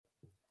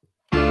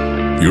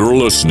You're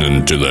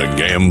listening to the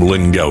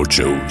Gamblin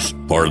Gauchos,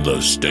 part of the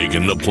Stake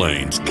in the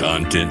Plains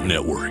Content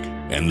Network,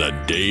 and the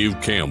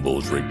Dave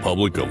Campbell's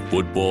Republic of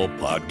Football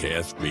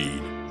podcast feed.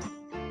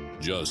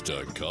 Just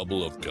a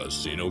couple of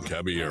casino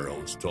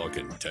caballeros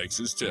talking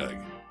Texas Tech,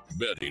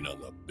 betting on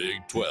the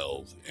Big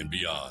 12 and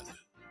beyond.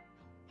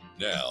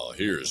 Now,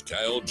 here's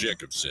Kyle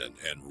Jacobson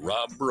and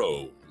Rob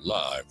Bro,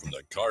 live from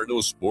the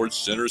Cardinal Sports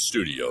Center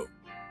studio.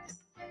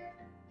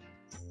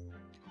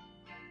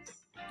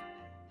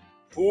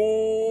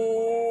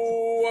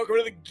 Ooh, welcome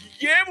to the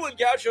Gamblin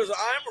Gauchos.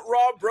 I'm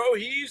Rob Bro.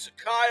 He's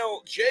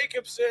Kyle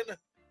Jacobson.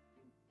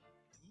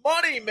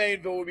 Money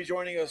Mainville will be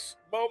joining us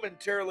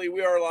momentarily.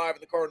 We are live in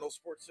the Cardinal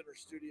Sports Center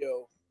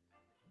studio.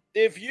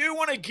 If you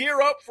want to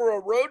gear up for a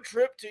road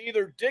trip to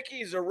either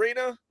Dickies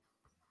Arena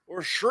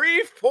or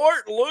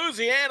Shreveport,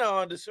 Louisiana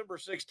on December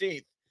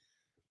 16th,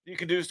 you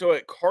can do so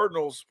at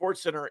Cardinal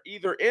Sports Center,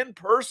 either in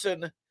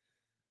person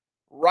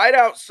right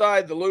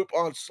outside the loop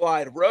on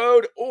Slide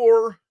Road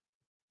or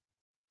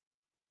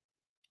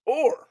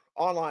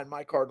online,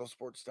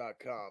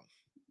 mycardinalsports.com.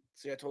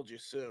 See, I told you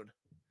soon.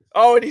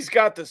 Oh, and he's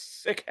got the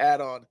sick hat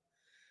on,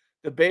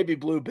 the baby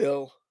blue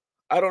bill.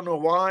 I don't know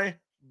why,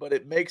 but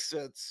it makes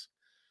sense.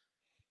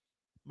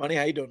 Money,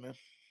 how you doing, man?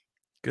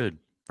 Good.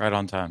 Right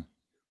on time.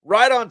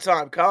 Right on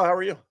time. Kyle, how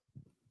are you?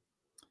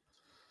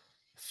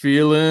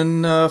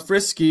 Feeling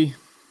frisky.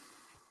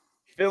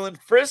 Feeling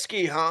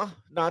frisky, huh?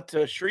 Not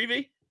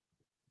Shrevey?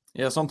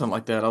 Yeah, something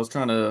like that. I was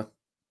trying to,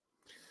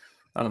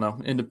 I don't know,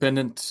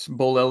 independent,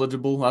 bowl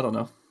eligible. I don't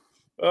know.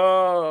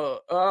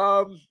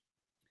 I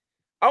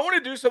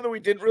want to do something we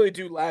didn't really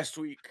do last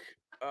week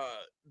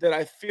that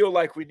I feel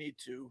like we need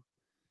to.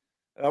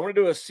 I want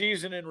to do a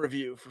season in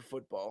review for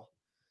football.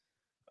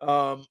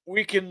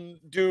 We can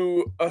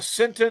do a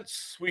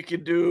sentence. We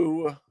can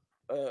do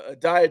a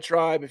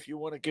diatribe if you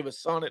want to give a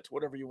sonnet,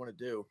 whatever you want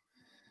to do.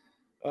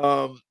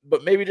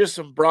 But maybe just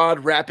some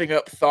broad wrapping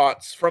up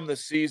thoughts from the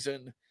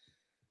season.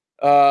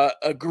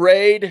 A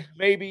grade,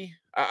 maybe.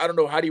 I don't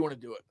know. How do you want to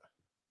do it?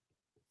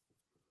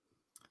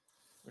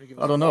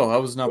 I don't know. I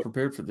was not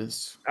prepared for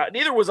this.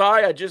 Neither was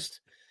I.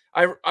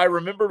 I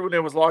remembered when I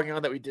was logging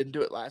on that we didn't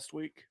do it last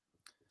week.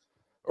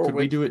 Could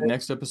we do it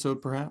next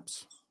episode,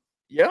 perhaps?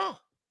 Yeah.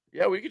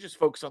 Yeah, we could just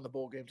focus on the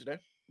bowl game today.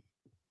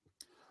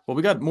 Well,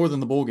 we got more than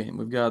the bowl game.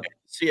 We've got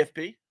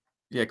CFP.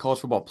 Yeah, college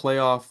football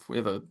playoff. We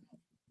have a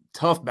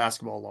tough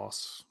basketball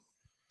loss.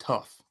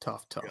 Tough.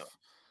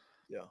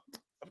 Yeah.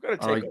 I've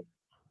got to take it.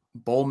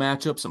 Bowl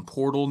matchup, some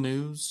portal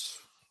news.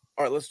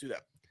 All right, let's do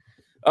that.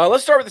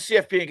 Let's start with the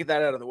CFP and get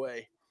that out of the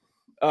way.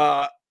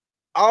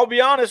 I'll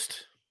be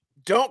honest,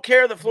 don't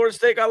care that Florida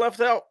State got left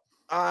out.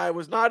 I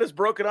was not as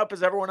broken up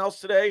as everyone else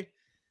today.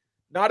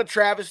 Not a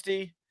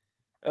travesty.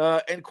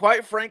 And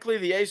quite frankly,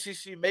 the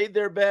ACC made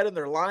their bed and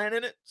they're lying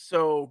in it.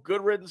 So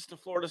good riddance to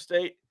Florida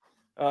State.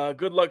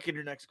 Good luck in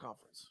your next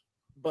conference.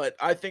 But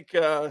I think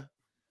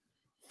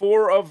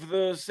 4 of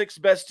the 6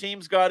 best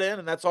teams got in,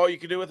 and that's all you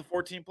can do with a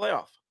 14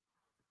 playoff.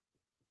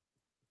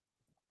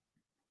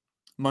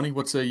 Money,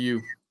 what say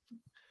you?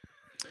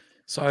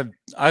 So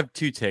I have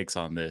 2 takes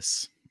on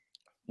this.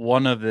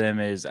 One of them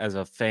is as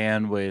a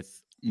fan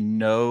with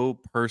no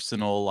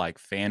personal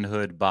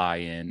fanhood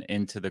buy-in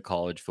into the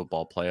college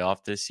football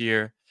playoff this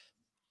year.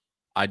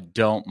 I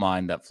don't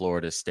mind that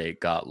Florida State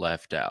got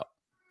left out.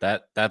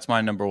 That's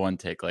my number one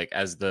take.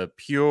 As the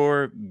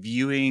pure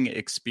viewing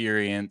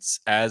experience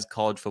as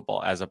college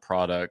football as a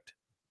product,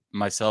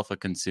 myself a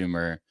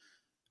consumer,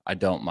 I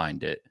don't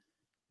mind it.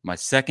 My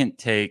second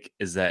take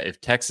is that if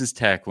Texas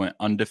Tech went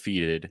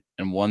undefeated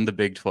and won the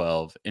Big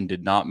 12 and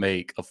did not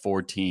make a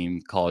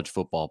 4-team college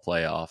football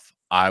playoff,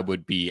 I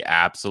would be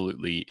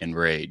absolutely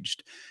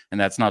enraged.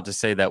 And that's not to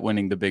say that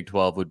winning the Big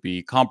 12 would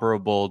be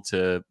comparable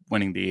to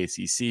winning the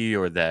ACC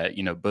or that,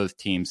 both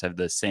teams have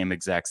the same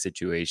exact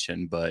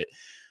situation, but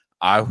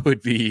I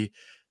would be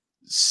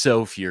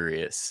so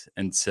furious.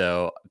 And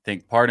so I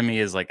think part of me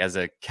is as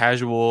a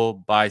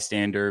casual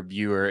bystander,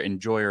 viewer,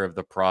 enjoyer of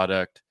the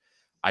product,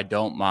 I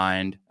don't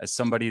mind. As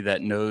somebody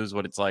that knows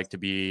what it's like to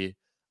be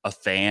a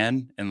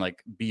fan and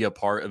be a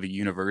part of a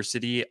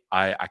university,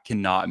 I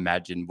cannot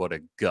imagine what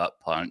a gut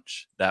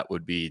punch that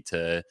would be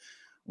to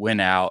win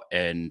out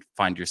and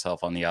find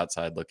yourself on the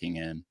outside looking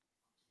in.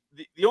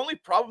 The only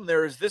problem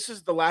there is this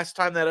is the last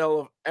time that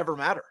it'll ever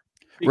matter.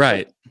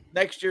 Right.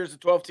 Next year's a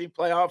 12-team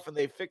playoff and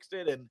they fixed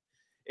it, and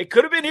it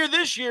could have been here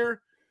this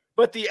year,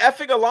 but the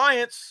effing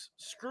alliance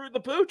screwed the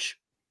pooch.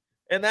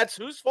 And that's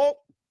whose fault?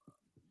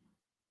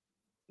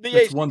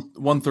 It's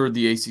one-third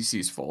the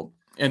ACC's fault.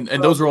 And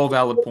those are all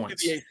valid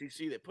points. The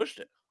ACC that pushed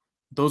it.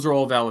 Those are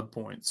all valid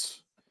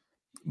points.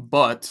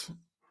 But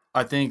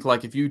I think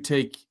if you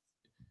take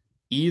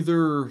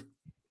either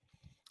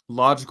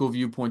logical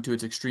viewpoint to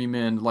its extreme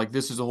end,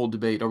 this is a whole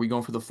debate. Are we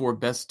going for the 4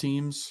 best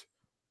teams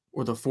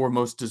or the 4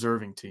 most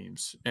deserving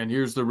teams? And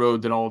here's the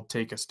road that I'll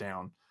take us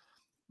down.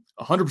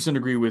 100%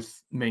 agree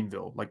with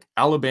Mainville.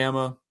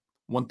 Alabama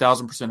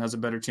 1,000% has a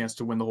better chance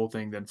to win the whole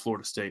thing than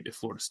Florida State if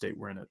Florida State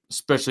were in it,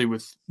 especially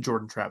with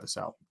Jordan Travis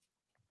out.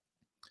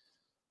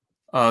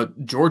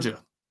 Georgia,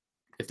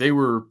 if they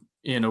were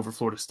in over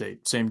Florida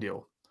State. Same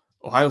deal.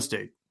 Ohio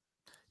State,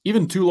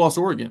 even 2-loss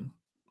Oregon,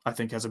 I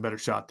think has a better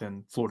shot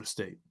than Florida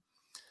State.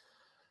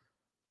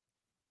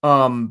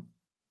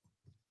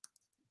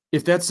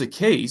 If that's the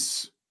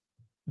case,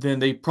 then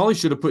they probably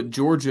should have put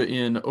Georgia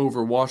in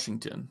over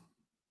Washington.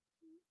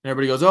 And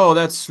everybody goes, oh,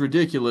 that's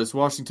ridiculous.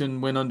 Washington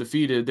went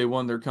undefeated. They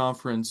won their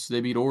conference. They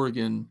beat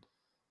Oregon.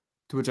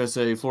 To which I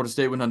say, Florida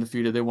State went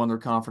undefeated. They won their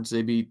conference.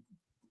 They beat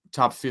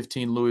top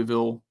 15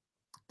 Louisville.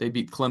 They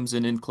beat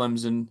Clemson in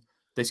Clemson.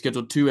 They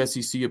scheduled 2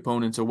 SEC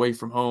opponents away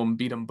from home,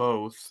 beat them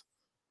both.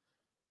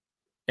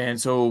 And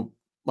so,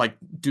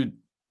 dude,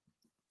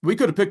 we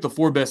could have picked the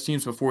 4 best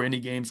teams before any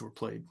games were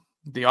played.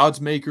 The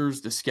odds makers,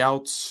 the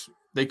scouts,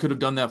 they could have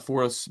done that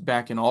for us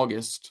back in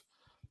August.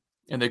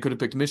 And they could have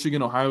picked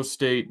Michigan, Ohio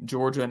State,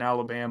 Georgia, and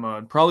Alabama,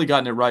 and probably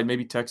gotten it right.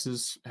 Maybe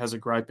Texas has a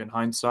gripe in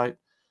hindsight.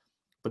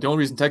 But the only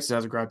reason Texas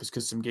has a gripe is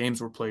because some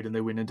games were played and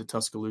they went into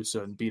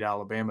Tuscaloosa and beat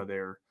Alabama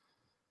there.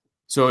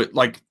 So,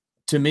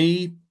 to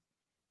me,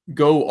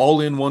 go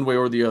all in one way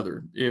or the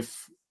other.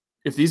 If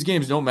these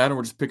games don't matter,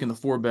 we're just picking the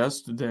 4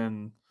 best,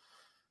 then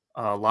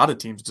a lot of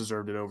teams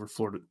deserved it over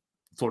Florida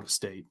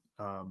State.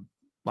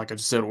 Like I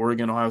just said,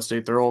 Oregon, Ohio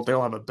State,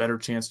 they'll have a better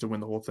chance to win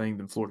the whole thing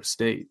than Florida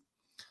State.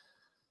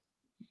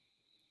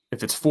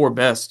 If it's 4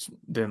 best,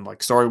 then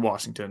sorry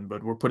Washington,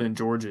 but we're putting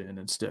Georgia in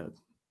instead.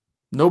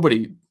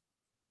 Nobody,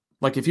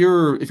 if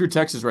you're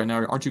Texas right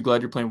now, aren't you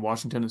glad you're playing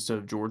Washington instead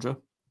of Georgia?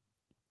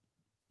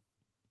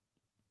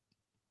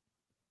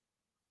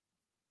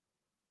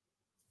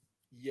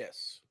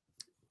 Yes.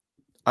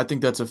 I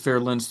think that's a fair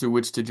lens through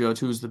which to judge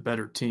who's the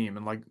better team,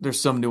 and there's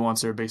some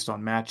nuance there based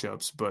on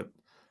matchups, but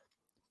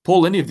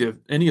pull any of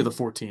the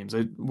 4 teams.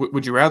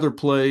 Would you rather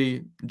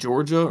play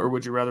Georgia or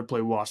would you rather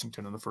play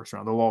Washington in the first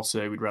round? They'll all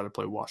say we'd rather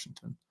play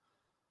Washington.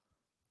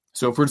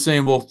 So if we're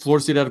saying, well,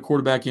 Florida State had a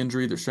quarterback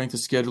injury, their strength of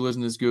schedule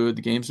isn't as good,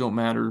 the games don't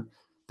matter,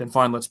 then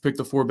fine, let's pick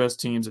the 4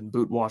 best teams and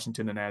boot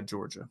Washington and add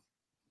Georgia.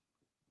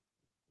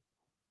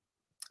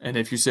 And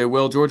if you say,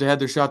 well, Georgia had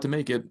their shot to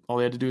make it, all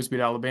they had to do is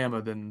beat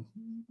Alabama, then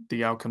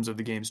the outcomes of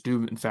the games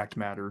do in fact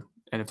matter.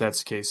 And if that's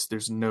the case,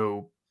 there's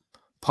no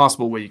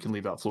possible way you can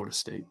leave out Florida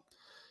State.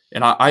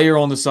 And I err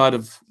on the side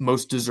of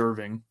most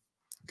deserving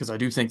because I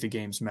do think the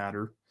games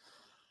matter.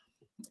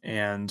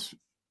 And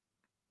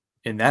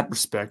in that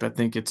respect, I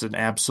think it's an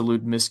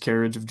absolute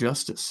miscarriage of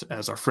justice,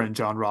 as our friend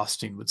John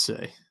Rothstein would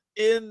say.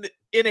 In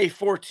a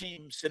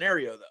 4-team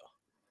scenario, though.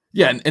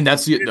 Yeah, and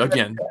that's,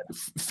 again,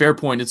 fair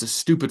point. It's a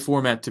stupid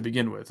format to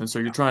begin with. And so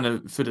you're trying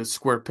to fit a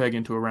square peg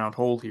into a round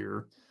hole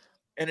here.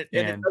 And it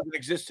doesn't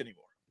exist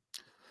anymore.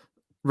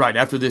 Right,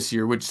 after this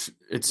year, which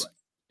it's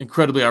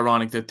incredibly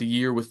ironic that the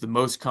year with the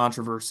most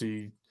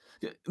controversy,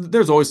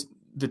 there's always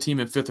the team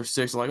in 5th or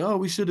 6th like, oh,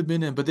 we should have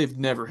been in, but they've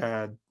never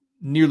had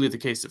nearly the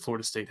case that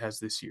Florida State has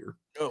this year.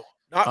 No,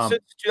 not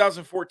since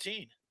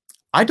 2014.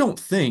 I don't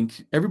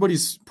think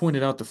everybody's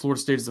pointed out that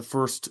Florida State is the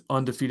first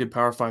undefeated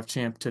Power 5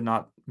 champ to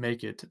not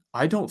make it.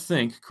 I don't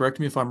think, correct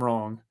me if I'm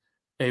wrong,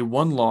 a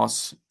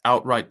 1-loss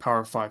outright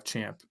Power 5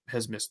 champ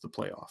has missed the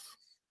playoff.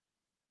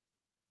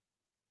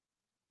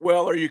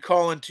 Well, are you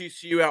calling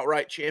TCU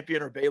outright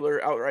champion or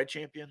Baylor outright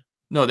champion?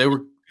 No, they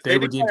were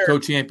deemed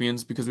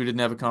co-champions because we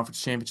didn't have a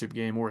conference championship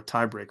game or a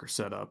tiebreaker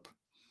set up.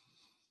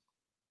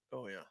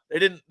 Oh yeah, they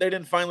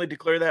didn't finally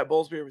declare that,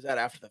 Bowlesby, or was that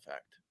after the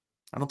fact?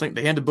 I don't think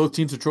they handed both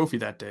teams a trophy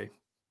that day.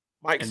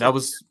 That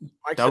was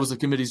the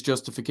committee's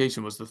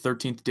justification, was the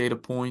 13th data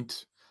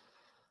point.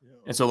 Yeah.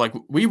 And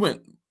so we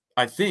went,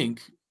 I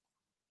think,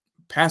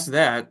 past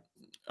that.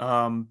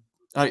 Some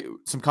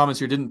comments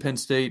here,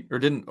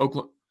 didn't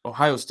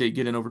Ohio State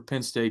get in over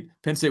Penn State?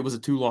 Penn State was a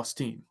 2-loss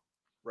team.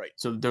 Right.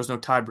 So there's no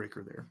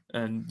tiebreaker there.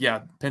 And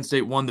yeah, Penn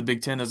State won the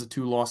Big Ten as a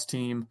 2-loss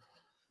team.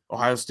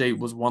 Ohio State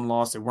was 1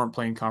 loss. They weren't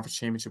playing conference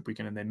championship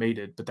weekend and they made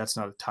it, but that's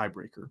not a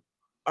tiebreaker.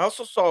 I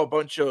also saw a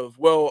bunch of,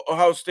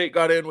 Ohio State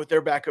got in with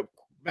their backup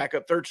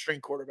 3rd-string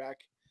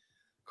quarterback.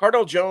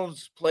 Cardell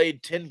Jones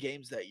played 10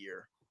 games that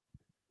year.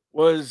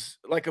 Was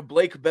like a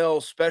Blake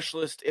Bell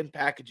specialist in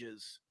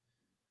packages.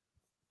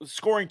 Was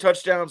scoring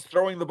touchdowns,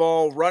 throwing the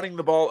ball, running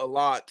the ball a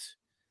lot.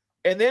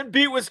 And then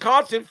beat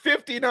Wisconsin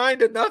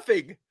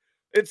 59-0.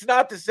 It's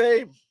not the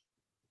same.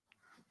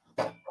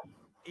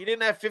 He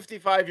didn't have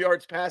 55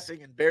 yards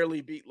passing and barely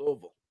beat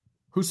Louisville.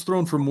 Who's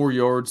thrown for more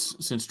yards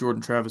since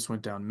Jordan Travis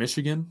went down?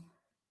 Michigan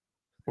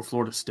or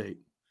Florida State?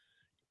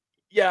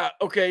 Yeah,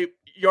 okay.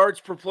 Yards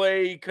per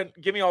play.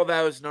 Give me all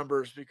those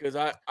numbers because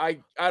I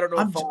don't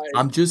know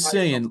I'm just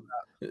saying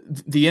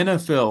the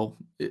NFL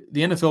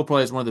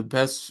probably is one of the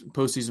best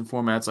postseason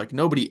formats.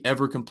 Nobody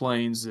ever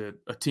complains that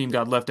a team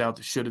got left out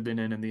that should have been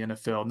in the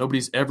NFL.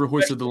 Nobody's ever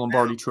hoisted the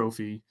Lombardi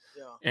Trophy.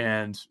 Yeah.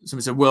 And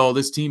somebody said, well,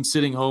 this team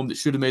sitting home that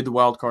should have made the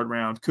wild card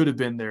round could have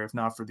been there if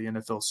not for the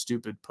NFL's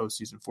stupid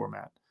postseason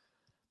format.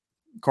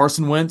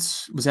 Carson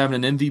Wentz was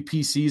having an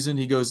MVP season.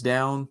 He goes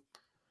down.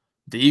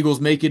 The Eagles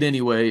make it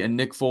anyway, and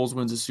Nick Foles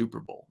wins a Super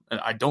Bowl. And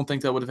I don't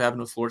think that would have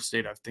happened with Florida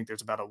State. I think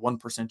there's about a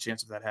 1%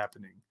 chance of that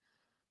happening.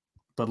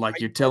 But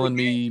you're telling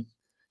me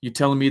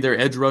their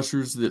edge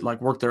rushers that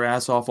worked their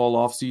ass off all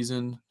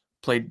offseason,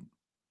 played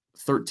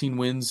 13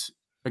 wins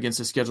against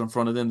the schedule in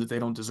front of them that they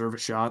don't deserve a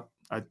shot,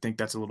 I think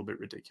that's a little bit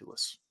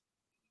ridiculous.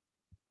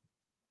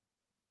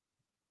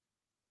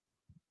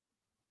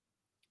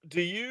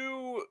 Do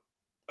you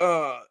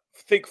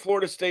think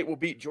Florida State will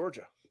beat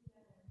Georgia?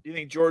 Do you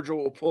think Georgia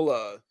will pull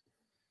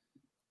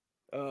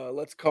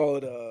let's call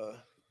it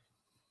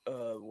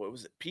what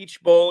was it,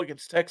 Peach Bowl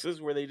against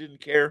Texas, where they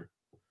didn't care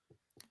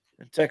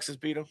and Texas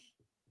beat them?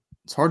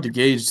 It's hard to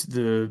gauge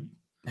the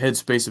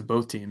headspace of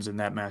both teams in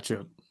that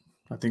matchup.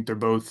 I think they're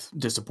both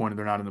disappointed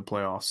they're not in the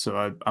playoffs, so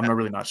I'm not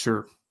really not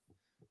sure.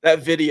 That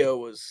video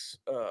was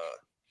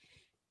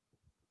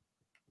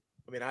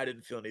I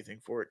didn't feel anything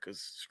for it because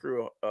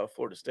screw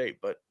Florida State,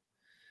 but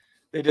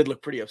they did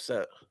look pretty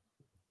upset.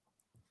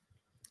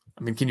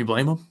 I mean, can you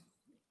blame them?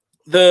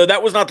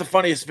 That was not the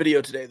funniest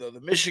video today, though.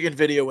 The Michigan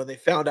video, when they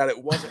found out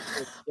it wasn't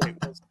Florida State,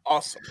 was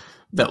awesome.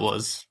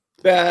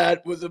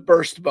 That was a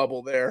burst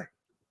bubble there.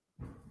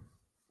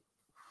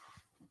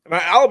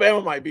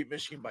 Alabama might beat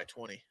Michigan by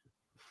 20.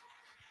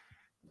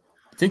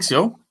 I think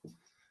so.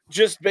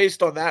 Just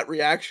based on that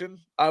reaction,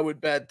 I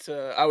would bet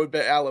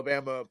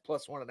Alabama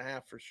plus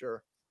 1.5 for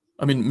sure.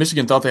 I mean,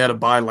 Michigan thought they had a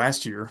bye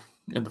last year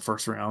in the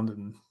first round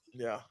and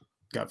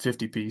got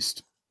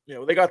 50-pieced. Yeah,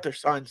 well, they got their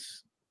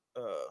signs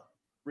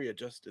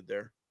readjusted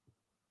there.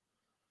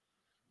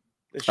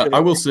 I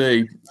will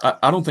say,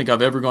 I don't think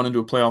I've ever gone into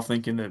a playoff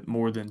thinking that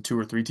more than 2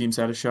 or 3 teams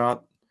had a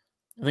shot.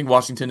 I think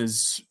Washington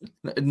is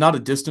not a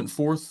distant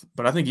fourth,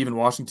 but I think even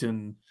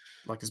Washington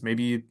is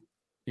maybe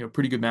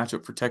pretty good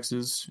matchup for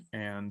Texas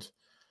and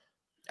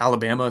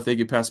Alabama. If they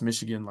get past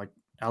Michigan,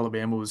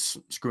 Alabama was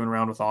screwing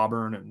around with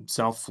Auburn and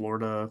South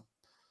Florida.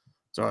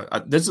 So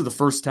this is the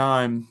first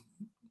time.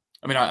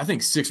 I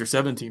think 6 or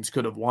 7 teams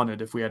could have won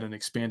it if we had an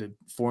expanded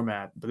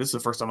format, but this is the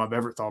first time I've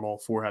ever thought all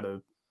 4 had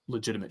a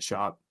legitimate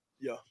shot.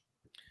 Yeah.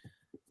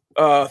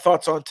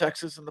 Thoughts on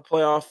Texas in the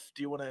playoff?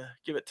 Do you want to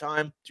give it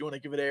time? Do you want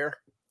to give it air?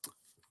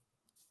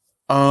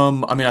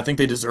 I think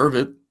they deserve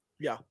it.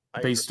 Yeah.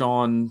 Based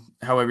on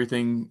how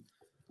everything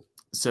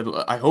said.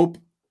 I hope,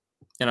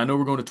 and I know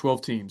we're going to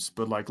 12 teams,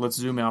 but let's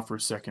zoom out for a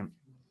second.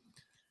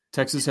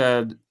 Texas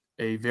had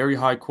a very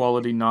high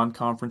quality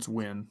non-conference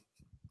win.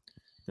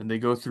 Then they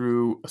go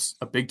through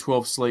a Big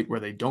 12 slate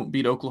where they don't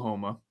beat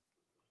Oklahoma,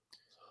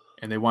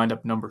 and they wind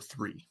up number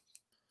 3.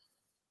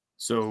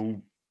 So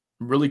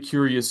I'm really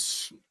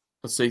curious,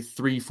 let's say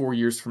 3-4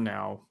 years from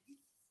now,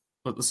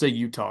 let's say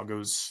Utah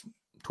goes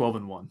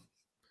 12-1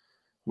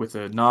 with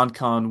a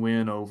non-con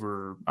win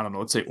over,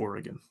 let's say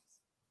Oregon.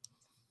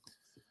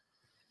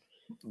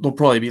 They'll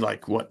probably be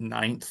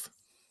 9th,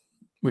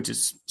 which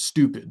is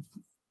stupid.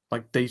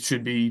 They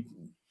should be,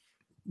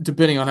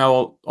 depending on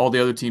how all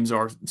the other teams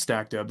are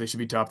stacked up, they should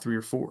be top 3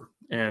 or 4.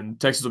 And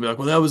Texas will be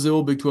well, that was the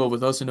old Big 12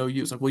 with us and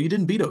OU. It's well, you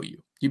didn't beat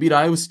OU. You beat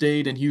Iowa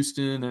State and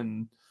Houston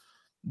and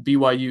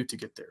BYU to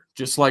get there,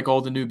 just like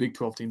all the new Big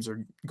 12 teams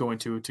are going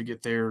to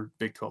get their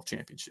Big 12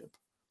 championship.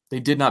 They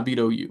did not beat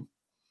OU.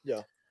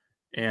 Yeah.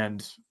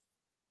 And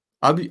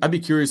I'd be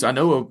curious.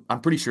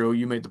 I'm pretty sure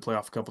OU made the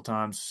playoff a couple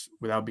times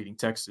without beating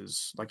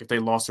Texas. If they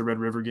lost the Red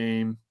River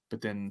game,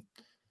 but then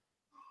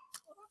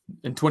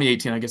in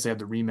 2018, I guess they had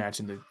the rematch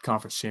in the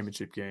conference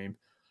championship game.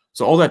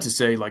 So all that to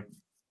say,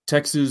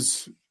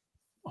 Texas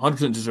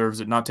 100% deserves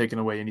it, not taking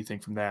away anything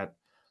from that.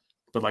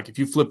 But if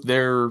you flip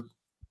their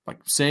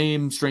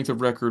same strength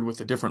of record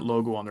with a different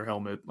logo on their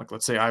helmet,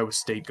 let's say Iowa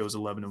State goes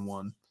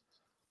 11-1,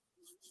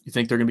 you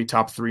think they're going to be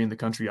top 3 in the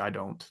country? I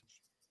don't.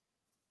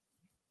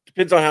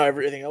 Depends on how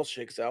everything else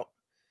shakes out.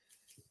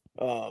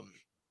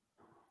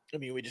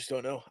 We just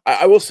don't know.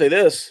 I will say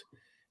this: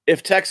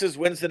 if Texas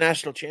wins the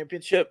national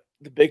championship,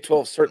 the Big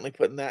 12 is certainly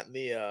putting that in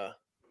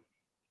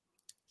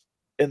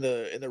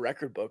the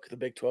record book. The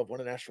Big 12 won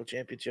a national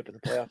championship in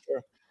the playoff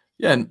era.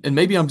 Yeah, and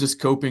maybe I'm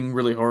just coping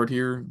really hard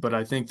here, but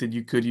I think that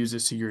you could use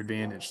this to your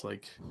advantage.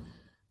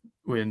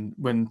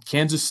 When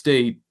Kansas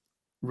State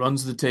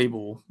runs the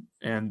table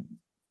and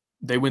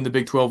they win the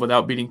Big 12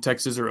 without beating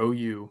Texas or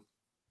OU,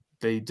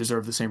 they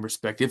deserve the same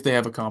respect if they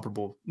have a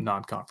comparable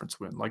non-conference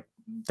win.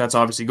 That's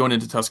obviously going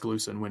into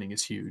Tuscaloosa and winning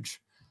is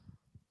huge.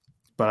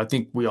 But I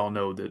think we all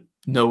know that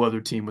no other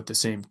team with the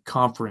same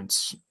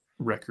conference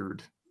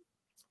record,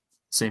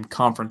 same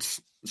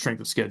conference strength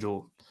of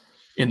schedule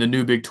in the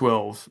new Big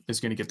 12 is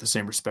going to get the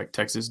same respect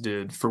Texas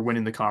did for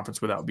winning the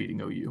conference without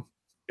beating OU.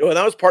 And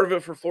that was part of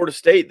it for Florida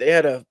State. They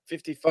had a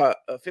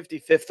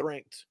 55th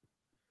ranked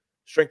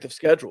strength of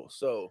schedule.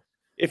 So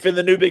if in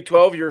the new Big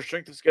 12 your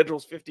strength of schedule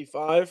is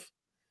 55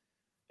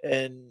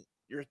 and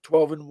you're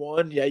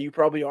 12-1, yeah, you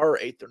probably are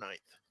 8th or 9th.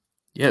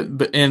 Yeah,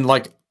 but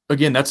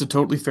again, that's a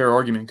totally fair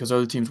argument because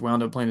other teams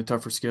wound up playing a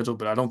tougher schedule,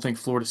 but I don't think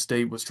Florida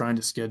State was trying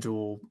to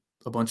schedule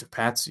a bunch of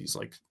patsies.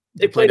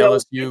 They played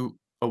LSU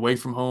away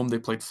from home. They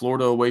played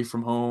Florida away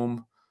from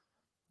home.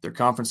 Their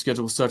conference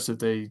schedule was such that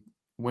they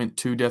went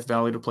to Death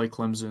Valley to play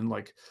Clemson.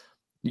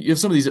 You have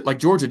some of these,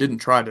 Georgia didn't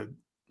try to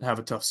have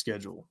a tough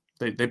schedule.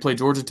 They play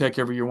Georgia Tech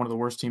every year, one of the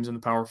worst teams in the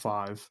Power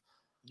 5.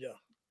 Yeah.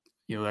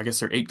 I guess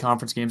there are 8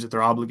 conference games that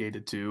they're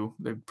obligated to.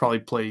 They'd probably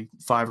play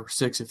 5 or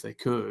 6 if they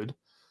could.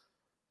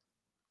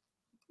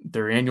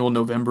 Their annual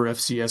November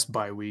FCS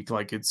bye week,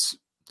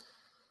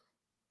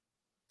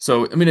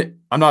 So, I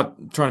mean, I'm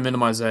not trying to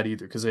minimize that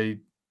either because they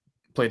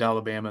played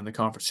Alabama in the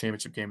conference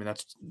championship game,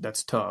 and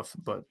that's tough.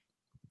 But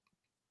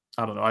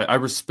I don't know. I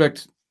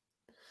respect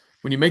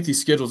when you make these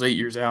schedules 8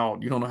 years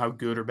out, you don't know how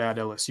good or bad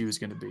LSU is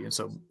going to be. And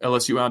so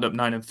LSU wound up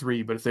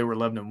 9-3, but if they were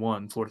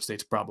 11-1, Florida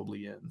State's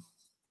probably in.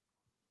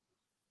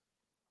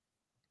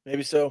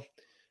 Maybe so.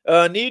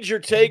 Need your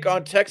take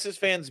on Texas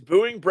fans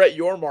booing Brett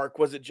Yormark.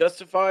 Was it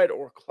justified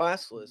or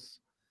classless?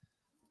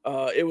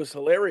 It was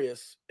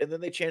hilarious. And then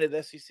they chanted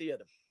SEC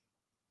at him.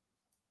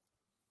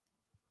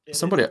 And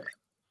Somebody,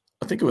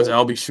 I think it was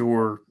Albie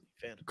Shore,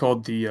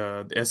 called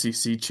the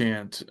SEC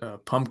chant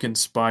 "Pumpkin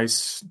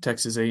Spice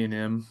Texas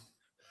A&M."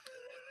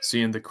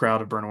 Seeing the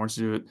crowd of Burnt Orange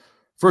do it.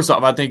 First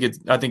off, I think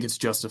it's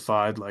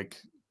justified. Like,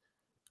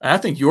 I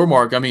think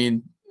Yormark. I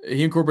mean,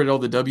 he incorporated all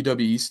the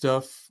WWE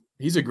stuff.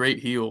 He's a great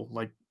heel.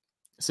 Like,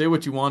 say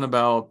what you want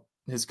about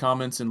his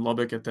comments in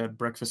Lubbock at that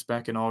breakfast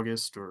back in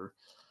August or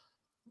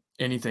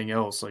anything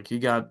else. Like, he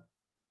got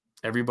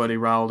everybody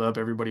riled up,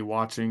 everybody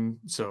watching.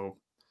 So,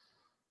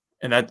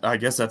 and that, I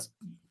guess that's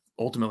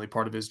ultimately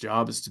part of his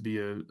job, is to be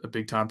a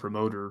big time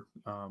promoter.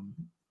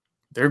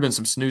 There have been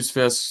some snooze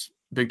fests,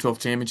 Big 12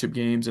 championship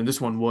games, and this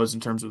one was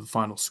in terms of the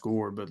final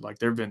score, but like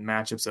there have been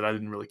matchups that I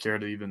didn't really care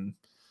to even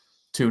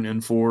tune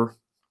in for.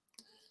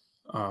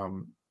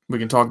 We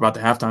can talk about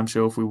the halftime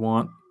show if we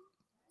want,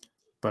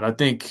 but I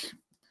think,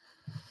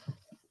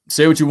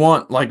 say what you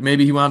want, like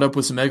maybe he wound up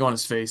with some egg on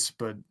his face,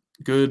 but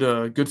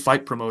good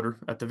fight promoter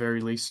at the very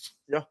least.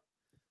 Yeah.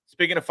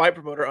 Speaking of fight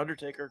promoter,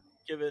 Undertaker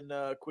giving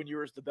Quinn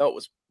Ewers the belt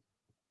was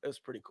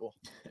pretty cool.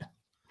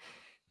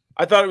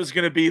 I thought it was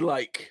going to be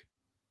like,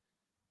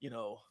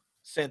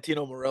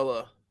 Santino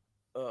Marella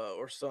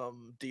or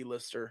some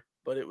D-lister,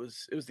 but it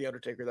was the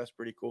Undertaker. That's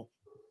pretty cool.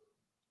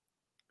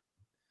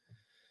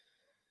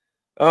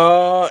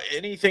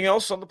 Anything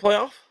else on the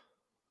playoff?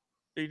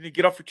 You need to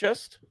get off your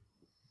chest?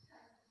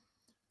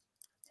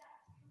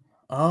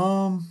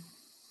 I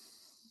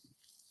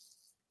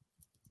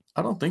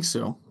don't think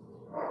so.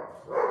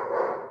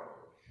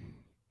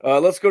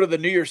 Let's go to the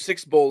New Year's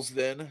Six Bowls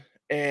then.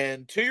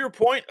 And to your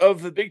point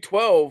of the Big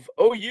 12,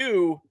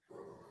 OU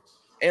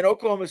and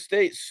Oklahoma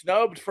State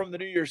snubbed from the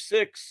New Year's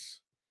Six.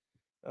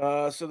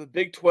 So the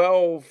Big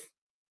 12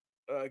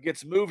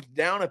 gets moved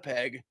down a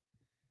peg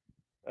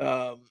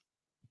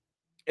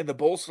in the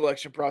bowl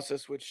selection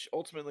process, which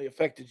ultimately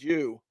affected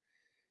you.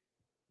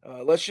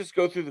 Let's just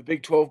go through the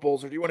Big 12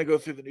 bowls, or do you want to go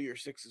through the New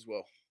Year's Six as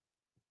well?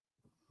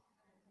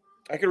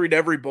 I could read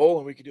every bowl,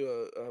 and we could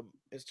do a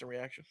instant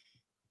reaction.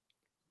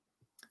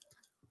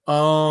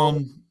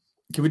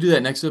 Can we do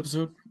that next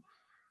episode?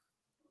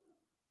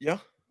 Yeah.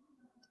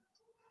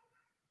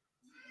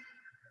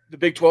 The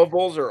Big 12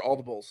 bowls or all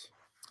the bowls?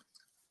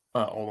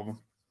 All of them.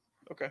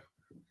 Okay.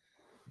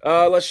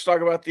 Let's just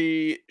talk about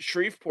the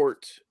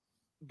Shreveport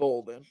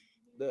Bowl then.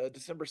 The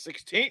December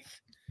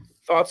 16th.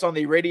 Thoughts on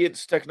the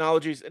Radiance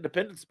Technologies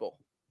Independence Bowl?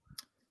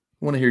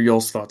 I want to hear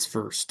y'all's thoughts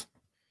first.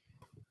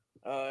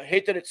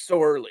 Hate that it's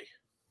so early.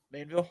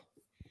 Mainville?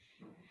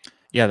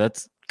 Yeah,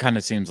 that's kind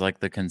of seems like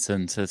the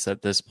consensus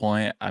at this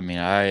point. I mean,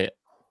 I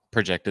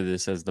projected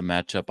this as the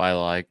matchup I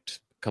liked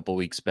a couple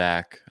weeks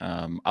back.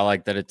 I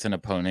like that it's an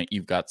opponent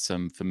you've got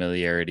some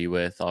familiarity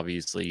with.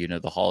 Obviously,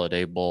 the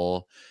Holiday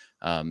Bowl.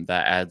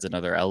 That adds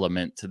another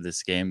element to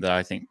this game that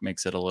I think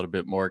makes it a little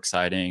bit more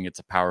exciting. It's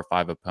a Power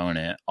 5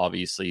 opponent.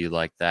 Obviously, you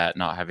like that,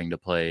 not having to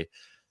play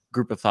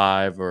Group of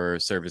 5 or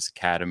Service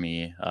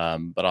Academy.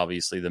 But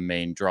obviously, the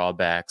main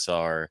drawbacks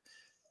are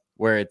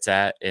where it's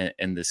at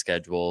in the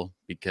schedule,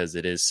 because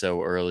it is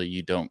so early.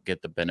 You don't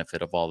get the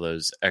benefit of all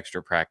those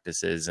extra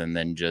practices. And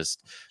then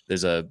just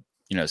there's a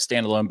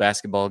standalone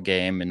basketball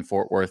game in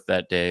Fort Worth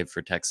that day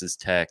for Texas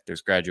Tech.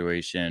 There's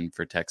graduation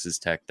for Texas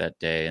Tech that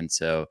day. And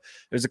so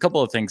there's a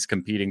couple of things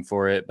competing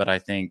for it. But I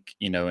think,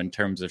 in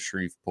terms of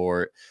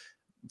Shreveport,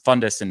 fun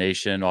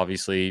destination.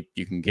 Obviously,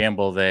 you can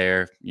gamble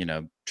there,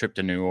 trip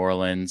to New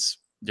Orleans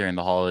during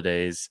the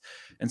holidays.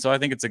 And so I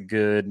think it's a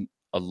good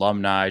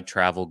alumni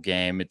travel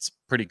game. It's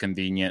pretty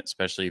convenient,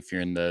 especially if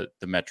you're in the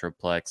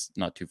Metroplex,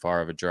 not too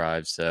far of a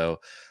drive. So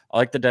I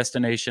like the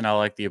destination. I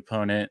like the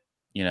opponent,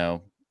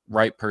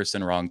 right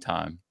person, wrong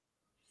time.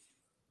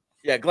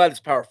 Yeah, glad it's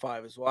Power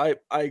 5 as well.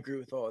 I agree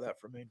with all of that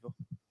for Mainville.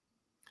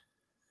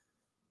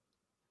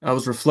 I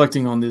was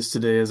reflecting on this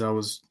today as I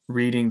was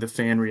reading the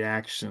fan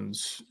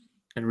reactions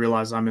and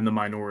realized I'm in the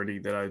minority,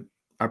 that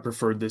I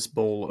preferred this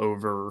bowl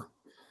over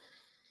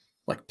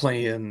like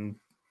playing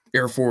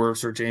Air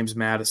Force or James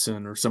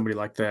Madison or somebody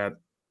like that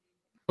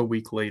a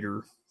week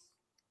later.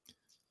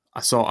 I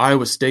saw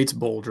Iowa State's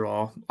bowl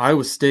draw.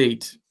 Iowa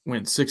State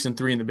went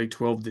 6-3 in the Big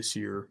 12 this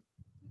year,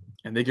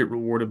 and they get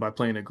rewarded by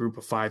playing a Group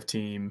of 5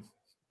 team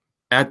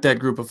at that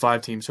Group of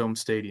 5 team's home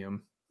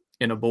stadium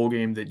in a bowl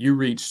game that you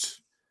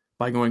reached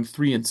by going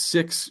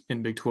 3-6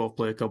 in Big 12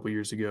 play a couple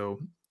years ago,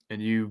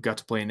 and you got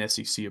to play an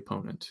SEC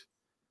opponent.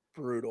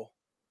 Brutal.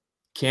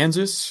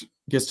 Kansas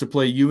gets to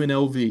play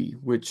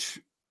UNLV, which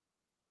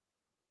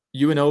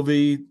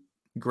UNLV,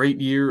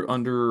 great year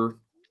under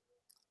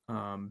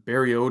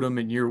Barry Odom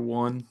in year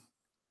one.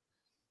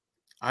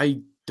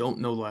 I don't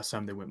know the last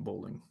time they went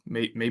bowling.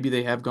 Maybe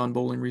they have gone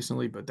bowling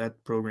recently, but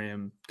that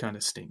program kind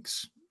of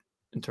stinks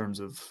in terms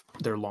of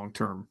their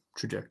long-term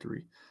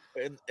trajectory.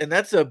 And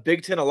that's a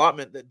Big Ten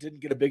allotment that didn't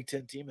get a Big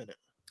Ten team in it.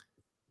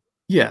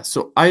 Yeah,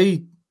 so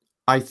I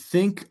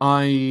think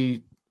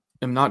I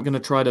am not going to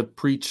try to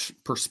preach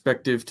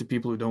perspective to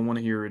people who don't want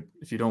to hear it.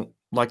 If you don't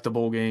like the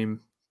bowl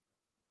game,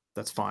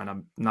 that's fine.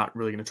 I'm not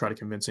really going to try to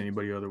convince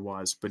anybody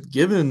otherwise. But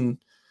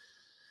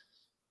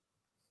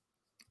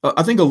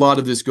I think a lot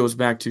of this goes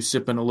back to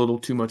sipping a little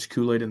too much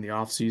Kool-Aid in the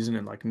offseason,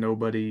 and like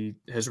nobody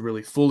has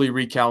really fully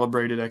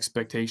recalibrated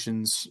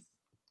expectations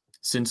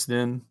since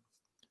then.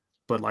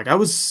 But like I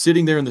was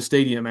sitting there in the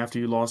stadium after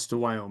you lost to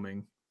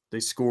Wyoming. They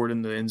scored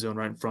in the end zone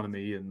right in front of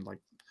me, and like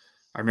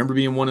I remember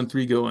being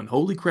 1-3 going,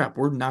 holy crap,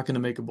 we're not going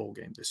to make a bowl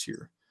game this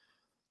year.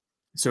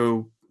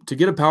 So to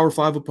get a Power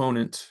 5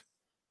 opponent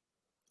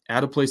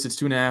at a place that's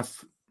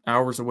 2.5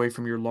 hours away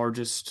from your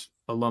largest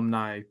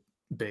alumni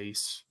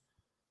base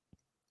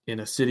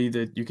in a city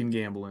that you can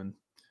gamble in,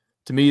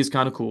 to me is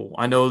kind of cool.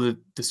 I know that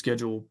the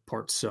schedule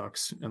part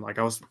sucks. And like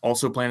I was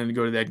also planning to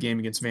go to that game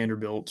against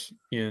Vanderbilt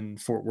in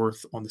Fort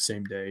Worth on the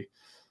same day.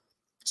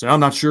 So I'm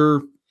not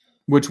sure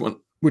which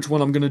one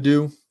I'm going to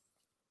do.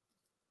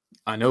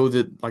 I know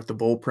that like the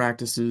bowl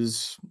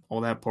practices,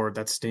 all that part,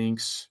 that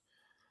stinks.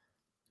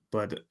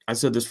 But I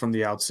said this from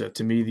the outset.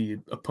 To me, the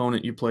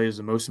opponent you play is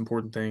the most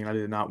important thing. I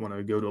did not want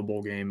to go to a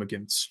bowl game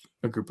against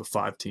a group of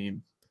 5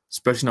 team,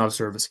 especially not a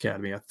service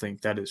academy. I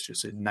think that is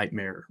just a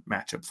nightmare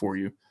matchup for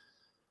you.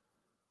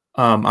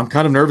 I'm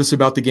kind of nervous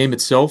about the game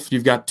itself.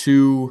 You've got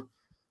your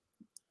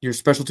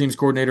special teams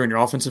coordinator and your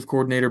offensive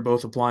coordinator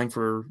both applying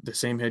for the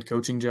same head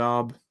coaching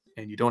job,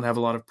 and you don't have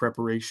a lot of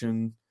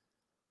preparation.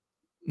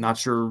 Not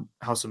sure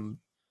how some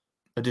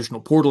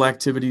additional portal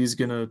activity is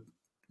going to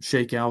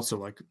shake out. So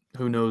like,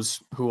 who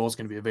knows who else is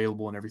going to be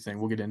available and everything.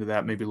 We'll get into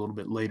that maybe a little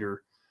bit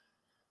later.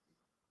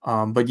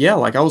 But yeah,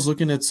 like I was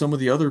looking at some of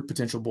the other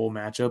potential bowl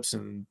matchups,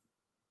 and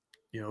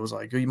it was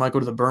like, you might go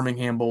to the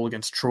Birmingham Bowl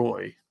against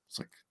Troy. It's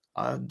like,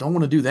 I don't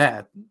want to do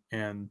that,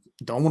 and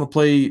don't want to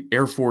play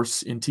Air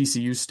Force in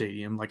TCU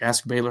Stadium. Like,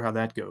 ask Baylor how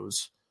that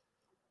goes.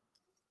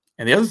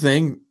 And the other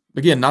thing,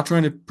 again, not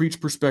trying to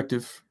preach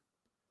perspective,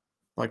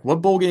 like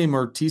what bowl game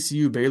are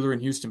TCU, Baylor,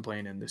 and Houston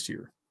playing in this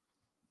year?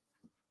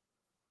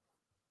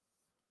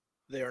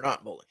 They are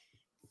not bowling.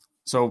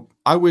 So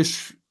I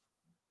wish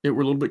it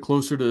were a little bit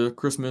closer to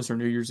Christmas or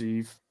New Year's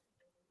Eve.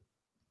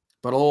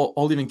 But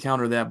I'll even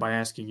counter that by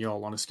asking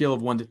y'all on a scale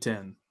of 1 to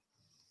 10,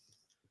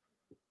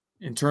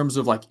 in terms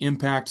of like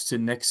impact to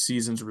next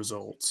season's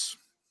results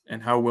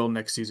and how well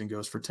next season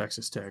goes for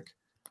Texas Tech.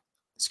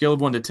 Scale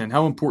of 1 to 10,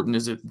 how important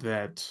is it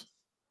that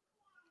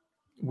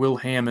Will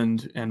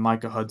Hammond and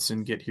Micah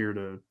Hudson get here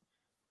to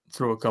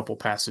throw a couple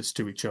passes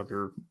to each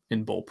other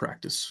in bowl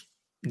practice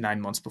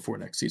 9 months before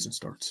next season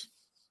starts?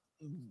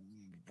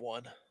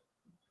 1.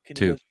 Can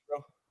 2.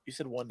 You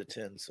said 1 to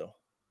 10, so.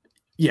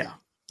 Yeah,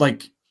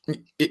 like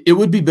it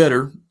would be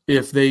better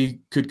if they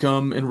could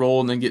come and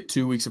roll and then get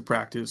 2 weeks of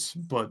practice.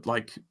 But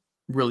like,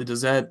 really,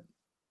 does that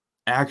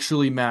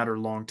actually matter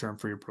long-term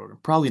for your program?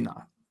 Probably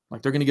not.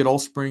 Like, they're going to get all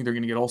spring, they're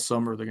going to get all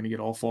summer, they're going to get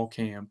all fall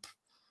camp.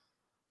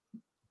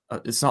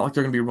 It's not like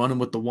they're going to be running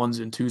with the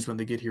 1s and 2s when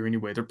they get here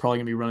anyway. They're probably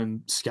going to be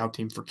running scout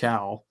team for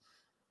Cal,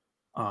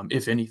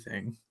 if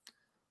anything.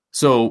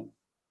 So,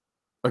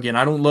 again,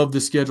 I don't love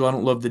the schedule. I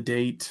don't love the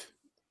date.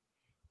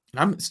 And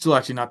I'm still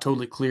actually not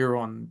totally clear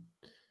on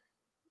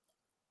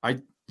 –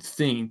 I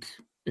think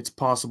it's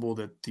possible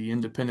that the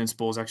Independence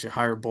Bowl is actually a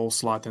higher bowl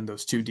slot than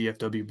those 2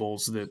 DFW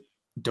bowls that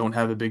don't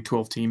have a Big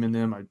 12 team in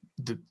them.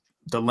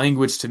 The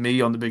language to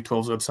me on the Big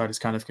 12's website is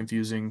kind of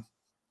confusing.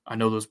 I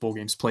know those bowl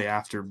games play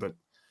after, but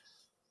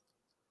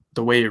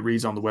the way it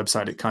reads on the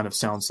website, it kind of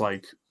sounds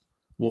like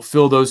we'll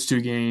fill those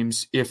 2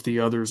 games if the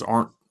others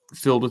aren't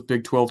filled with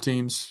Big 12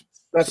 teams.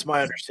 That's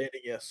my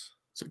understanding, yes.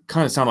 So it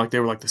kind of sounded like they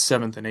were like the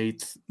 7th and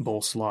 8th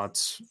bowl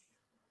slots.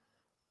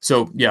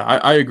 So, yeah,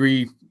 I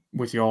agree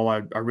with y'all.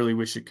 I really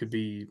wish it could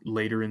be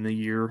later in the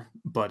year.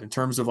 But in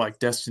terms of like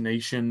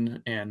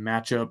destination and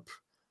matchup,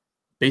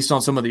 based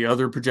on some of the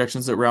other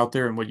projections that were out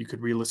there and what you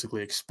could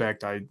realistically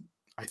expect, I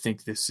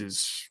think this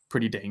is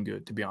pretty dang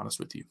good, to be honest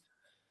with you.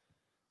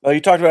 You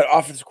talked about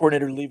offensive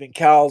coordinator leaving.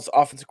 Cal's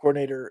offensive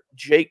coordinator,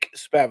 Jake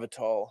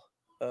Spavital,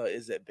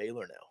 is at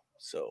Baylor now.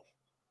 So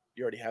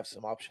you already have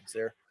some options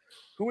there.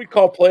 Who would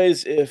call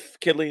plays if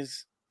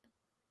Kidley's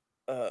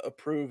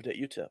approved at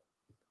UTEP?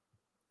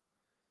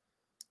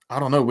 I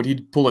don't know. Would he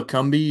pull a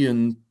Cumbie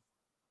and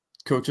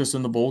coach us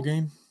in the bowl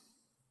game?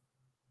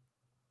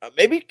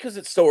 Maybe because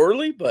it's so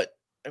early, but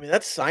I mean,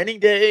 that's signing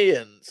day,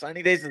 and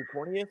signing day is the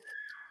 20th.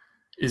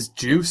 Is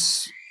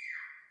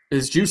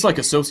Juice like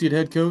associate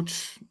head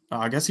coach?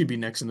 I guess he'd be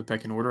next in the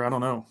pecking order. I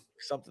don't know.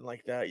 Something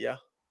like that, yeah.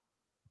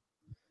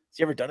 Has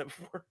he ever done it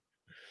before?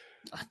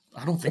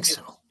 I don't think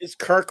so. Is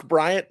Kirk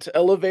Bryant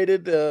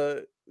elevated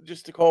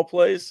just to call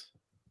plays?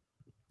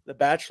 The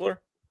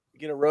Bachelor?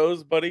 Get a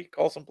rose, buddy.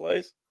 Call some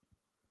plays.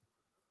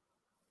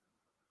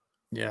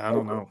 Yeah, I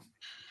don't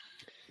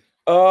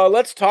know.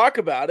 Let's talk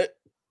about it.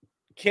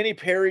 Kenny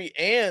Perry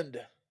and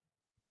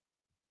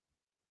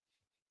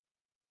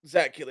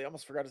Zach Killy. I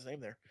almost forgot his name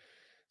there.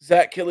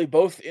 Zach Killy,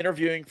 both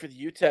interviewing for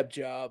the UTEP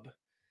job.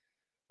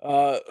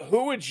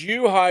 Who would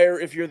you hire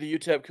if you're the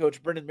UTEP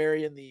coach? Brendan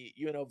Marion, the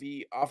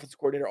UNLV offense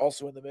coordinator,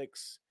 also in the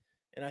mix.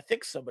 And I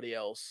think somebody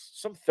else,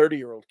 some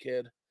 30-year-old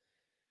kid.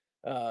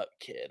 I'm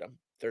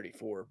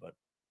 34, but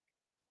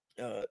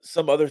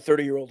some other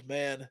 30-year-old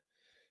man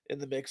in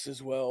the mix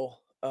as well.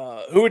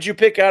 Who would you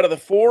pick out of the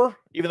four,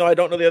 even though I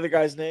don't know the other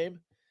guy's name?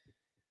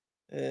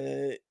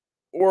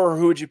 Or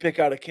who would you pick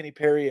out of Kenny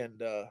Perry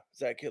and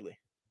Zach Killy?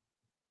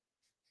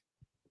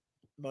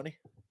 Money?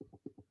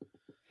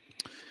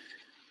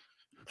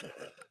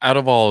 Out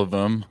of all of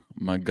them,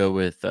 I'm gonna go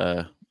with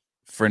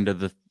friend of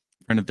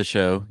the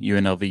show,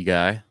 UNLV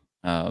guy.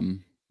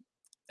 And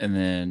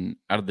then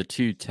out of the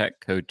two Tech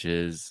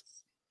coaches,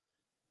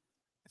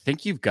 I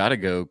think you've got to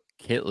go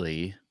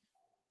Kitley,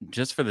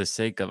 just for the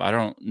sake of, I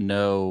don't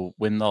know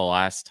when the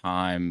last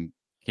time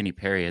Kenny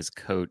Perry has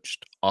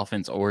coached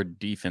offense or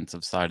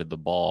defensive side of the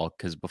ball,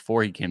 because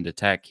before he came to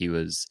Tech, he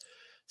was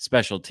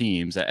special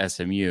teams at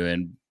SMU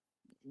and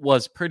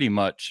was pretty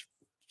much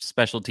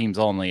special teams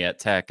only at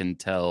Tech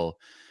until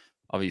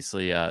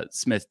obviously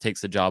Smith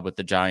takes the job with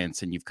the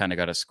Giants, and you've kind of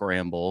got to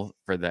scramble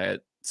for that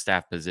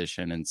staff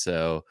position. And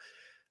so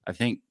I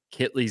think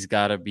Kitley's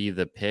got to be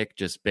the pick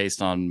just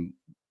based on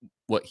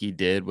what he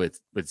did with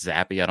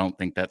Zappy. I don't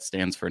think that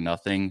stands for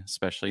nothing,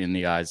 especially in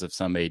the eyes of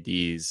some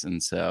ADs.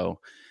 And so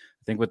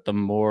I think with the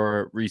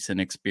more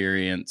recent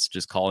experience,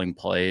 just calling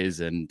plays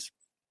and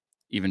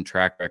even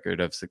track record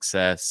of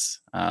success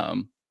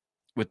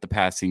with the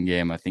passing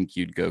game, I think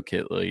you'd go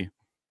Kitley.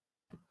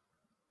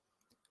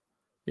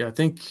 Yeah, I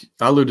think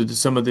I alluded to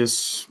some of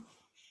this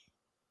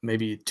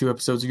maybe 2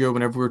 episodes ago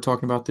whenever we were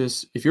talking about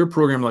this. If you're a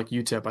program like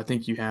UTEP, I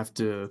think you have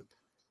to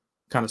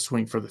kind of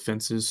swing for the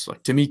fences.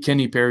 Like, to me,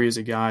 Kenny Perry is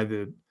a guy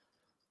that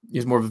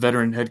is more of a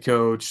veteran head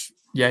coach.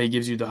 Yeah, he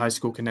gives you the high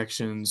school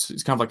connections.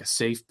 It's kind of like a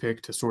safe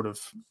pick to sort of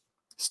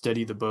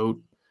steady the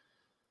boat.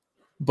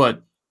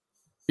 But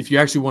if you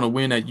actually want to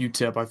win at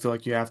UTEP, I feel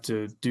like you have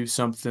to do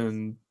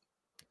something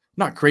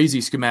not crazy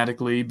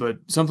schematically, but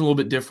something a little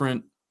bit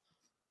different.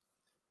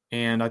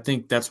 And I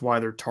think that's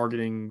why they're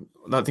targeting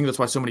 – I think that's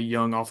why so many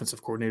young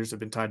offensive coordinators have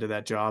been tied to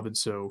that job. And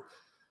so,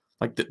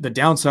 like, the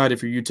downside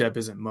if you're UTEP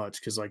isn't much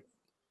because, like,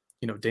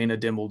 you know, Dana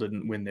Dimel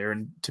didn't win there.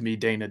 And to me,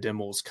 Dana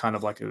Dimel is kind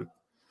of like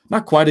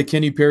not quite a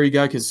Kenny Perry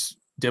guy because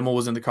Dimel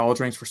was in the college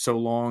ranks for so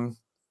long.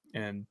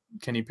 And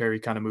Kenny Perry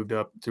kind of moved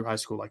up through high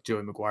school like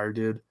Joey McGuire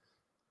did.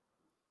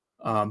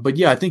 But,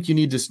 yeah, I think you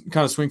need to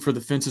kind of swing for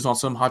the fences on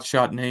some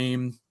hotshot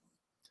name.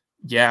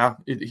 Yeah,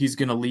 he's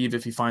going to leave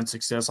if he finds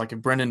success. Like if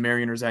Brendan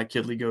Marion or Zach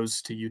Kitley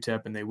goes to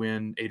UTEP and they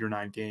win 8 or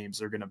 9 games,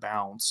 they're going to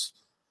bounce.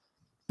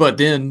 But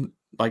then,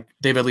 like,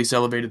 they've at least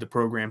elevated the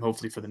program,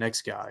 hopefully, for the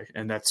next guy.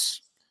 And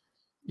that's,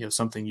 you know,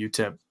 something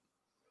UTEP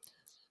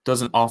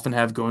doesn't often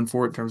have going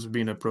for it in terms of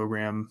being a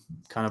program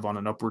kind of on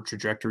an upward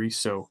trajectory.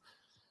 So,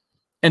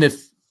 and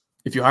if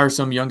you hire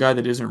some young guy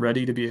that isn't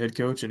ready to be a head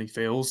coach and he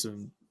fails,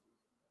 and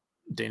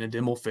Dana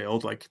Dimel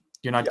failed, like,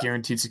 you're not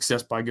guaranteed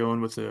success by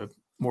going with a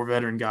more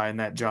veteran guy in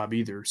that job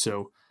either.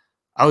 So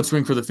I would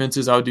swing for the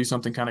fences. I would do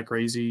something kind of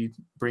crazy,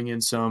 bring in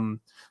some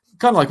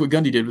kind of like what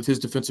Gundy did with his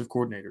defensive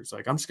coordinators.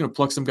 Like, I'm just going to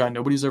pluck some guy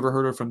nobody's ever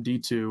heard of from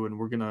D2, and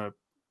we're going to,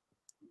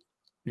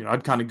 you know,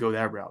 I'd kind of go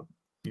that route.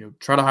 You know,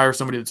 try to hire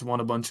somebody that's won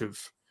a bunch of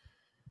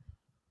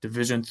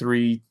Division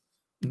III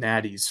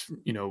natties,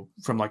 you know,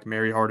 from like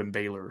Mary Hardin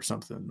Baylor or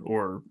something,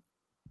 or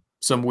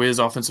some whiz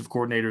offensive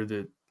coordinator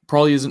that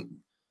probably isn't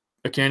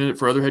a candidate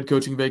for other head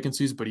coaching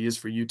vacancies, but he is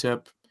for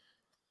UTEP.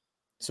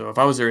 So if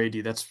I was their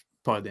AD, that's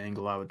probably the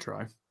angle I would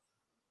try.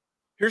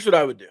 Here's what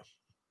I would do.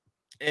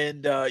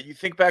 And you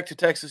think back to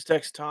Texas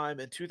Tech's time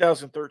in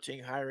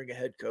 2013 hiring a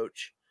head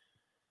coach.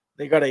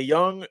 They got a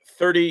young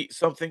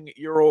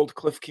 30-something-year-old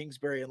Cliff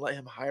Kingsbury and let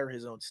him hire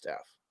his own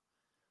staff.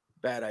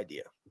 Bad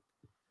idea.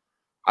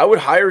 I would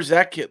hire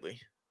Zach Kitley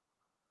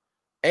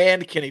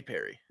and Kenny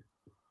Perry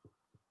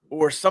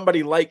or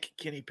somebody like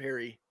Kenny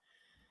Perry.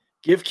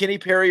 Give Kenny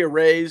Perry a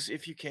raise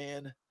if you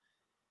can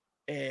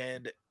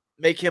and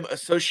make him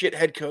associate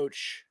head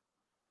coach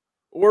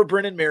or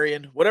Brendan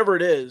Marion, whatever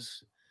it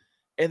is,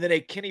 and then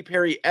a Kenny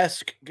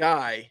Perry-esque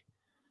guy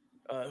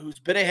who's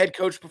been a head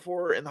coach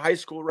before in the high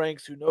school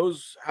ranks, who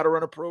knows how to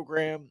run a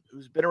program,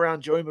 who's been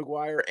around Joey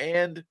McGuire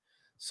and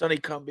Sonny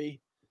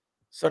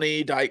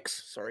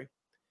Dykes,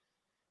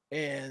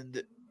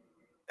 and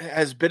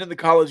has been in the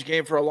college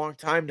game for a long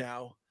time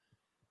now.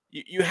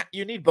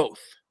 You need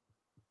both.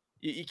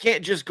 You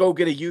can't just go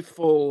get a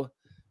youthful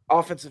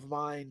offensive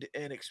mind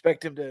and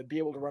expect him to be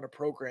able to run a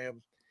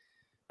program.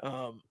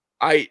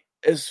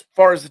 As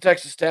far as the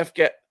Texas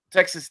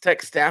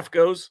Tech staff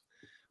goes,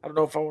 I don't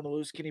know if I want to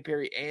lose Kenny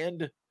Perry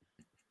and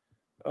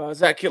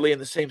Zach Kitley in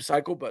the same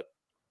cycle, but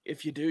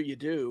if you do, you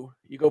do.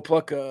 You go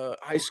pluck a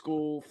high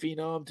school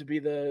phenom to be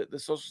the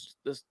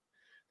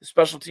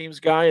special teams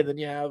guy, and then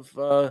you have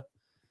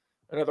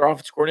another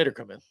offense coordinator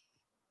come in.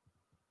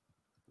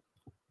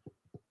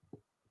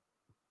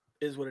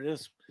 Is what it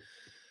is.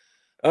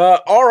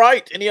 All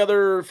right. Any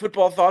other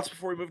football thoughts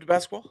before we move to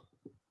basketball?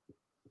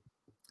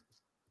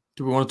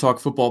 Do we want to talk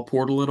football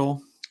portal at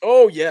all?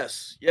 Oh,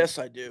 yes. Yes,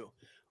 I do.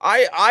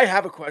 I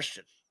have a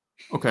question.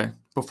 Okay.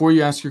 Before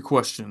you ask your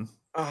question,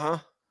 Uh-huh.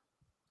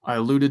 I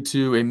alluded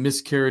to a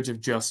miscarriage of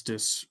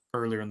justice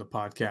earlier in the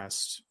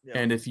podcast. Yeah.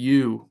 And if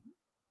you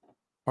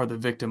are the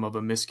victim of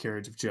a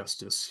miscarriage of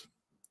justice,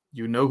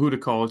 you know who to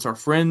call. It's our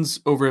friends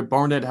over at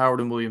Barnett, Howard,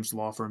 and Williams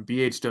Law Firm,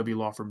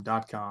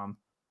 bhwlawfirm.com.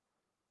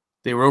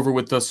 They were over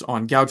with us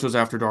on Gauchos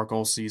After Dark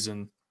all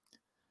season.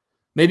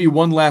 Maybe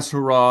one last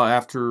hurrah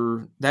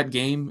after that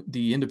game.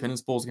 The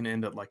Independence Bowl is going to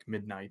end at like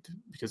midnight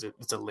because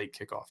it's a late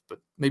kickoff. But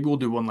maybe we'll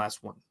do one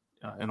last one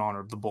in honor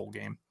of the bowl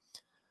game.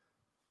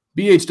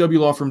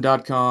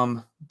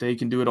 bhwlawfirm.com. They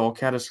can do it all.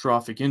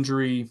 Catastrophic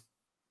injury.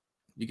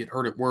 You get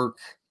hurt at work.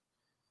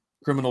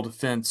 Criminal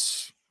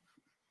defense.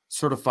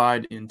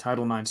 Certified in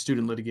Title IX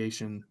student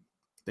litigation.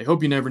 They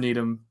hope you never need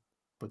them,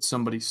 but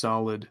somebody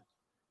solid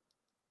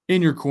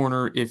in your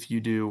corner if you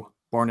do.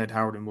 Barnett,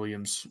 Howard, and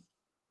Williams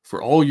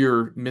for all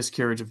your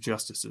miscarriages of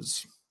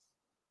justice.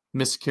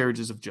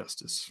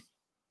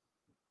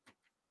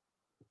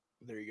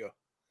 There you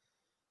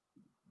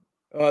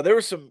go. There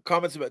were some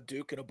comments about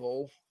Duke in a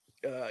bowl.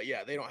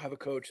 Yeah, they don't have a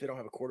coach. They don't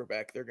have a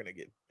quarterback. They're going to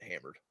get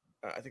hammered.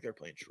 I think they're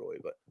playing Troy,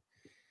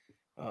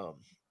 but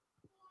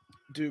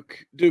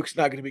Duke's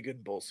not going to be good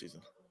in bowl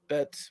season.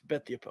 Bet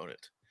the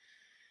opponent.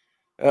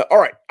 All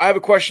right, I have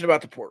a question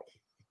about the portal.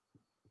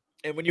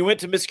 And when you went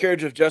to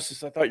miscarriage of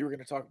justice, I thought you were going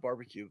to talk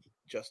barbecue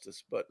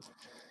justice, but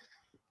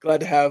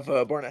glad to have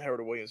Barnett, Howard,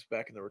 and Williams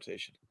back in the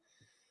rotation.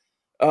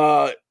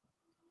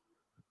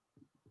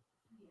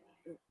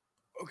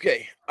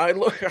 Okay, I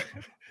looked at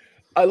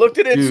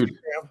Instagram. Dude,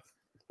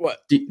 what?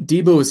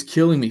 Debo is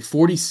killing me.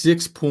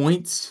 46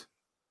 points.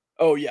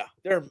 Oh yeah,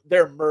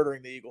 they're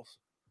murdering the Eagles.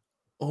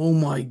 Oh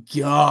my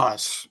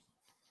gosh.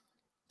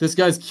 This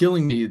guy's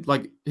killing me.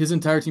 Like, his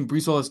entire team,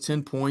 Brees Hall has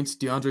 10 points,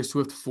 DeAndre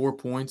Swift 4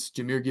 points,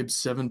 Jahmyr Gibbs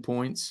 7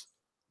 points,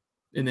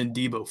 and then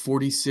Debo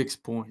 46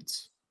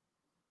 points.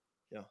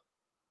 Yeah.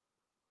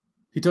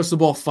 He touched the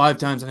ball 5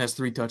 times and has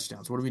 3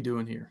 touchdowns. What are we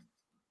doing here?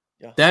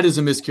 Yeah. That is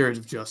a miscarriage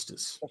of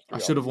justice. I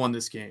should have won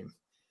this game.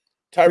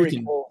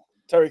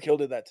 Tyreek Hill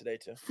did that today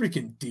too.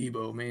 Freaking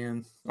Debo,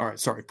 man. All right,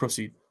 sorry,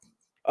 proceed.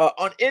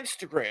 On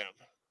Instagram,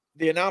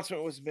 the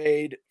announcement was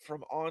made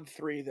from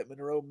On3 that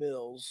Monroe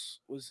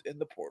Mills was in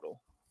the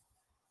portal.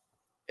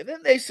 And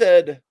then they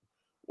said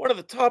one of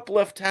the top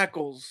left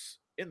tackles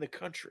in the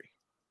country,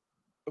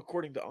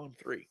 according to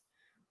On3.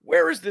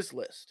 Where is this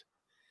list?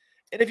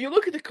 And if you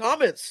look at the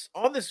comments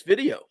on this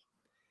video,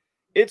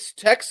 it's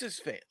Texas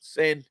fans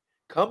saying,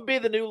 come be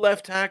the new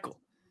left tackle.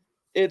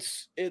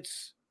 It's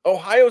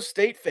Ohio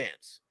State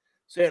fans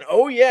saying,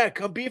 oh yeah,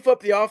 come beef up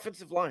the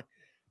offensive line.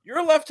 You're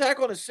a left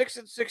tackle on a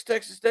 6-6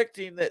 Texas Tech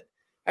team that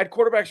had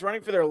quarterbacks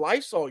running for their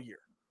lives all year.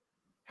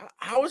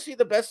 How is he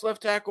the best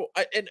left tackle?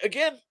 And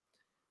again,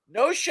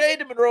 no shade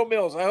to Monroe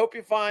Mills. I hope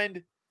you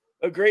find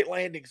a great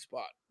landing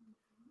spot.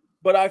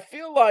 But I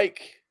feel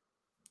like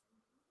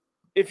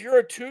if you're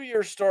a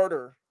 2-year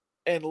starter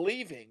and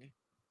leaving,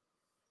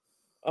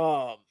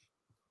 man,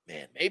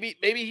 maybe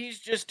he's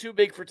just too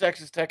big for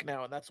Texas Tech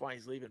now, and that's why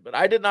he's leaving. But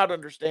I did not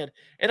understand.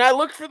 And I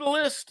looked for the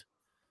list.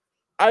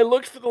 I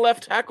looked for the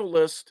left tackle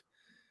list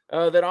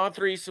that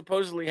On3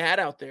 supposedly had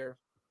out there.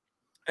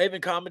 I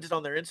even commented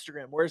on their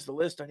Instagram, where's the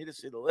list? I need to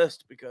see the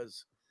list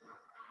because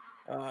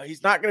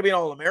he's not going to be an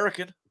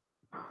All-American.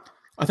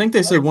 I think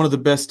they said one of the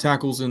best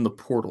tackles in the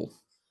portal,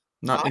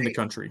 not in the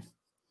country.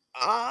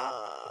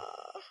 I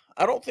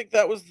don't think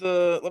that was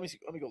the – let me see.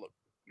 Let me go look.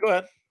 Go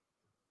ahead.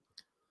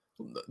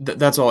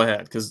 That's all I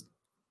had because,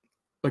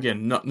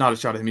 again, not a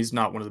shot at him. He's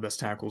not one of the best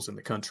tackles in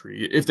the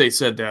country. If they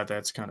said that,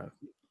 that's kind of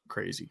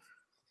crazy.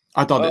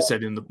 I thought they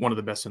said one of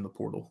the best in the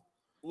portal.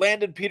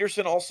 Landon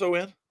Peterson also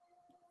in?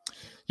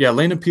 Yeah,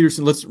 Landon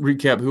Peterson. Let's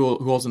recap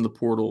who else in the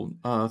portal.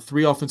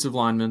 3 offensive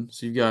linemen.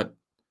 So you've got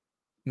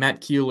Matt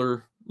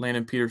Keeler,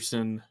 Landon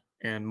Peterson,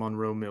 and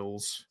Monroe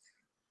Mills.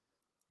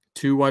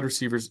 3 wide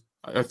receivers.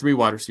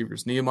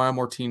 Nehemiah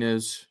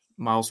Martinez,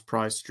 Miles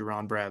Price,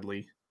 Jerron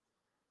Bradley,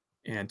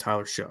 and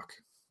Tyler Shuck.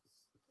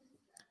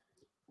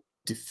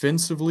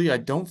 Defensively, I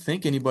don't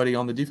think anybody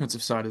on the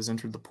defensive side has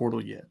entered the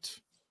portal yet.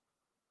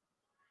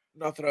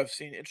 Not that I've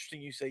seen.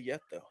 Interesting you say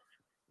yet, though.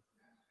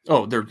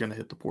 Oh, they're going to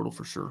hit the portal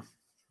for sure.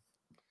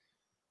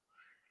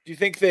 Do you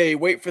think they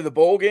wait for the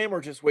bowl game or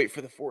just wait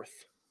for the 4th?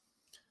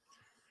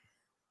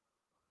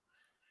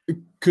 It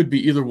could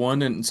be either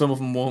one, and some of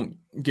them won't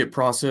get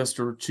processed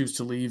or choose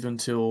to leave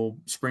until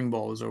spring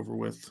ball is over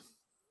with.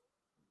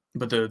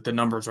 But the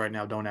numbers right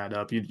now don't add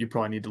up. You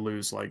probably need to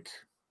lose like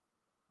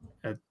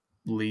at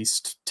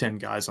least 10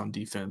 guys on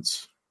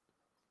defense,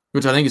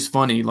 which I think is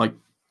funny. Like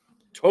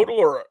total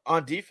or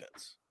on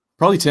defense?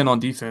 Probably 10 on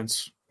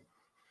defense.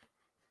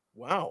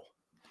 Wow.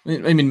 I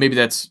mean, maybe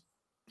that's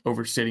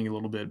overstating a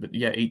little bit, but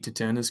yeah, 8 to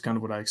 10 is kind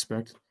of what I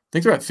expect. I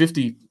think they're at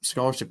 50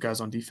 scholarship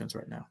guys on defense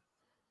right now.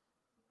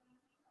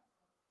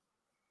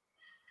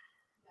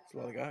 That's a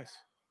lot of guys.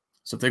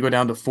 So if they go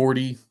down to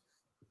 40,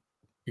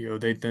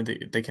 they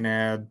can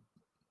add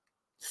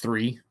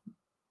 3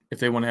 if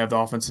they want to have the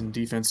offense and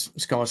defense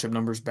scholarship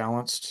numbers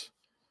balanced.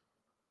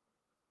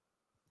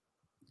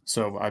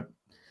 So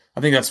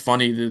I think that's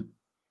funny that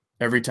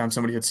every time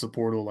somebody hits the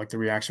portal, like the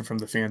reaction from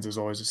the fans is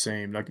always the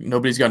same. Like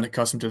nobody's gotten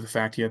accustomed to the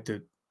fact yet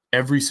that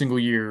every single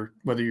year,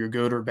 whether you're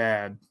good or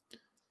bad,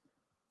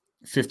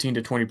 15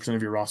 to 20%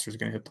 of your roster is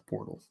going to hit the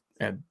portal.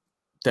 And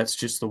that's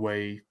just the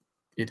way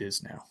it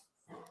is now.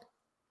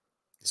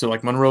 So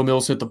like Monroe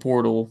Mills hit the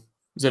portal.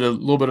 Is it a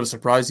little bit of a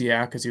surprise?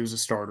 Yeah, because he was a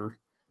starter.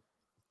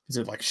 Is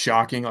it like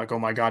shocking? Like, oh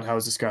my God, how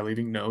is this guy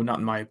leaving? No, not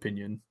in my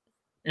opinion.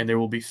 And there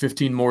will be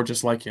 15 more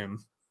just like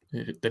him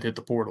that hit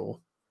the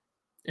portal.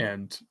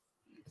 And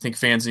I think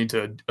fans need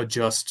to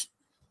adjust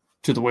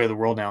to the way of the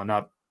world now and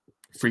not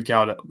freak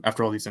out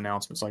after all these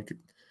announcements. Like,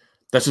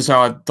 that's just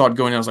how I thought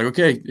going in. I was like,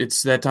 okay,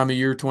 it's that time of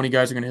year. 20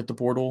 guys are going to hit the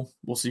portal.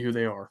 We'll see who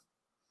they are.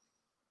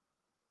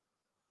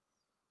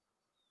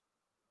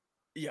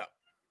 Yeah.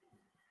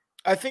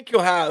 I think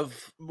you'll have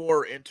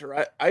more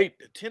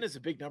 10 is a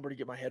big number to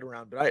get my head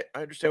around, but I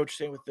understand what you're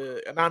saying with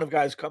the amount of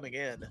guys coming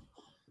in.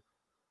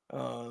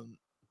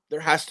 There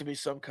has to be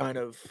some kind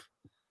of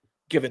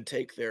give and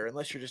take there,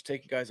 unless you're just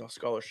taking guys off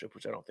scholarship,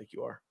 which I don't think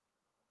you are.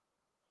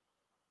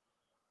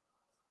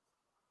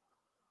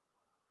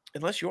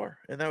 Unless you are,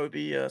 and that would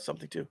be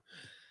something too.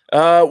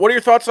 What are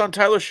your thoughts on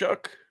Tyler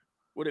Shuck?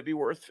 Would it be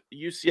worth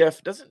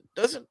UCF?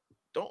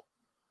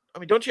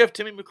 Don't you have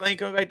Timmy McClain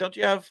coming back? Don't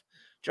you have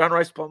John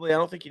Rice Plumlee? I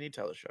don't think you need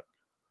Tyler Shuck.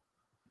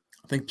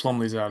 I think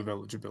Plumlee's out of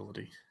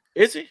eligibility.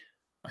 Is he?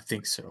 I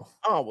think so.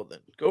 Oh, well then,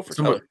 go for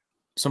Tyler.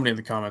 Somebody in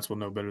the comments will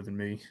know better than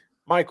me.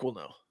 Mike will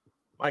know.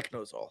 Mike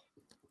knows all.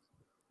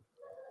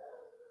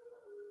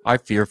 I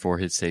fear for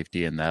his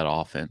safety in that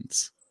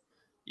offense.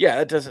 Yeah,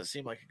 that doesn't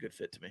seem like a good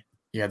fit to me.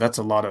 Yeah, that's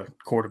a lot of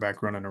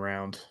quarterback running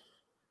around.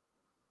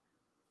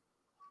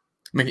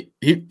 I mean,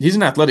 he's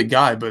an athletic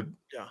guy, but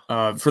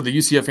for the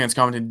UCF fans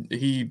commented,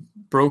 he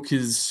broke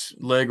his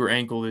leg or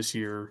ankle this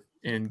year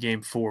in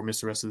Game 4,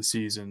 missed the rest of the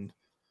season.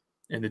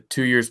 And the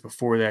 2 years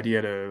before that, he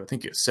had I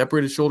think a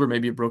separated shoulder,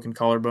 maybe a broken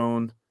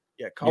collarbone.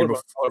 Yeah,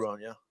 collarbone,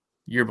 yeah.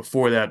 Year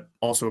before that,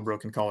 also a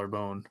broken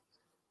collarbone.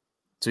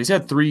 So he's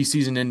had 3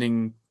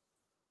 season-ending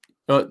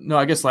no,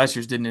 I guess last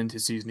year's didn't end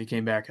his season. He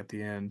came back at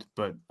the end,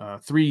 but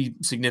 3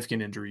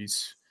 significant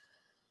injuries.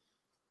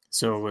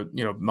 So,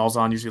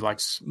 Malzahn usually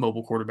likes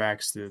mobile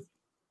quarterbacks, the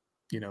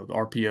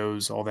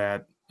RPOs, all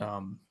that.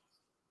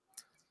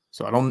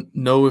 So I don't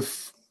know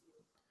if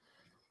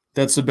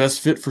that's the best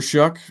fit for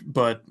Shuck,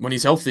 but when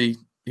he's healthy,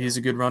 he's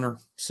a good runner.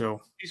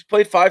 So he's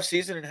played 5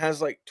 seasons and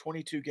has like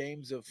 22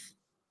 games of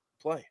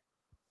play.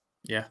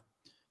 Yeah.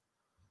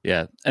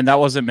 Yeah. And that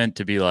wasn't meant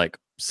to be like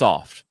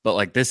soft, but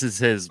like this is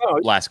his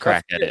last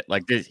crack at it.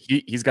 Like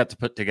he's got to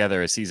put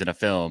together a season of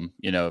film,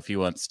 if he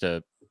wants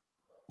to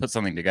put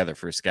something together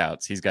for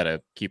scouts. He's got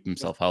to keep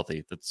himself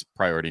healthy. That's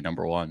priority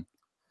number 1.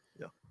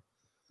 Yeah.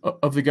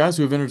 Of the guys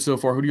who have entered so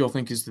far, who do y'all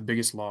think is the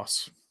biggest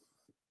loss?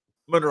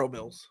 Monroe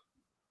Mills.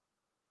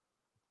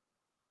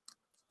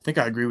 I think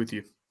I agree with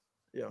you.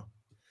 Yeah.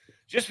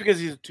 Just because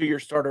he's a 2-year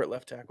starter at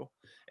left tackle.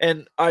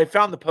 And I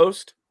found the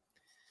post.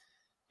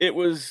 It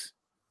was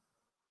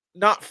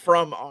not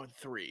from on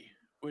 3,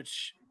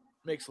 which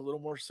makes a little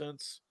more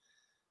sense,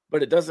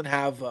 but it doesn't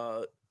have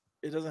a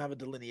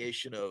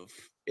delineation of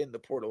in the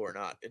portal or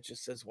not. It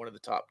just says one of the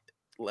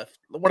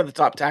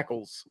top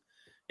tackles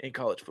in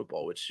college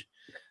football, which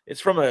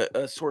it's from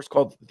a source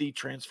called The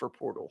Transfer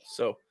Portal.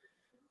 So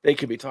they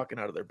could be talking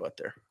out of their butt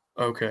there.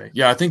 Okay.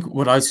 Yeah, I think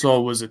what I saw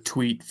was a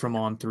tweet from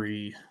On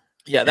 3.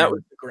 Yeah, that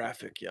was the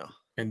graphic, yeah.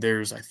 And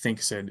there's, I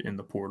think, said in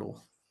the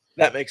portal.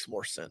 That makes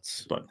more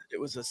sense. But it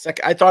was a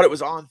second. I thought it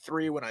was On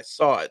 3 when I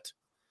saw it,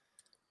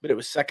 but it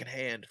was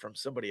secondhand from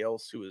somebody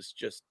else who was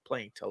just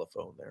playing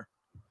telephone there.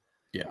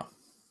 Yeah.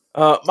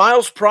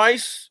 Miles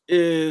Price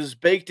is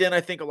baked in. I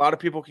think a lot of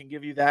people can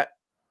give you that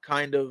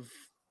kind of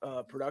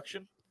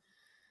production.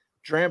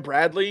 Dram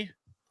Bradley,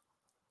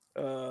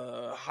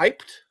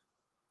 hyped,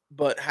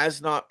 but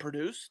has not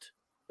produced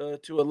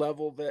to a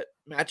level that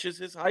matches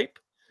his hype.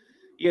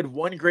 He had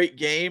 1 great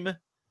game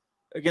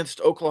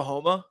against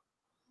Oklahoma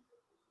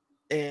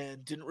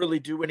and didn't really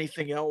do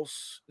anything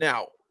else.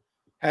 Now,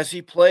 has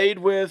he played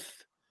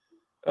with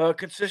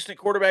consistent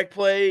quarterback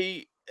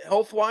play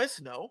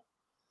health-wise? No.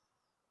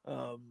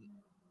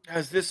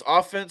 Has this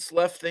offense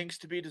left things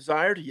to be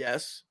desired?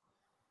 Yes.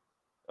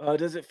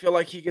 Does it feel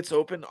like he gets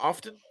open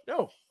often?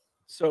 No.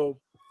 So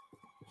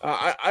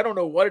I don't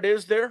know what it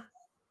is there.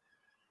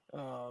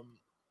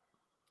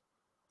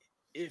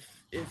 If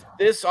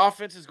this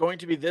offense is going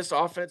to be this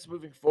offense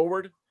moving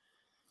forward,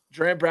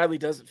 Dram Bradley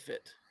doesn't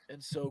fit.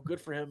 And so good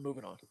for him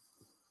moving on.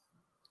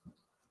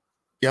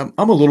 Yeah,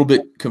 I'm a little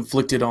bit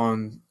conflicted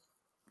on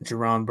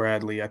Jerron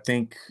Bradley. I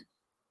think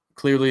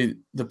clearly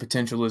the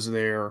potential is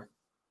there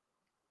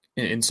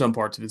in some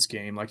parts of his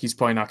game. Like he's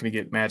probably not going to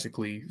get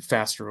magically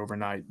faster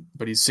overnight,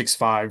 but he's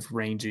 6'5",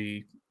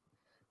 rangy.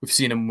 We've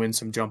seen him win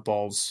some jump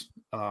balls.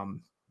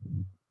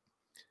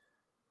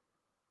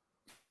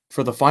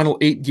 For the final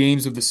 8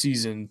 games of the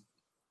season,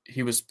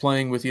 he was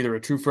playing with either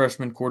a true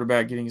freshman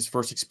quarterback getting his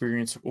first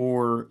experience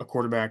or a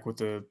quarterback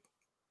with a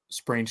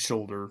sprained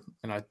shoulder.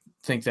 And I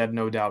think that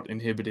no doubt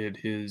inhibited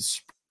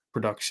his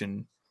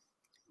production.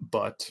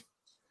 But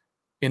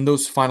in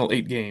those final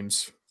 8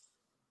 games,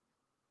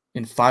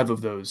 in 5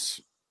 of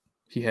those,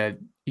 he had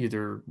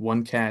either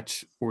 1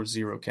 catch or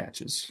 0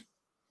 catches.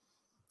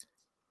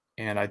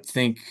 And I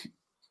think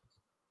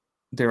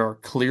there are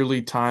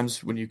clearly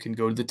times when you can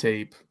go to the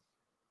tape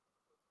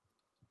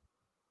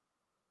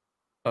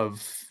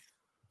of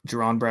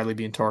Jerron Bradley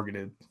being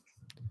targeted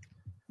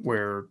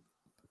where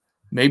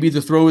maybe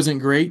the throw isn't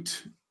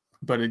great,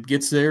 but it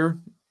gets there,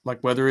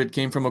 like whether it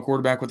came from a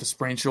quarterback with a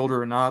sprained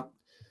shoulder or not.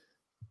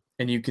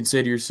 And you can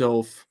say to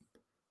yourself,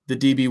 the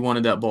DB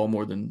wanted that ball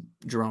more than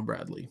Jerron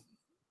Bradley.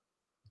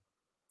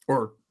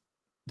 Or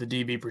the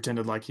DB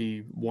pretended like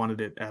he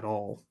wanted it at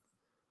all.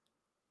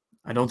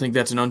 I don't think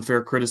that's an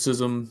unfair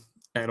criticism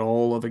at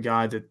all of a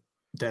guy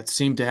that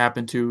seemed to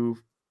happen to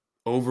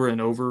over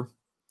and over.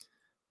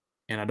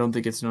 And I don't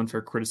think it's an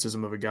unfair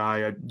criticism of a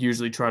guy. I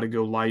usually try to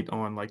go light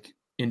on like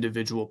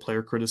individual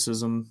player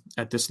criticism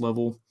at this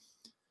level.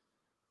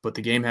 But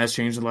the game has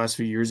changed in the last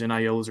few years.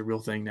 NIL is a real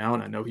thing now,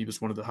 and I know he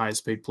was one of the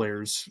highest paid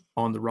players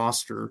on the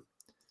roster.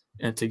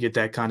 And to get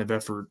that kind of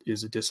effort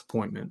is a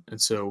disappointment.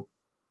 And so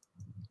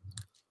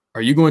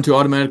are you going to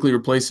automatically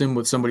replace him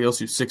with somebody else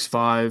who's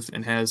 6'5"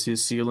 and has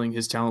his ceiling,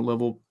 his talent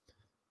level?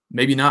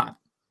 Maybe not.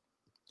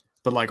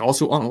 But like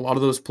also on a lot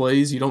of those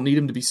plays, you don't need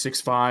him to be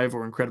 6'5"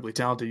 or incredibly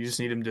talented. You just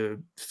need him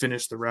to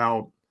finish the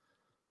route.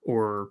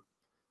 Or,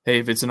 hey,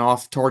 if it's an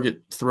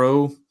off-target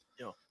throw,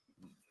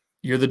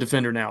 you're the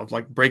defender now.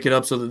 Like, break it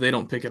up so that they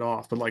don't pick it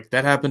off. But like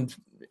that happened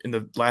in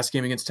the last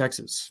game against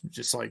Texas.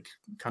 Just like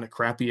kind of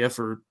crappy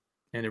effort,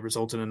 and it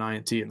resulted in an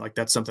INT. And like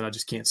that's something I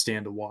just can't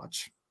stand to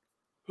watch.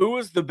 Who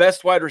is the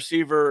best wide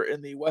receiver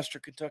in the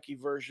Western Kentucky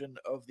version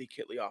of the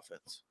Kitley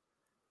offense?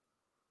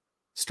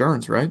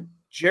 Stearns, right?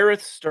 Jareth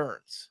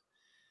Stearns.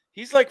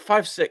 He's like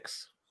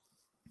 5'6".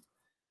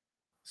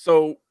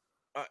 So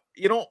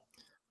you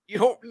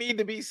don't need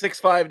to be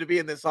 6'5" to be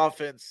in this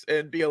offense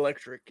and be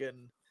electric.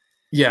 And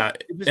yeah,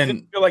 it just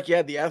didn't feel like you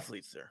had the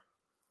athletes there.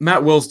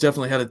 Matt Wells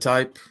definitely had a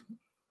type.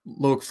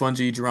 Loic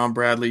Fouonji, Jerron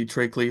Bradley,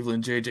 Trey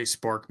Cleveland, J.J.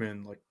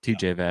 Sparkman, like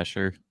TJ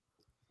Vasher.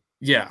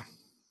 Yeah.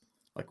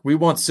 Like we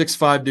want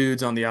 6'5"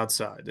 dudes on the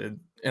outside. And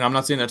I'm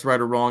not saying that's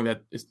right or wrong.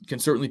 That can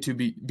certainly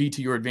be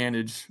to your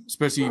advantage,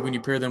 especially when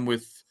you pair them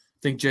with,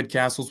 I think Jed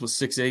Castles was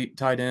 6'8"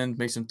 tight end,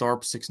 Mason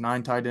Tharp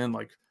 6'9" tight end.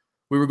 Like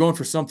we were going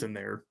for something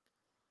there.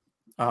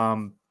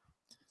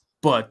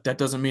 But that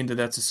doesn't mean that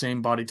that's the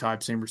same body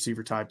type, same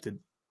receiver type that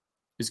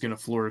is going to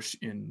flourish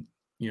in,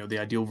 the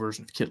ideal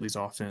version of Kitley's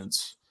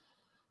offense.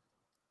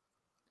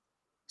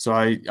 So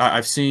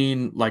I've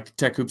seen like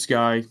Tech Hoops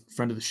guy,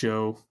 friend of the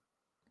show,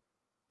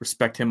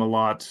 respect him a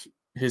lot.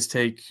 His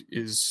take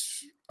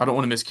is, I don't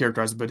want to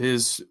mischaracterize it, but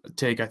his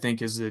take, I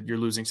think, is that you're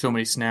losing so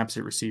many snaps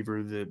at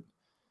receiver that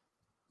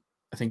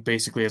I think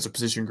basically as a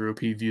position group,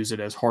 he views it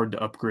as hard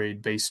to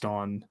upgrade based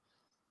on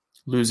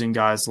losing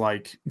guys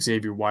like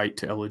Xavier White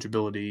to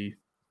eligibility,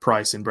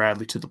 Price and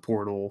Bradley to the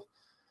portal.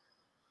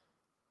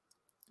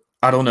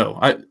 I don't know.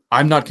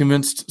 I'm not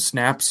convinced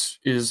snaps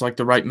is like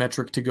the right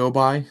metric to go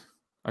by.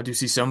 I do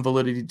see some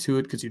validity to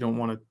it because you don't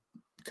want a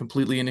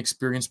completely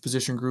inexperienced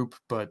position group,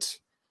 but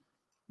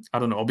I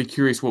don't know. I'll be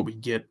curious what we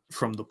get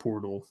from the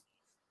portal.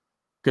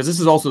 Because this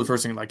is also the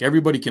first thing, like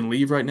everybody can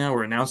leave right now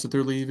or announce that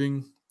they're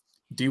leaving.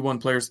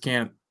 D1 players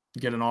can't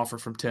get an offer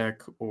from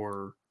Tech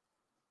or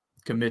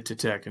commit to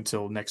Tech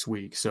until next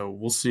week. So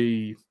we'll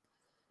see.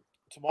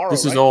 Tomorrow,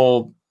 This is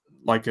all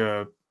like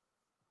a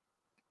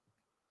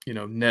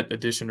net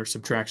addition or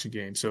subtraction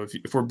game. So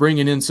if we're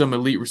bringing in some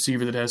elite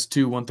receiver that has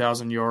 2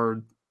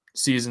 1,000-yard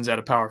seasons at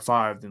a Power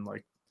 5, then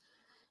like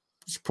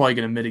it's probably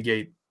going to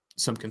mitigate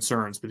some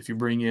concerns. But if you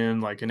bring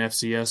in like an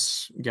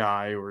FCS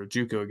guy or a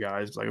JUCO guy,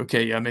 it's like,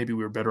 okay, yeah, maybe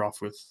we were better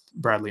off with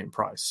Bradley and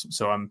Price.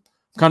 So I'm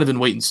kind of in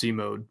wait and see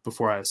mode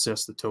before I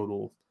assess the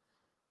total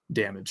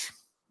damage.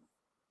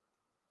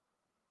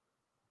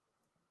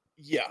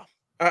 Yeah.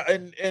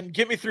 And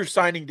get me through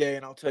signing day,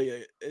 and I'll tell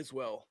you as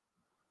well.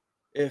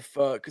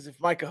 Because if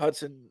Micah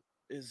Hudson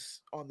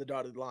is on the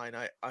dotted line,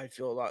 I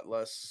feel a lot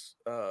less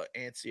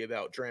antsy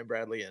about Jerron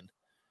Bradley and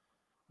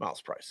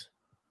Miles Price.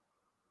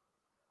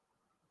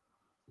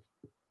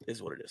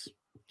 Is what it is.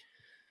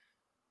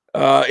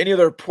 Any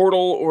other portal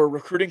or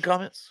recruiting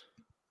comments?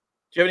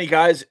 Do you have any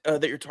guys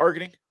that you're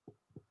targeting?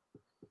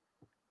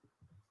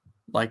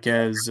 Like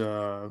as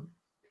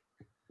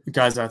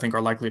guys that I think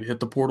are likely to hit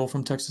the portal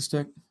from Texas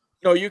Tech?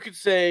 No, you could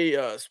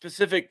say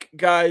specific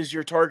guys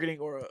you're targeting,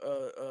 or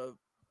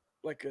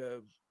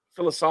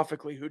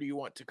philosophically, who do you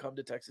want to come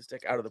to Texas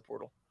Tech out of the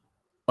portal?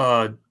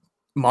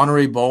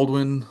 Monterey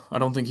Baldwin. I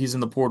don't think he's in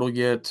the portal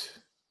yet.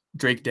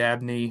 Drake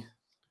Dabney.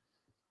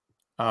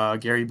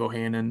 Gary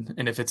Bohannon.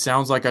 And if it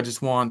sounds like I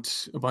just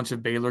want a bunch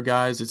of Baylor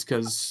guys, it's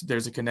because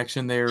there's a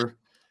connection there.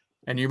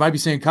 And you might be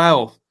saying,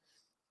 Kyle,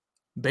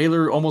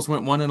 Baylor almost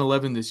went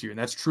 1-11 this year, and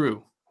that's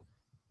true.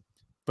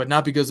 But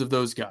not because of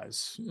those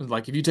guys.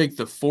 Like if you take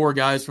the 4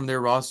 guys from their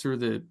roster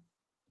that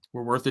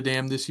were worth a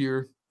damn this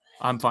year,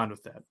 I'm fine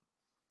with that.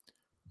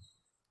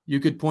 You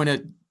could point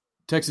at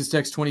Texas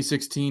Tech's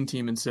 2016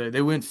 team and say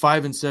they went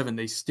 5-7,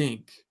 they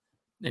stink,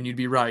 and you'd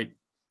be right.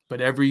 but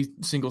every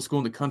single school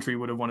in the country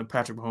would have wanted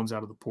Patrick Mahomes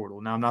out of the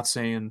portal. Now, I'm not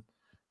saying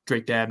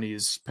Drake Dabney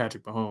is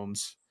Patrick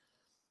Mahomes,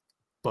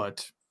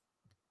 but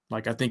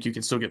like I think you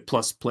can still get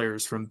plus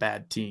players from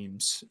bad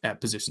teams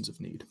at positions of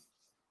need.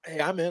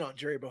 Hey, I'm in on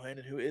Jerry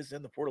Bohannon, who is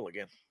in the portal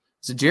again.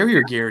 Is it Jerry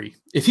or Gary?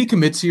 If he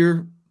commits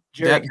here,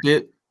 Jerry. that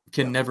bit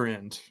can never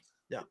end.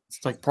 Yeah.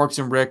 It's like Parks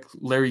and Rec,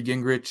 Larry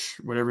Gingrich,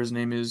 whatever his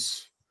name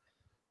is.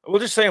 We'll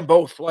just say them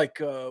both, like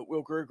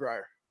Will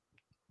Gergreier.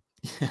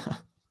 Yeah.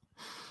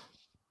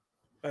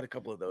 I had a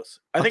couple of those.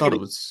 I thought it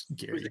was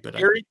Gary, but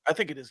Gary? I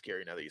think it is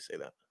Gary now that you say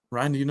that.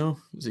 Ryan, do you know?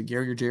 Is it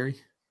Gary or Jerry?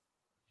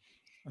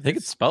 I think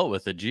it's spelled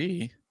with a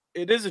G.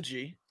 It is a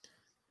G,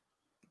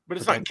 but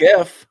it's not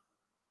Geff.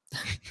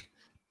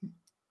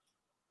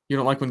 You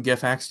don't like when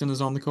Geff Axton is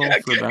on the call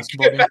for a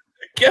basketball game?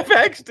 Geff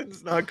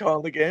Axton's not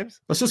calling the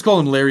games. Let's just call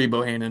him Larry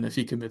Bohannon if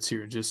he commits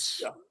here.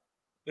 Yeah.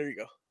 There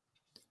you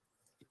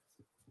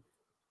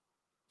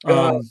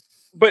go.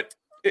 But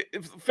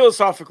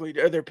philosophically,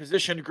 are there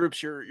position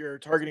groups you're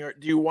targeting?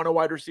 Do you want a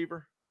wide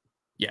receiver?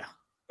 Yeah.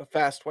 A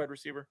fast wide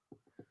receiver?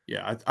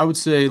 Yeah, I would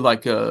say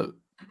like an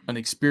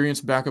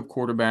experienced backup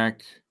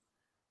quarterback,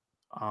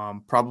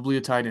 probably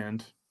a tight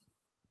end,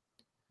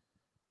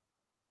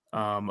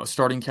 a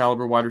starting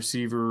caliber wide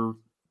receiver,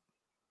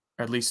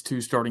 at least 2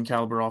 starting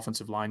caliber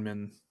offensive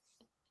linemen,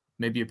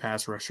 maybe a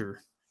pass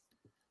rusher,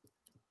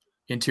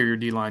 interior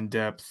D-line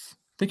depth. I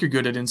think you're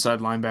good at inside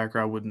linebacker.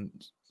 I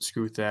wouldn't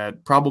screw with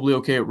that. Probably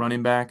okay at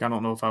running back. I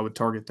don't know if I would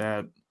target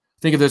that.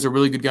 I think if there's a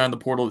really good guy in the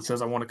portal that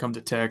says, I want to come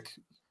to Tech,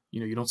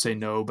 you don't say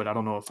no, but I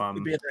don't know if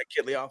I'm... be in that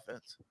Kitley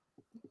offense.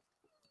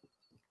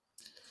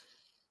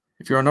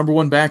 If you're our number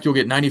 1 back, you'll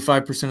get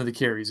 95% of the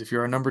carries. If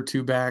you're our number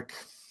 2 back...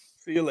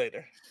 See you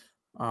later.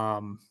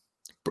 And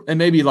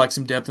maybe like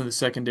some depth in the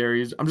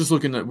secondaries. I'm just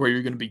looking at where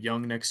you're going to be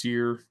young next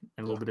year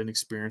and a little bit of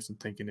inexperience and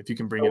thinking if you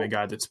can bring in a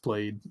guy that's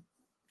played,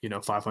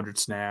 500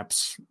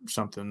 snaps,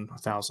 something,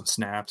 1,000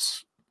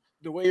 snaps.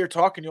 The way you're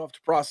talking, you'll have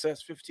to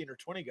process 15 or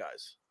 20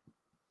 guys.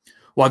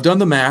 Well, I've done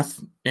the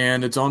math,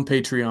 and it's on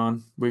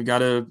Patreon. We've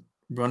got a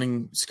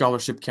running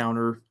scholarship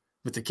counter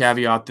with the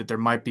caveat that there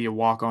might be a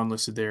walk-on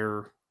listed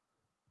there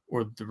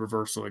or the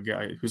reversal, a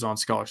guy who's on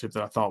scholarship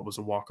that I thought was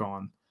a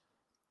walk-on.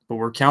 But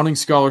we're counting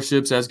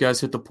scholarships as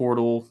guys hit the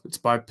portal. It's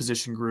by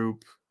position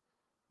group.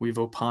 We've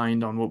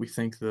opined on what we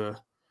think the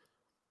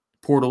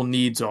portal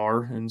needs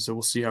are, and so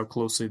we'll see how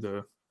closely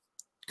the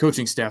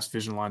coaching staff's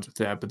vision aligns with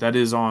that. But that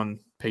is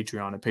on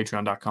Patreon at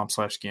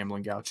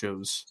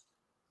patreon.com/GamblingGauchos.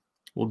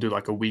 We'll do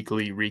like a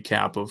weekly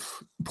recap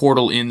of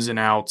portal ins and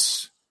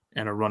outs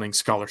and a running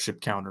scholarship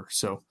counter.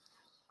 So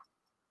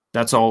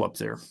that's all up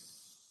there.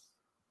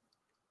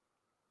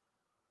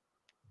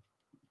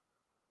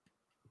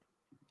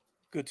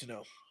 Good to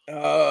know.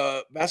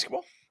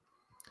 Basketball?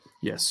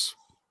 Yes.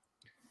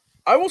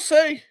 I will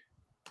say,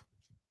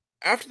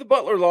 after the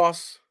Butler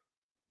loss,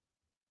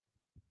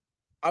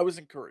 I was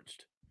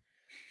encouraged.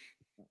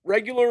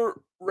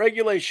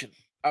 Regulation,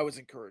 I was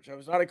encouraged. I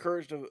was not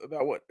encouraged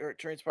about what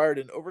transpired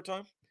in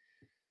overtime.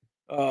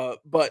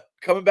 But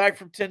coming back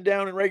from 10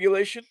 down in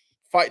regulation,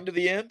 fighting to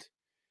the end.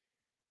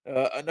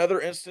 Another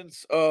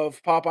instance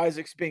of Pop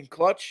Isaacs being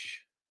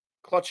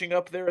clutching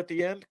up there at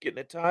the end, getting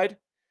it tied.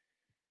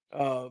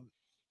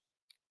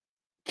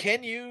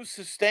 Can you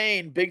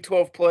sustain Big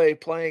 12 play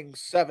playing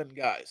 7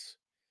 guys?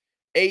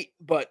 8,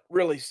 but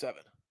really 7.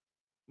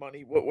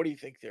 Money, what do you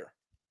think there?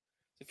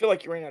 I feel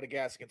like you ran out of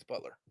gas against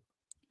Butler.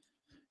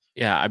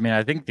 Yeah, I mean,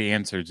 I think the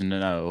answer is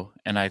no.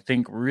 And I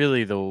think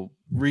really the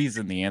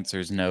reason the answer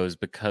is no is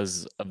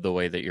because of the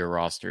way that your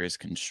roster is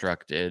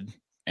constructed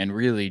and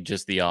really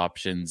just the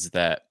options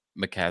that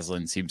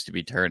McCaslin seems to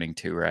be turning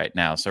to right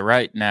now. So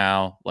right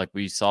now, like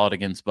we saw it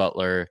against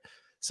Butler,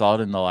 saw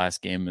it in the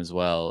last game as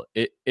well,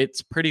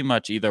 it's pretty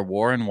much either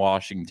Warren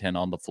Washington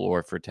on the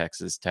floor for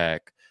Texas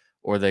Tech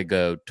or they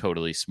go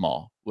totally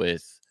small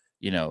with,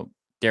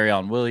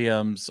 Darion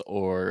Williams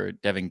or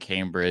Devin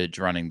Cambridge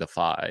running the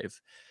 5.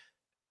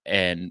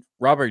 And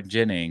Robert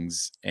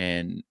Jennings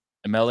and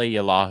Emele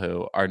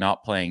Yalaho are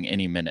not playing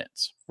any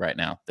minutes right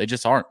now. They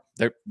just aren't.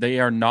 They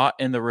are not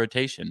in the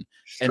rotation.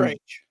 Strange. And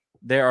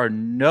there are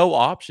no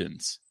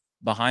options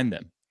behind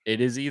them.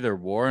 It is either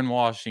Warren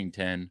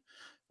Washington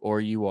or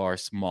you are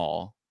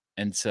small.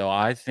 And so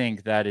I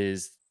think that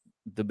is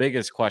the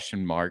biggest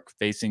question mark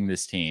facing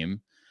this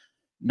team,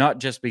 not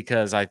just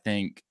because I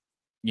think,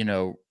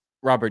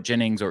 Robert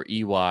Jennings or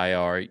EY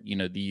are,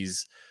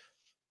 these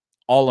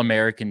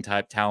all-American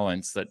type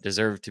talents that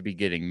deserve to be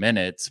getting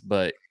minutes.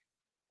 But,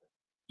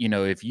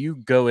 if you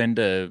go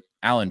into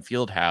Allen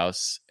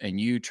Fieldhouse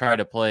and you try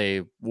to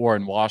play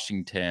Warren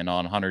Washington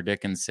on Hunter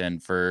Dickinson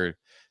for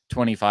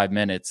 25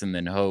 minutes and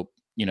then hope,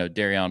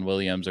 Darion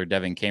Williams or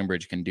Devin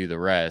Cambridge can do the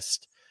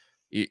rest,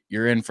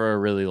 you're in for a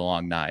really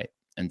long night.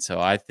 And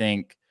so I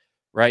think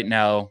right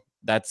now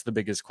that's the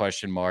biggest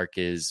question mark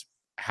is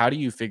how do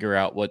you figure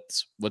out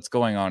what's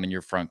going on in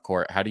your front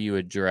court? How do you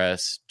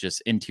address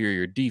just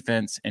interior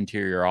defense,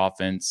 interior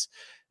offense,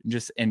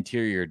 just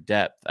interior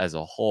depth as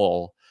a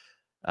whole?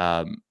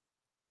 And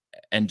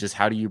just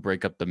how do you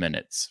break up the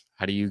minutes?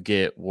 How do you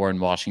get Warren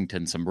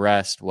Washington some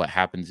rest? What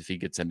happens if he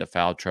gets into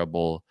foul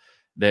trouble?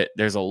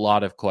 There's a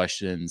lot of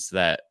questions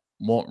that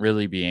won't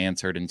really be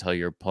answered until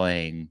you're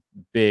playing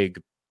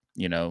big,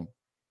 no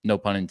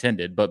pun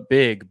intended, but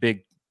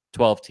big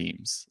 12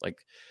 teams. Like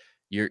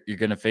you're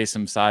going to face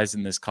some size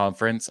in this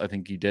conference. I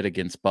think you did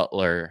against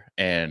Butler,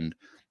 and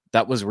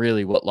that was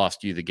really what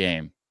lost you the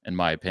game, in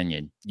my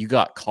opinion. You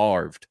got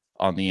carved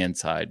on the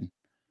inside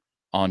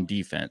on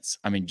defense.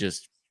 I mean,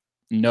 just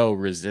no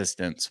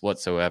resistance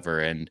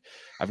whatsoever. And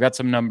I've got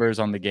some numbers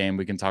on the game.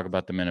 We can talk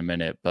about them in a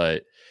minute,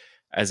 but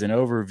as an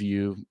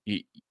overview,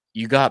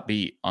 you got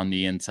beat on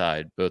the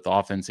inside, both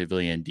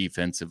offensively and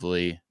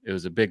defensively. It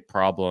was a big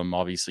problem.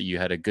 Obviously, you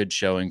had a good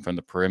showing from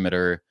the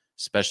perimeter,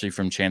 especially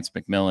from Chance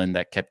McMillan,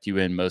 that kept you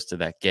in most of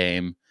that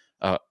game.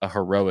 A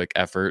heroic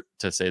effort,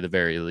 to say the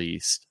very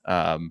least.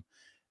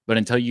 But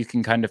until you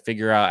can kind of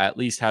figure out at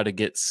least how to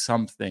get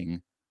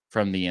something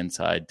from the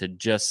inside to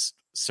just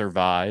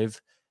survive,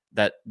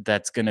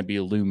 that's going to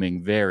be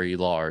looming very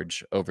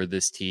large over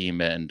this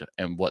team and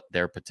what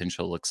their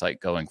potential looks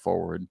like going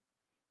forward.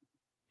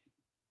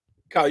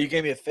 Kyle, you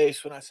gave me a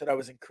face when I said I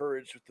was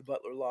encouraged with the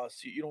Butler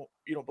loss. You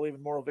don't believe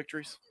in moral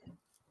victories?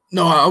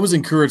 No, I was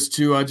encouraged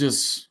too. I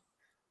just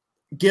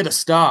get a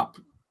stop.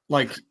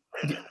 Like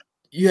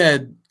you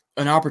had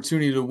an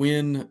opportunity to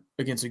win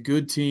against a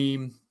good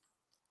team,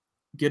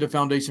 get a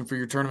foundation for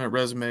your tournament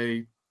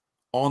resume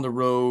on the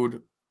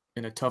road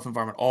in a tough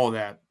environment, all of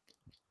that.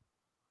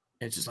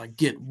 It's just like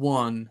get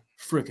one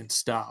freaking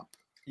stop.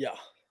 Yeah.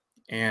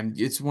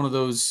 And it's one of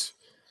those,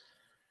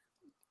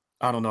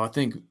 I don't know, I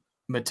think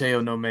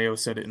Mateo Nomeo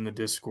said it in the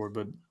Discord,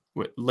 but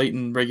late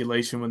in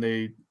regulation when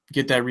they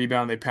get that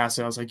rebound, they pass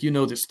it. I was like,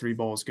 this 3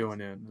 balls going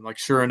in. And like,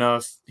 sure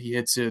enough, he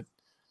hits it.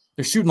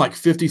 They're shooting like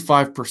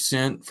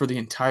 55% for the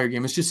entire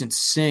game. It's just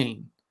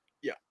insane.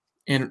 Yeah.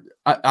 And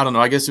I don't know.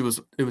 I guess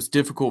it was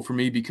difficult for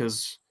me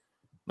because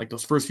like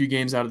those first few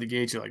games out of the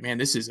gate, you're like, man,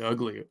 this is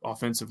ugly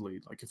offensively.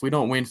 Like if we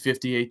don't win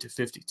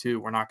 58-52,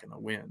 we're not going to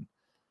win.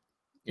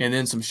 And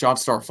then some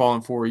shots start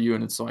falling for you,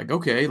 and it's like,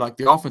 okay, like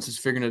the offense is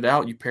figuring it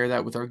out. You pair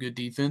that with our good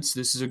defense.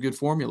 This is a good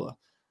formula.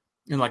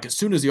 And like as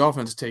soon as the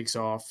offense takes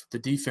off, the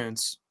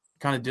defense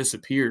kind of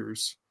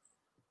disappears.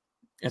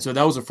 And so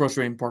that was a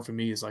frustrating part for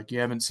me is like you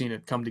haven't seen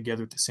it come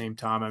together at the same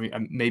time. I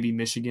mean, maybe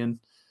Michigan.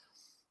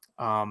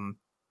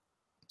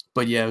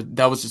 But yeah,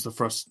 that was just the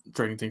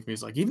frustrating thing for me.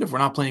 Is like even if we're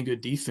not playing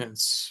good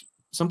defense,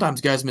 sometimes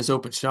guys miss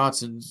open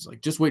shots, and it's like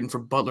just waiting for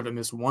Butler to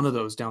miss one of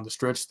those down the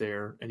stretch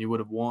there, and you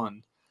would have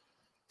won.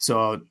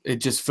 So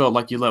it just felt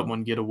like you let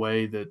one get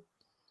away that,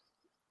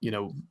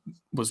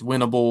 was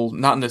winnable,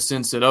 not in the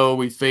sense that,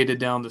 we faded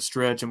down the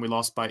stretch and we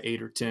lost by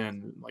 8 or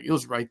 10. Like it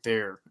was right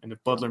there. And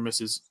if Butler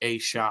misses a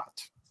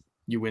shot,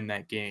 you win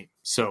that game.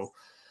 So,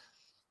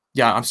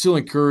 yeah, I'm still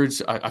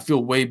encouraged. I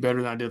feel way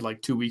better than I did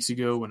like 2 weeks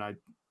ago when I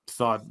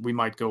thought we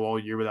might go all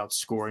year without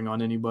scoring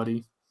on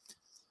anybody.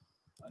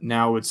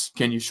 Now it's,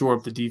 can you shore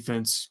up the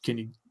defense? Can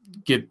you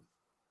get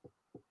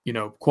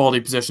quality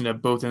possession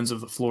at both ends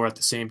of the floor at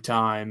the same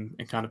time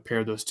and kind of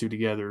pair those two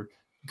together?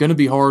 Going to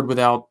be hard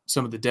without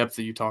some of the depth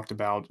that you talked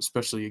about,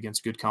 especially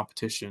against good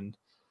competition.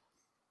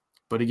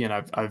 But again,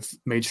 I've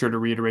made sure to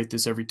reiterate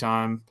this every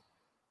time.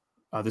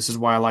 This is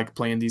why I like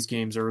playing these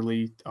games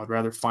early. I'd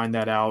rather find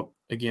that out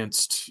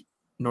against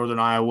Northern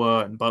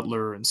Iowa and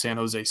Butler and San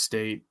Jose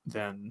State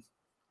than,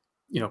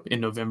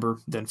 in November,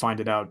 than find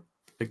it out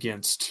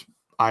against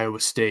Iowa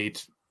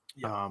State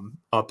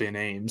up in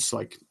Ames,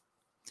 like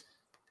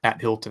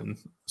at Hilton.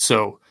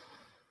 So,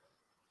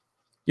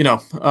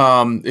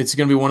 it's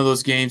going to be one of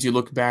those games you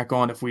look back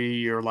on if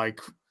we are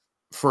like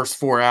first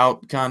 4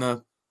 out kind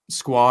of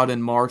squad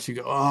in March. You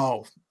go,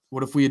 oh,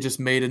 what if we had just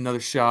made another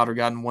shot or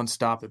gotten one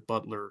stop at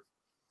Butler?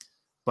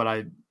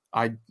 But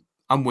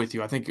I'm with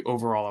you. I think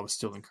overall I was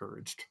still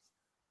encouraged.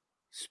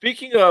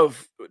 Speaking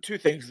of 2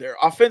 things there,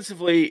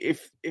 offensively,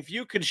 if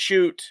you can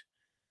shoot,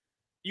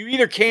 you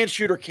either can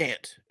shoot or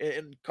can't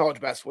in college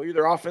basketball. You're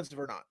either offensive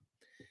or not.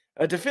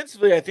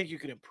 Defensively, I think you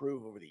can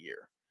improve over the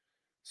year.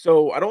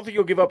 So I don't think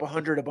you'll give up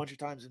 100 a bunch of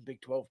times in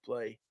Big 12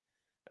 play.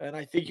 And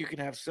I think you can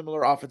have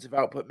similar offensive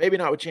output. Maybe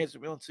not with Chance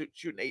McMillan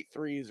shooting 8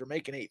 threes or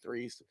making 8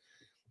 threes.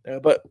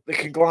 But the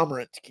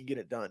conglomerate can get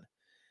it done.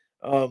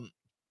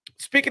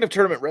 Speaking of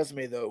tournament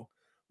resume, though,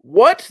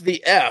 what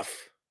the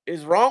F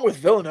is wrong with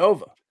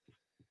Villanova?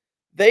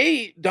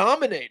 They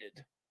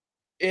dominated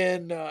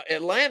in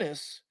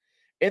Atlantis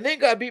and then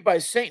got beat by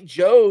St.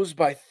 Joe's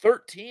by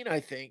 13, I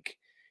think.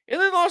 And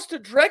then lost to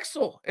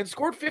Drexel and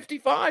scored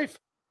 55.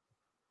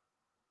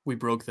 We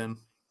broke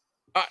them.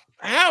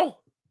 How?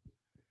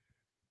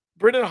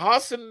 Brendan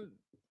Haasen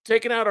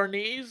taking out our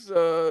knees,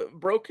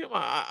 broke him.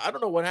 I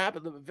don't know what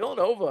happened. But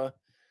Villanova,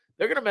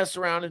 they're going to mess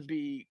around and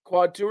be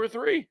quad 2 or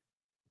 3.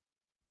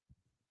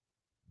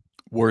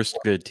 Worst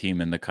good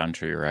team in the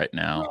country right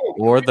now.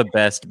 Or the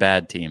best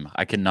bad team.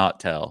 I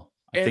cannot tell.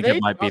 I think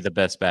it might be the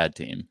best bad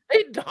team.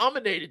 They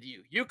dominated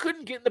you. You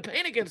couldn't get in the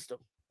paint against them.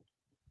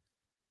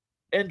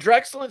 And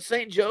Drexel and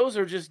St. Joe's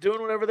are just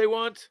doing whatever they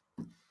want.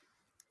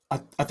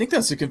 I think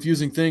that's the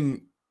confusing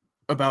thing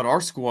about our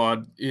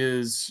squad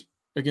is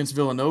against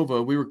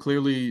Villanova, we were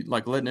clearly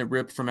like letting it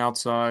rip from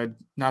outside,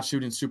 not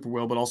shooting super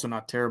well, but also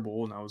not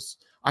terrible. And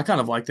I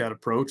kind of like that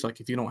approach. Like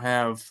if you don't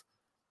have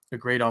a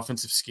great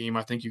offensive scheme,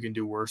 I think you can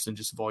do worse than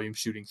just volume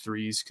shooting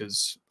threes,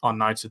 because on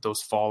nights that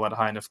those fall at a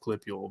high enough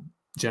clip, you'll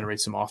generate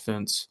some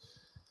offense.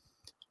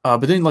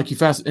 But then like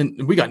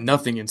and we got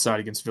nothing inside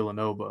against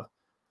Villanova.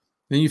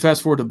 Then you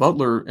fast forward to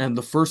Butler, and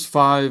the first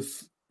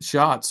 5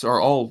 shots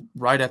are all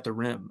right at the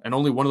rim, and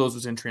only one of those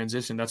was in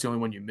transition. That's the only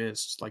one you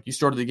missed. Like you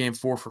started the game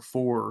 4 for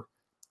 4.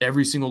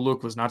 Every single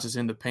look was not just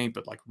in the paint,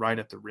 but like right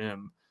at the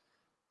rim.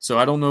 So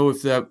I don't know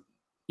if that,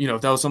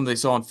 if that was something they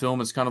saw on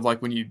film. It's kind of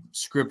like when you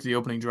script the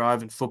opening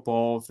drive in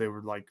football, if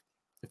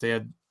they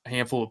had a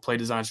handful of play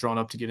designs drawn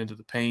up to get into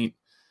the paint.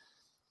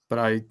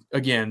 But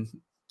again,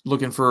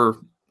 looking for,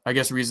 I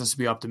guess, reasons to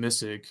be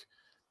optimistic.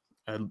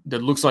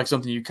 That looks like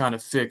something you kind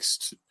of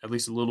fixed at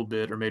least a little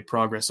bit or made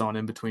progress on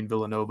in between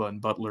Villanova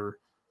and Butler.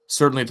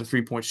 Certainly the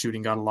 3-point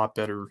shooting got a lot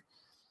better.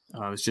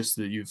 It's just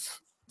that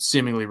you've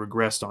seemingly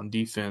regressed on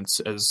defense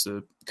as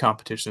the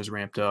competition has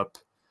ramped up.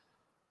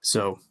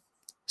 So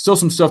still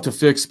some stuff to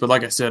fix, but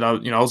like I said, I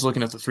was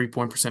looking at the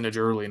 3-point percentage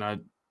early, and I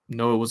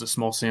know it was a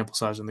small sample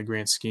size in the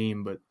grand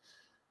scheme, but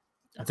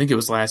I think it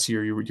was last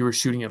year you were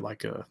shooting at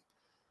like a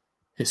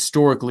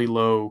historically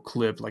low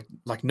clip,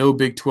 like no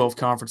Big 12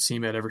 conference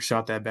team had ever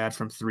shot that bad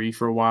from 3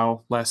 for a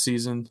while last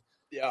season.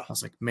 Yeah. I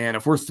was like, man,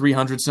 if we're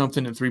 300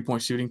 something in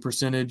 3-point shooting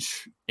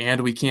percentage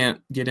and we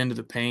can't get into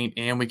the paint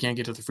and we can't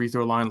get to the free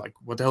throw line, like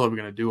what the hell are we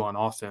going to do on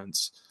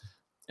offense?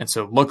 And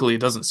so luckily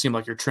it doesn't seem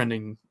like you're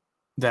trending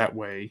that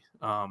way.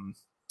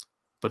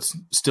 But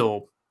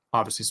still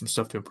obviously some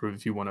stuff to improve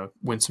if you want to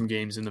win some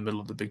games in the middle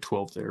of the Big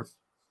 12 there.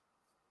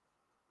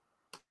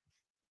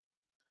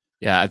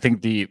 Yeah, I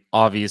think the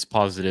obvious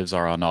positives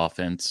are on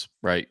offense,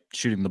 right?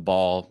 Shooting the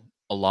ball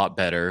a lot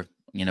better.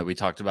 We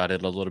talked about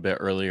it a little bit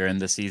earlier in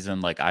the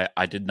season. Like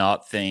I did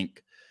not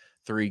think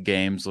 3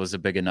 games was a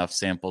big enough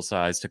sample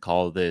size to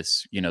call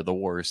this, the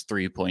worst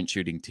 3-point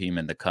shooting team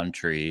in the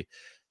country.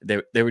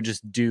 They were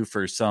just due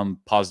for some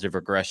positive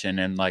regression.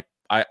 And like,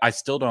 I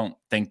still don't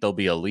think they'll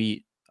be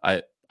elite.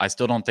 I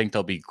still don't think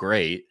they'll be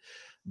great,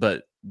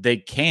 but they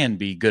can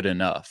be good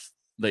enough.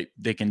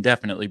 They can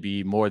definitely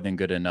be more than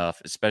good enough,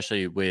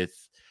 especially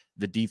with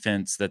the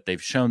defense that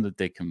they've shown that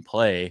they can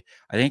play.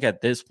 I think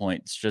at this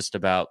point, it's just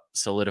about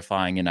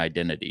solidifying an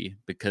identity,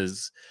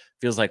 because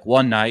it feels like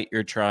one night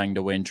you're trying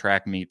to win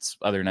track meets,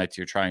 other nights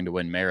you're trying to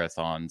win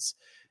marathons.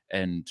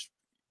 And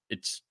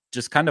it's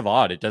just kind of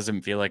odd. It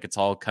doesn't feel like it's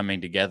all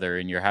coming together,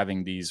 and you're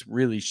having these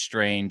really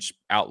strange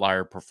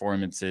outlier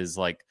performances.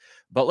 Like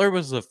Butler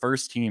was the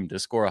first team to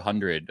score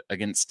 100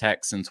 against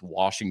Tech since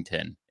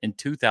Washington in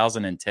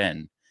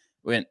 2010.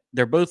 When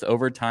they're both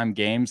overtime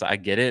games, I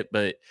get it,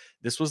 but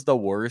this was the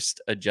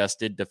worst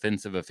adjusted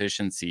defensive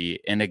efficiency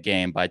in a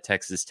game by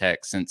Texas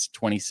Tech since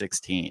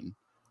 2016.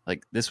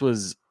 Like this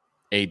was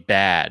a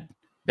bad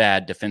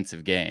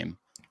defensive game.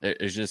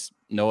 There's just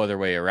no other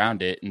way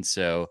around it. And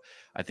so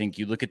I think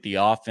you look at the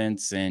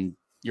offense and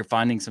you're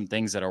finding some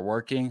things that are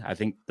working. I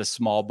think the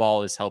small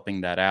ball is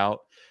helping that out,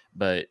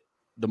 but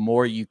the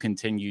more you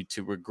continue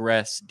to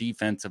regress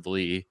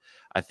defensively,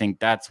 I think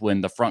that's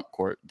when the front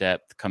court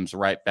depth comes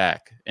right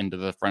back into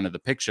the front of the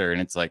picture.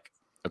 And it's like,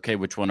 okay,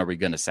 which one are we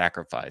going to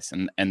sacrifice?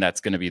 And that's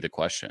going to be the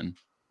question.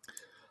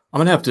 I'm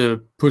going to have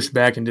to push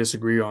back and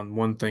disagree on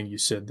one thing you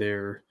said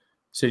there.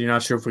 You said you're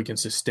not sure if we can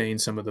sustain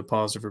some of the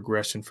positive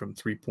regression from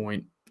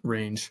 3-point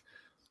range.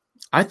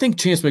 I think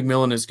Chance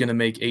McMillan is going to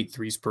make 8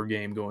 threes per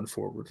game going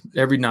forward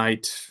every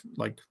night.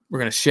 Like we're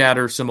going to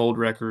shatter some old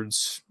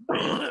records.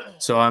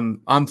 So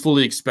I'm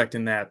fully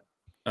expecting that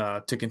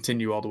to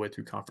continue all the way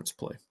through conference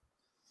play.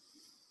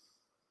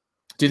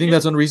 Do you think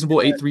that's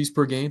unreasonable? 8 threes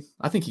per game?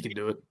 I think he can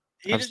do it.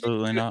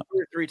 Absolutely not. 2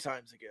 or 3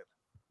 times again.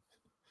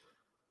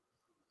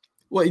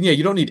 Well, yeah,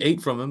 you don't need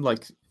 8 from him.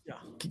 Like, Yeah.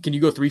 Can you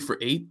go 3 for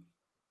 8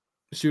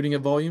 shooting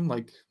at volume?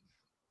 Like,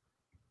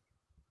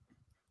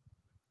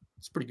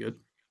 it's pretty good.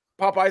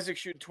 Pop Isaac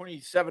shooting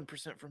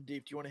 27% from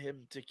deep. Do you want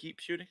him to keep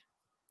shooting?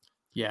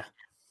 Yeah.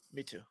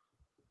 Me too.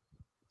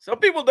 Some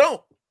people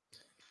don't.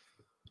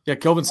 Yeah,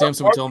 Kelvin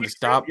Sampson would tell him to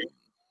stop.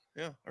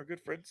 Yeah, our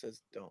good friend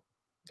says don't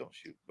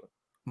shoot. But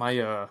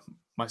my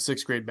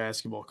 6th grade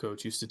basketball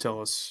coach used to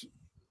tell us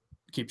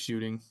keep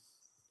shooting.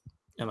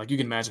 And like you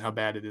can imagine how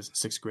bad it is in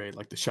 6th grade,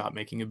 like the shot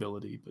making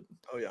ability. But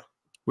oh yeah.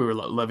 We were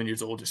 11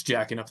 years old just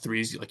jacking up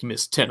threes. You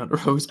missed 10 in a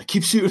row. He's like,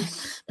 keep shooting.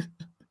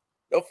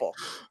 They'll fall.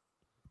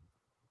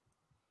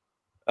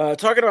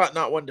 Talking about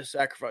not wanting to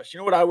sacrifice. You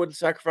know what I wouldn't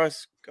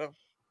sacrifice?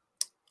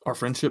 Our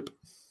friendship.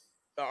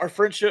 Our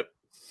friendship.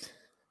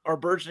 Our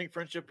burgeoning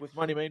friendship with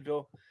Money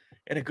Mainville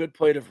and a good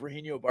plate of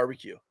Rahino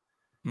barbecue.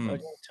 You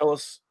want to tell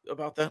us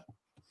about that?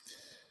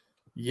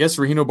 Yes,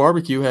 Rahino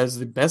Barbecue has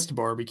the best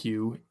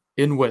barbecue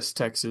in West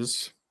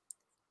Texas.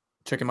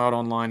 Check them out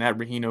online at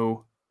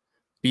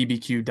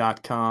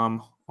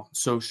RahinoBBQ.com, on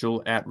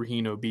social at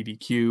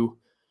RahinoBBQ.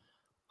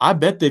 I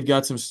bet they've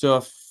got some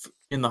stuff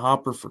in the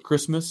hopper for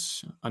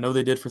Christmas. I know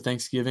they did for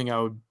Thanksgiving. I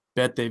would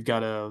bet they've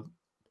got a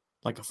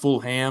full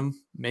ham,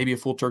 maybe a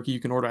full turkey you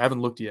can order. I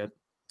haven't looked yet.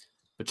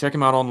 But check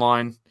them out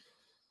online.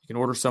 You can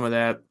order some of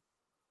that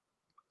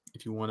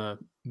if you want to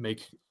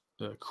make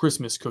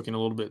Christmas cooking a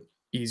little bit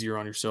easier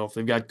on yourself.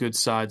 They've got good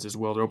sides as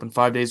well. They're open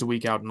 5 days a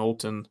week out in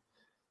Olton.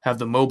 Have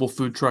the mobile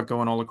food truck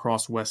going all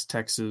across West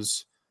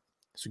Texas.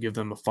 So give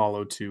them a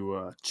follow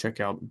to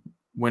check out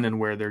when and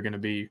where they're going to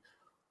be.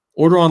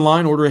 Order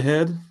online, order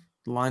ahead.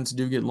 The lines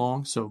do get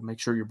long, so make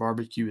sure your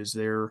barbecue is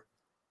there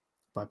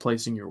by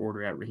placing your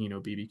order at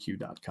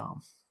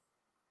RahinoBBQ.com.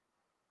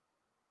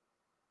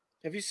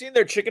 Have you seen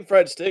their chicken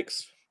fried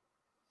steaks?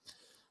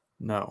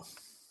 No,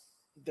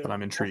 but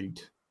I'm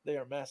intrigued. They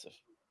are massive.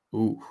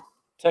 Ooh.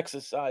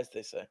 Texas size,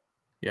 they say.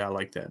 Yeah, I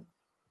like that.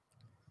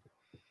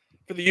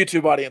 For the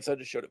YouTube audience, I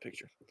just showed a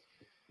picture.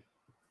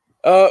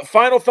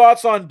 Final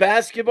thoughts on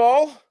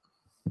basketball?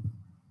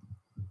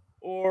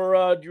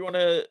 Or do you want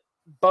to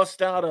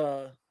bust out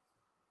a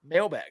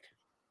mailbag?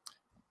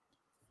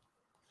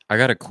 I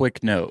got a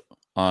quick note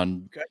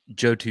on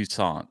Joe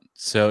Toussaint.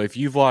 So if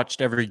you've watched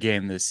every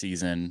game this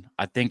season,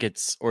 I think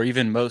or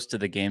even most of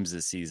the games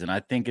this season, I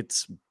think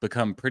it's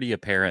become pretty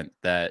apparent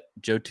that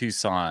Joe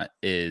Toussaint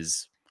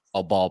is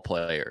a ball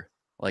player.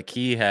 Like,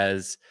 he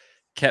has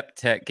kept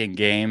Tech in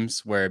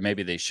games where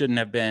maybe they shouldn't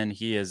have been.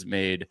 He has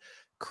made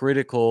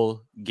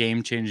critical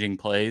game-changing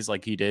plays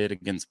like he did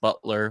against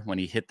Butler when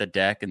he hit the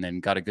deck and then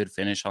got a good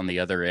finish on the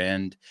other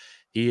end.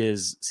 He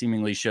has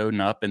seemingly shown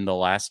up in the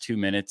last 2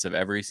 minutes of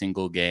every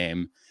single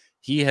game.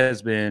 He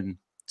has been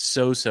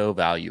so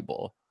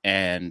valuable.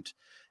 And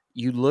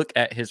you look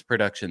at his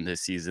production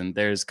this season,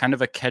 there's kind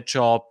of a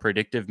catch-all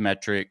predictive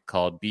metric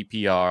called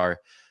BPR.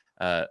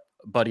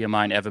 Buddy of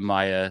mine, Evan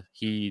Maya,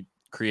 he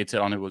creates it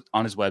on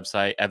his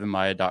website,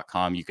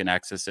 evanmaya.com. You can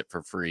access it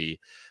for free.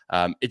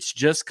 It's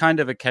just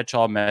kind of a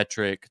catch-all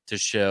metric to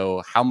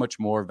show how much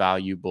more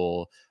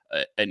valuable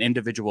an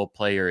individual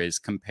player is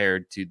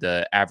compared to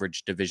the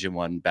average Division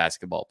I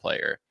basketball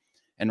player.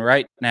 And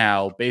right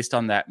now, based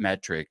on that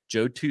metric,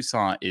 Joe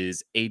Toussaint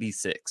is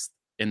 86th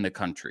in the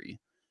country,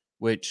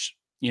 which,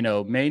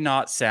 may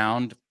not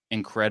sound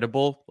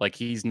incredible. Like,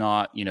 he's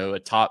not, a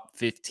top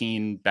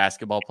 15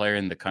 basketball player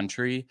in the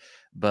country,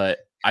 but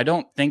I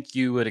don't think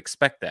you would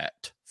expect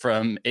that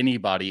from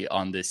anybody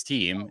on this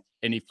team.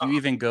 And if you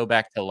even go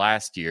back to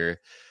last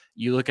year,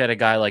 you look at a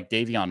guy like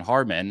Davion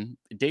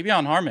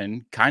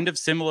Harmon, kind of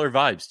similar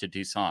vibes to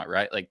Toussaint,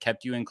 right? Like,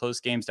 kept you in close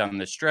games down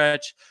the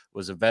stretch,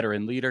 was a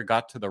veteran leader,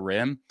 got to the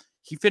rim.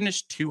 He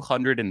finished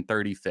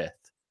 235th.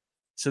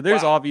 So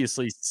there's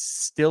obviously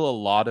still a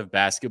lot of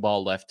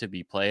basketball left to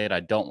be played. I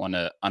don't want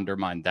to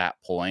undermine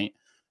that point.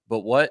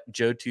 But what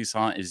Joe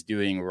Toussaint is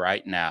doing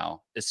right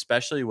now,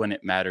 especially when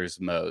it matters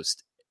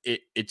most,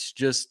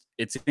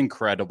 it's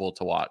incredible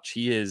to watch.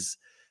 He is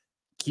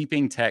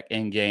keeping Tech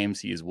in games.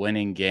 He is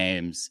winning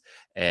games.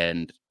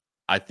 And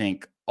I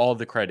think all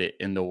the credit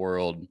in the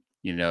world,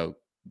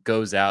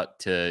 goes out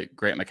to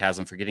Grant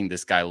McCasland for getting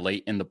this guy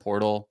late in the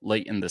portal,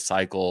 late in the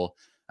cycle.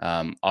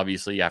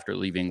 Obviously, after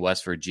leaving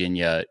West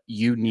Virginia,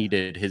 you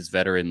needed his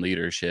veteran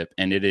leadership.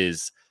 And it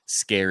is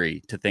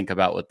scary to think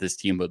about what this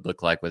team would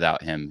look like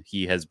without him.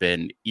 He has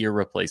been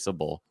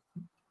irreplaceable.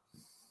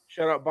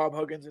 Shout out Bob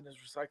Huggins and his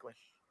recycling.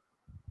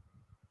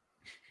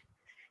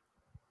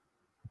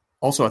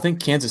 Also, I think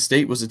Kansas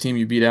State was the team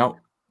you beat out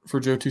for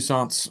Joe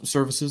Toussaint's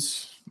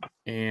services,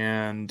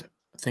 and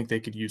I think they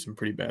could use him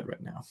pretty bad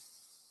right now.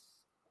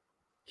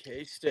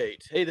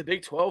 K-State. Hey, the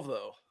Big 12,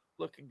 though,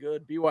 looking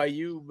good.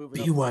 BYU moving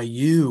up.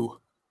 BYU.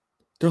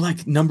 They're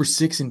like number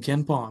 6 in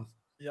KenPom.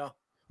 Yeah.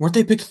 Weren't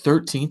they picked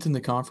 13th in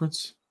the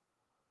conference?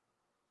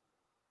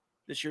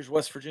 This year's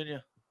West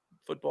Virginia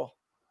football.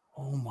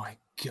 Oh, my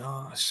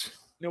gosh.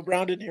 No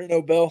Brown didn't hear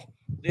no bell.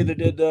 Neither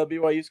did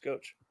BYU's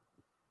coach.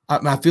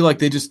 I feel like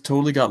they just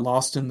totally got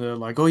lost in the,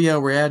 like, oh, yeah,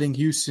 we're adding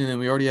Houston, and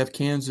we already have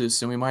Kansas,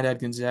 and we might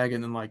add Gonzaga,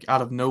 and then, like,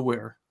 out of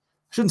nowhere.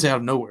 I shouldn't say out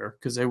of nowhere,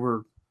 because they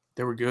were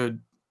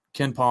good.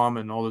 KenPom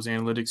and all those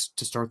analytics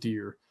to start the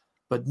year.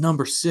 But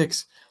number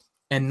 6,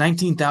 and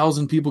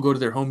 19,000 people go to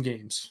their home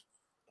games.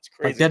 That's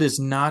crazy. Like, that is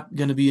not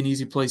going to be an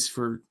easy place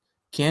for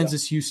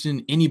Kansas,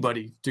 Houston,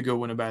 anybody to go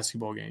win a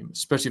basketball game,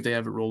 especially if they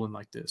have it rolling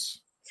like this.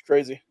 It's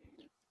crazy.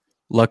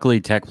 Luckily,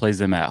 Tech plays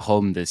them at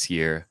home this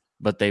year,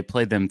 but they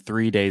play them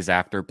 3 days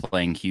after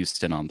playing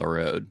Houston on the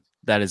road.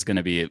 That is going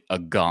to be a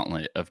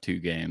gauntlet of 2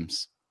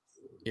 games.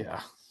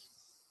 Yeah.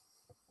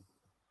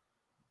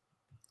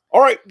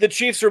 All right, the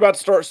Chiefs are about to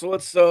start, so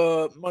let's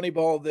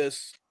moneyball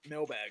this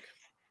mailbag.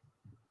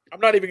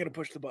 I'm not even going to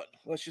push the button.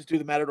 Let's just do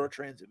the Matador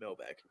Transit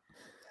mailbag.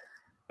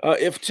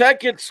 If Tech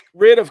gets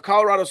rid of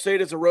Colorado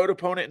State as a road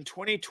opponent in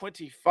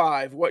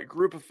 2025, what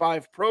group of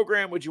 5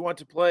 program would you want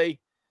to play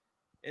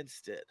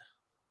instead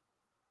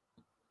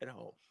at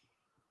home?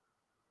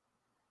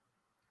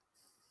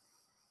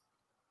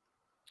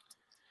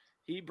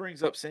 He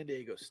brings up San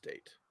Diego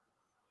State.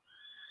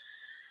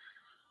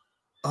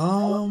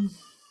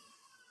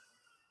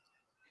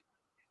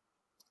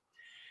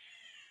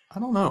 I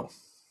don't know.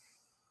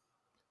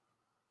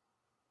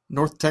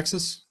 North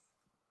Texas?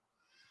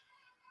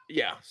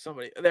 Yeah,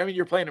 somebody. I mean,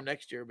 you're playing them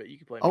next year, but you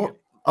can play them again.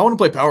 I want to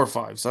play Power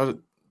 5s.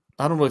 I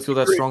I don't really feel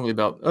that strongly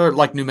about, or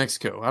like New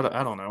Mexico. I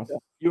don't know.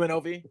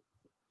 UNLV,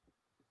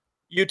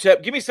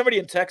 UTEP. Give me somebody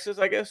in Texas,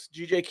 I guess.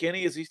 GJ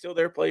Kinney, is he still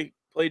there? Play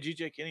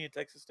GJ Kinney in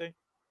Texas State.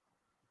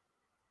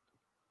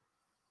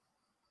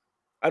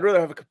 I'd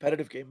rather have a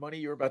competitive game. Money,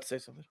 you were about to say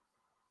something.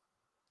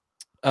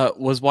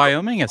 Was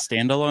Wyoming a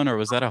standalone or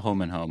was that a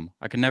home and home?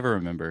 I can never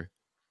remember.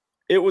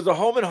 It was a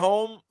home and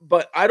home,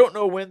 but I don't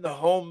know when the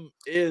home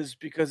is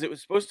because it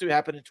was supposed to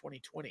happen in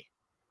 2020.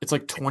 It's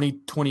like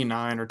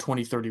 2029 or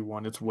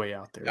 2031. It's way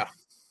out there. Yeah.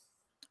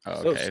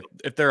 Okay.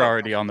 If they're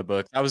already on the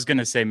books, I was going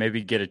to say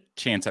maybe get a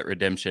chance at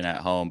redemption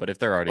at home, but if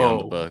they're already on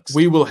the books.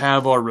 We will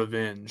have our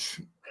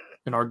revenge,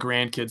 and our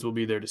grandkids will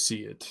be there to see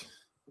it.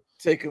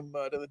 Take them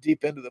to the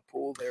deep end of the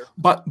pool there.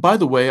 But by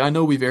the way, I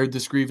know we've aired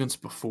this grievance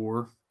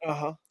before.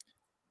 Uh-huh.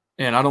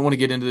 And I don't want to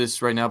get into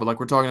this right now, but like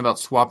we're talking about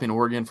swapping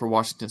Oregon for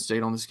Washington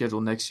State on the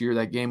schedule next year.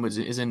 That game is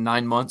in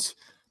 9 months.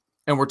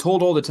 And we're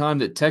told all the time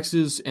that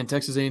Texas and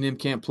Texas A&M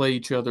can't play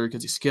each other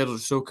because the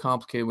schedules are so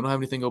complicated. We don't have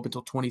anything open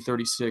until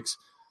 2036.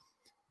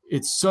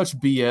 It's such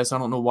BS. I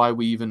don't know why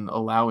we even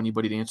allow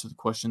anybody to answer the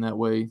question that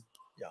way.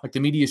 Yeah. Like the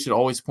media should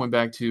always point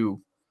back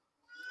to,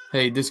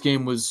 hey, this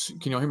game was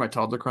 – can you hear my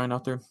toddler crying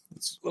out there?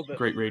 It's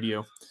great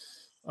radio.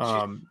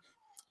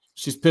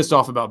 She's pissed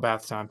off about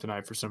bath time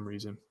tonight for some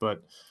reason.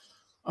 But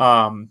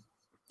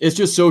it's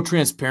just so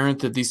transparent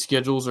that these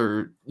schedules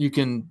are – you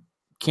can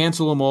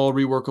cancel them all,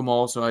 rework them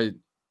all. So I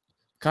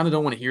kind of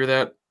don't want to hear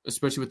that,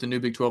 especially with the new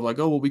Big 12. Like,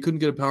 oh, well, we couldn't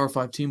get a Power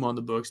 5 team on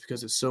the books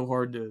because it's so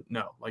hard to –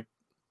 no, like –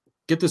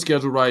 get the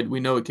schedule right. We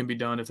know it can be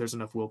done if there's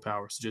enough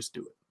willpower, so just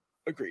do it.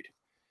 Agreed.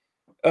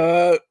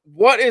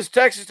 What is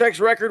Texas Tech's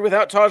record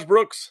without Taj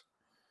Brooks?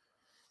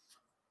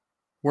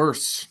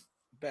 Worse.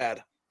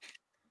 Bad.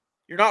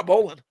 You're not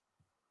bowling.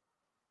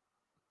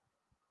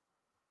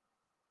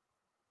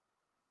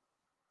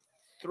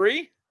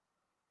 3?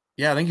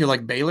 Yeah, I think you're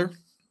like Baylor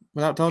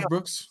without Taj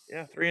Brooks.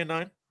 Yeah,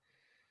 3-9.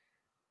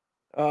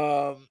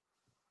 I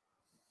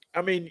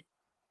mean,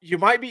 you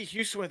might beat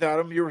Houston without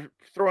him. You were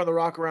throwing the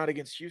rock around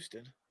against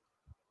Houston.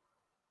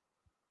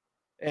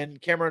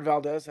 And Cameron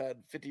Valdez had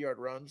 50-yard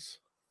runs.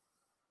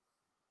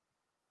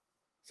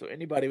 So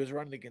anybody was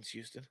running against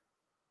Houston.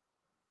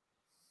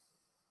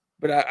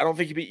 But I don't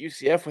think you beat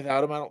UCF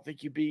without him. I don't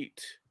think you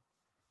beat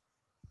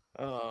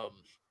not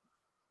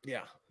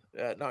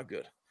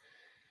good.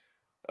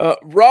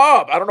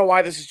 Rob, I don't know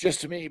why this is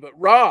just to me, but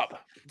Rob,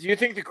 do you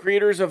think the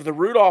creators of the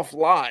Rudolph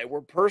lie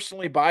were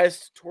personally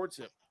biased towards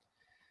him?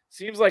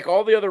 Seems like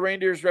all the other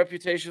reindeers'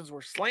 reputations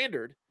were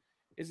slandered.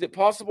 Is it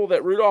possible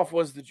that Rudolph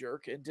was the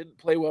jerk and didn't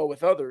play well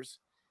with others,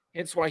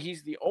 hence why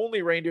he's the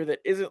only reindeer that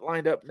isn't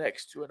lined up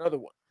next to another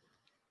one?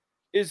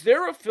 Is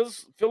there a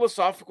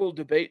philosophical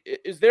debate?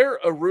 Is there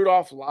a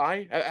Rudolph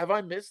lie? Have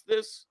I missed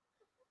this?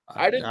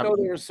 I didn't know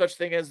there was such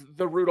thing as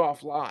the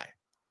Rudolph lie.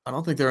 I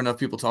don't think there are enough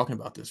people talking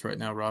about this right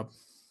now, Rob.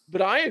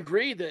 But I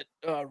agree that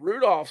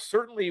Rudolph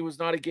certainly was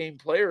not a game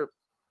player.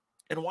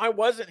 And why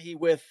wasn't he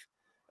with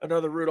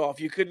another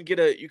Rudolph? You couldn't get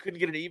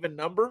an even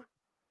number.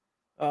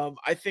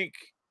 I think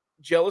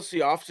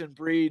jealousy often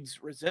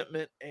breeds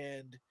resentment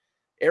and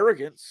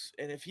arrogance.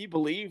 And if he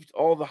believed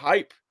all the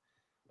hype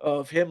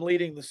of him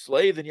leading the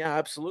sleigh, then yeah,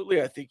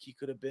 absolutely. I think he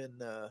could have been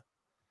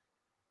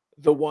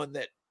the one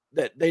that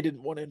they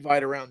didn't want to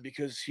invite around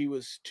because he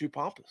was too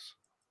pompous.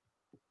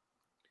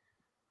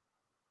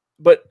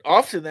 But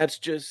often that's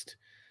just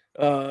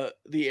the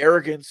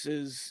arrogance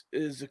is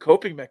a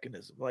coping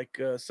mechanism, like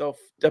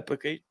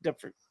self-deprecate. You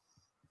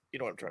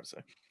know what I'm trying to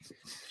say.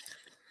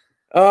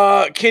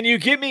 Can you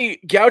give me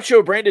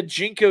Gaucho branded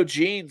Jinko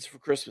jeans for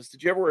Christmas?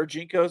 Did you ever wear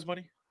Jinkos,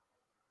 Money?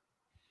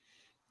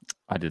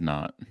 I did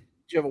not. Did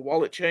you have a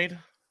wallet chain?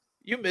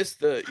 You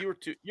missed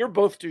you're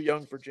both too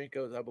young for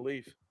Jinkos, I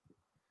believe.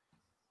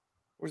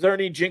 Was there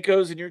any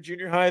Jinkos in your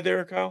junior high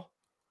there, Kyle?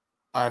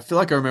 I feel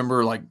like I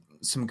remember like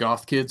some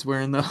goth kids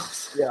wearing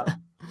those. Yeah.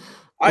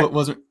 It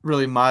wasn't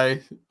really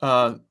my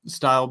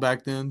style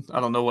back then. I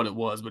don't know what it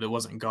was, but it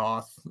wasn't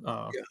goth.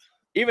 Yeah.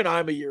 Even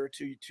I'm a year or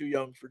two too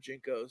young for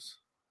Jinkos.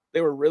 They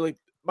were really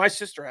 – my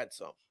sister had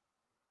some.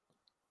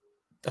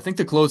 I think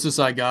the closest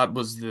I got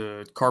was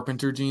the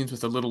carpenter jeans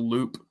with a little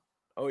loop.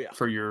 Oh, yeah.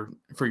 For your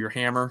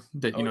hammer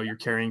that, you're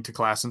carrying to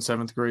class in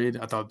 7th grade.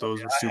 I thought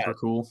those were super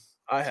cool.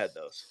 I had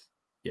those.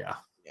 Yeah.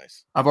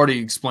 Nice. I've already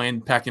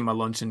explained packing my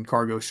lunch in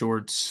cargo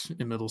shorts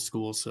in middle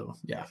school. So,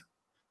 yeah.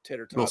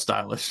 Tater tots. Real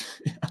stylish.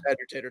 Yeah. Had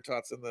your tater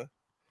tots in the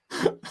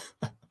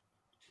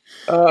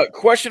 –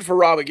 question for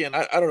Rob again.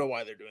 I don't know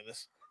why they're doing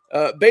this.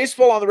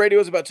 Baseball on the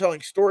radio is about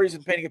telling stories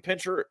and painting a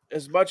picture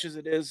as much as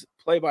it is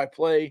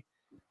play-by-play.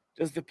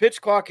 Does the pitch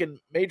clock in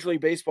Major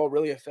League Baseball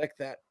really affect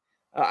that?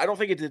 I don't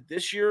think it did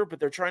this year, but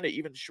they're trying to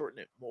even shorten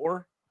it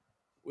more,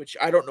 which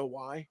I don't know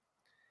why.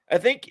 I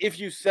think if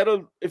you set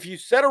a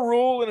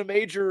rule in a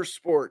major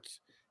sport,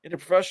 in a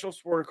professional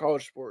sport or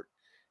college sport,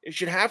 it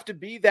should have to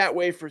be that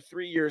way for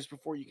 3 years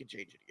before you can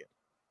change it again.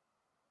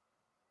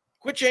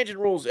 Quit changing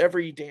rules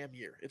every damn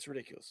year. It's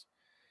ridiculous.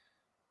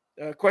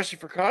 Question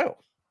for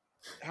Kyle.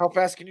 How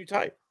fast can you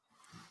type?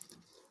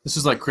 This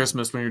is like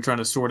Christmas when you're trying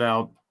to sort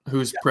out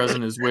whose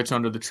present is which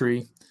under the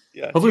tree.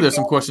 Yeah. Hopefully there's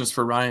some questions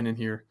for Ryan in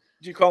here.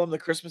 Do you call him the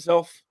Christmas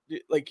elf?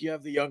 Like you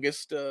have the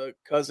youngest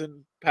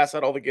cousin pass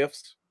out all the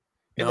gifts,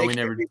 and No, they we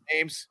can't never. read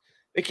names.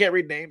 They can't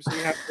read names, so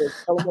you have to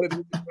tell them what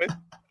it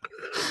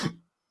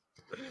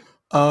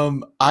is.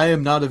 I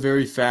am not a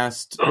very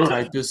fast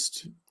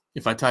typist.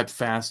 If I type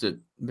fast, it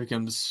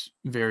becomes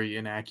very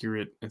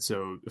inaccurate, and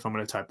so if I'm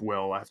going to type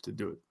well, I have to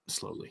do it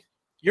slowly.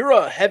 You're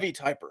a heavy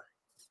typer.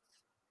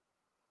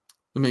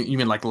 I mean, you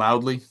mean like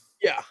loudly?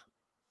 Yeah.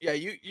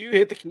 You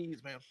hit the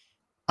keys, man.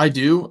 I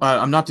do.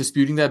 I'm not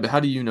disputing that, but how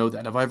do you know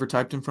that? Have I ever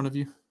typed in front of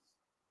you?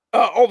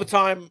 All the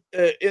time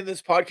in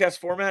this podcast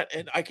format,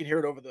 and I can hear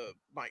it over the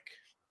mic.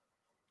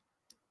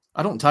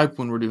 I don't type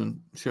when we're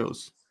doing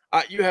shows.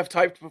 You have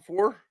typed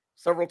before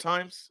several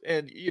times,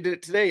 and you did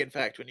it today, in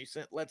fact, when you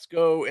sent "Let's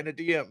go" in a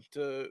DM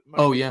to.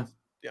 Yeah.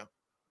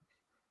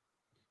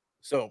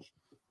 So,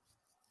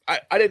 I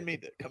didn't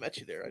mean to come at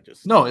you there. I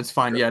just no, it's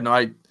fine. Yeah,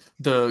 no,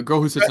 the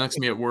girl who sits next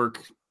to me at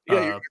work.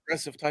 Yeah, you're an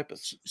aggressive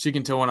typist. She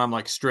can tell when I'm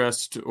like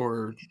stressed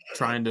or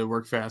trying to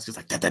work fast. It's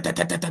like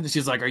da.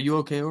 She's like, "Are you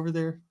okay over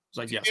there?" It's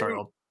like, "Yeah,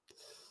 sorry."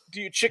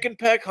 Do you chicken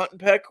peck, hunt and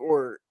peck,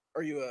 or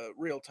are you a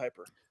real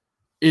typer?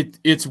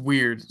 It's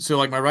weird. So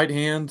like my right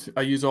hand,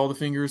 I use all the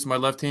fingers. My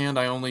left hand,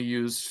 I only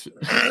use.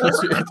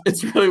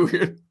 It's really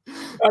weird.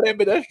 Not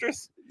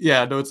ambidextrous.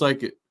 Yeah, no, it's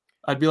like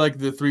I'd be like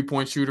the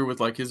 3-point shooter with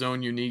like his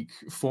own unique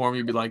form.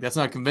 You'd be like, that's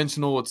not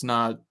conventional. It's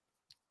not.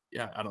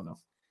 Yeah, I don't know.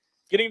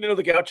 Getting to know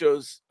the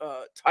Gauchos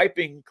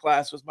typing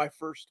class was my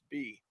first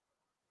B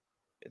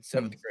in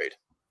 7th grade.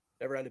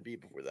 Never had a B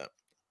before that.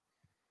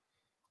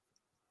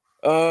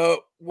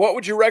 What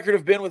would your record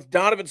have been with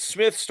Donovan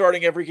Smith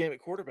starting every game at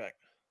quarterback?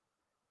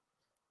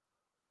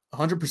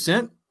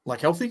 100%?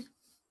 Like healthy?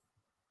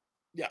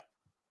 Yeah.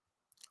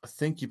 I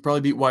think you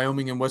probably beat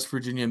Wyoming and West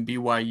Virginia and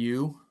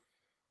BYU.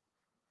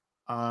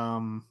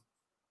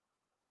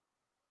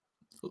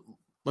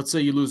 Let's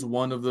say you lose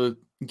one of the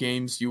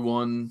games you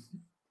won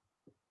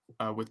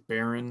with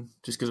Barron,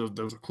 just because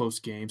those are close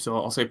games. So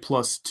I'll say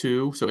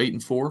 +2, so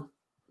 8-4.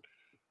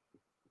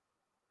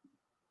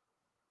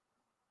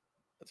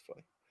 That's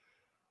funny.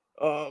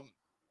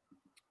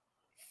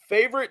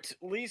 Favorite,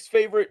 least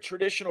favorite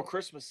traditional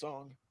Christmas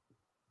song.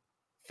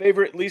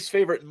 Favorite, least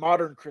favorite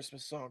modern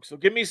Christmas song. So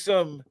give me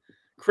some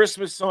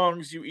Christmas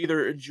songs you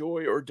either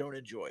enjoy or don't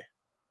enjoy.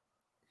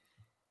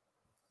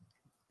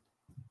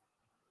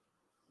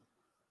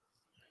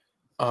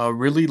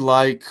 Really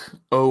like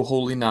 "Oh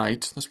Holy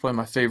Night." That's probably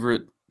my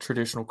favorite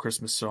traditional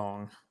Christmas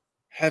song.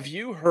 Have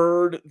you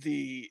heard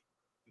the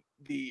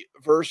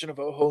version of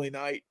 "Oh Holy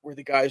Night" where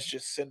the guy's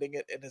just sending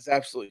it and is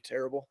absolutely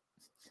terrible?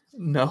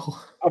 No.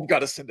 I've got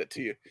to send it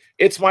to you.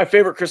 It's my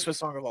favorite Christmas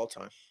song of all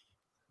time.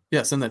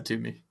 Yeah, send that to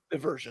me. The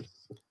version.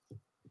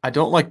 I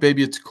don't like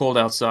 "Baby It's Cold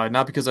Outside,"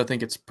 not because I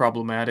think it's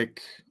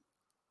problematic,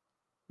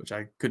 which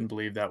I couldn't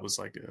believe that was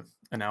like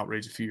an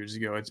outrage a few years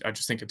ago. I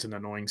just think it's an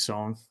annoying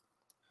song.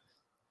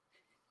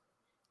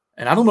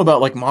 And I don't know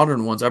about like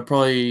modern ones. I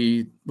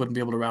probably wouldn't be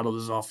able to rattle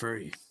this off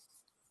very,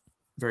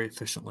 very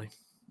efficiently.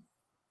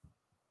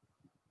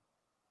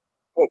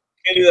 Oh,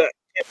 can't do that.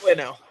 Can't play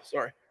now.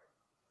 Sorry.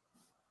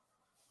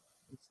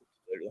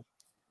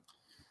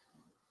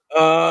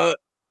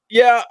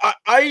 Yeah,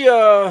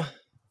 I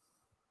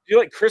do you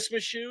like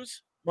Christmas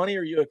shoes? Money,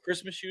 are you a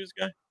Christmas shoes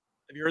guy?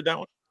 Have you heard that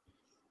one?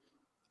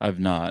 I've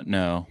not,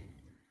 no.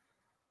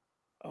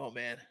 Oh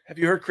man. Have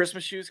you heard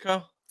Christmas shoes,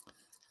 Kyle?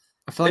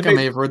 I feel like I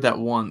may have heard that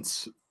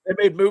once. They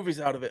made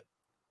movies out of it.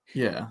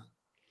 Yeah.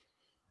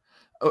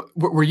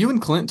 Were you and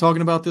Clint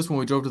talking about this when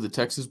we drove to the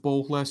Texas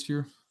Bowl last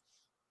year?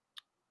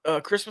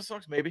 Christmas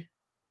songs, maybe.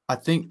 I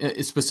think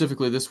it's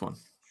specifically this one,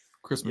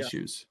 Christmas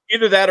shoes.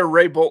 Either that or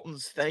Ray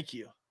Bolton's "Thank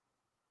You."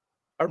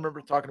 I remember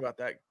talking about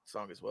that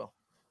song as well.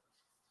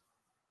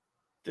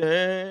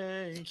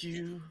 Thank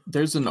you.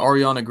 There's an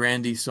Ariana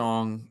Grande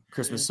song,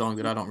 Christmas song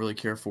that I don't really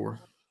care for.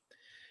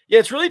 Yeah,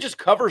 it's really just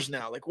covers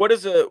now. Like,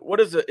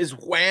 is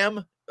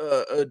Wham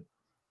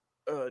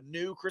a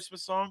new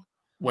Christmas song?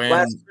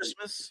 Last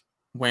Christmas?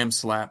 Wham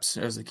slaps,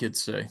 as the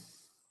kids say.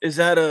 Is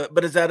that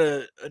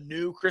a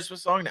new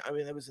Christmas song? I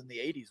mean, that was in the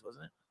 80s,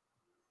 wasn't it?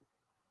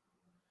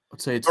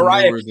 I'd say it's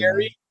Mariah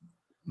Carey.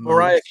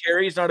 Mariah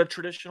Carey's not a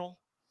traditional.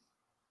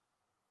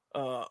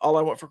 All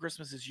I Want for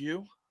Christmas Is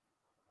You.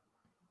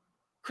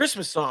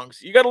 Christmas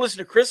songs. You got to listen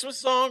to Christmas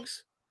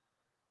songs,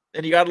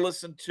 and you got to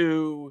listen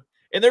to.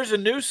 And there's a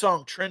new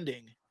song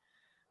trending,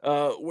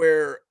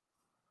 where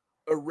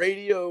a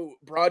radio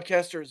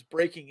broadcaster is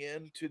breaking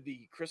into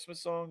the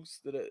Christmas songs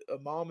that a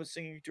mom is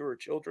singing to her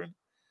children,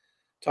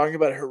 talking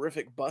about a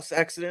horrific bus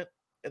accident,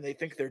 and they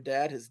think their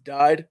dad has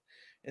died.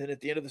 And then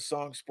at the end of the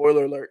song,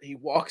 spoiler alert, he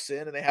walks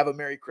in and they have a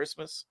Merry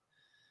Christmas.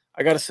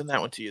 I got to send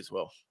that one to you as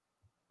well.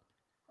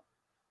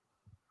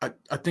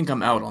 I think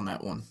I'm out on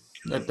that one.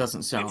 That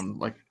doesn't sound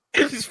like...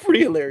 It's pretty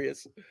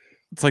hilarious.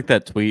 It's like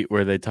that tweet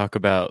where they talk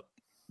about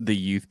the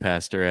youth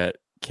pastor at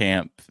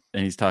camp,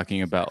 and he's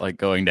talking about like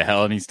going to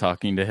hell, and he's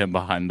talking to him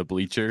behind the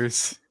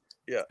bleachers.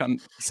 Yeah.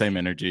 Same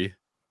energy.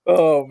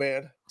 Oh,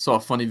 man. Saw a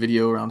funny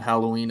video around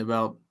Halloween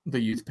about the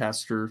youth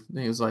pastor.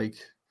 He was like,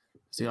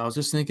 See, I was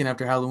just thinking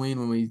after Halloween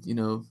when we,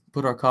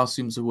 put our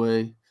costumes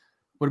away,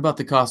 what about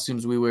the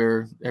costumes we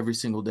wear every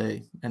single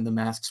day and the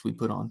masks we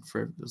put on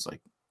for it was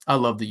like, I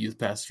love the youth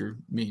pastor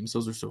memes.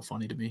 Those are so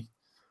funny to me.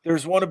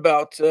 There's one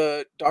about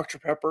Dr.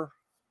 Pepper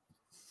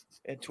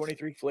and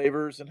 23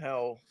 flavors and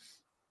how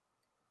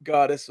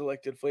God has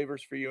selected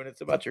flavors for you, and it's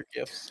about your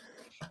gifts.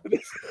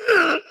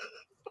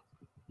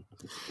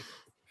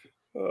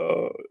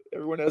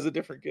 Everyone has a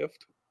different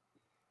gift.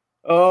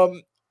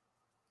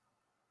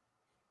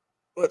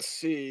 Let's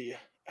see.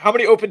 How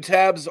many open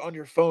tabs on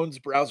your phone's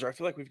browser? I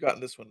feel like we've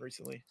gotten this one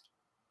recently.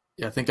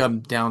 Yeah, I think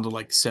I'm down to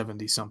like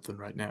 70 something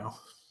right now.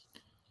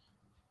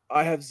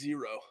 I have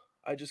 0.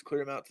 I just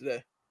cleared them out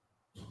today.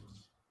 I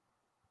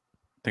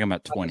think I'm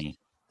at 20.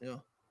 Yeah.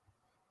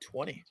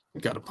 20.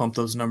 Got to pump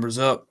those numbers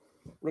up.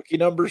 Rookie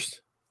numbers.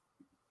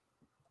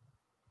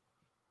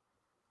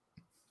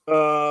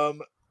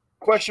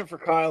 Question for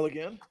Kyle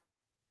again.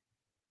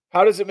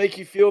 How does it make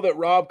you feel that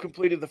Rob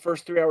completed the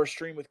first 3-hour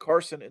stream with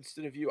Carson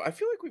instead of you? I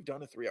feel like we've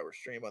done a 3-hour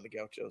stream on the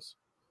Gauchos.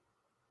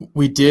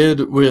 We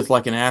did with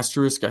like an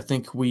asterisk. I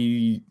think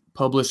we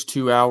published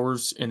 2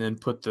 hours and then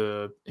put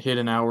the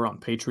hidden hour on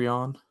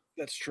Patreon.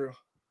 That's true.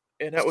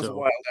 And that was a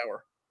wild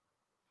hour.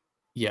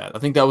 Yeah, I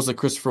think that was the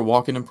Christopher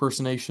Walken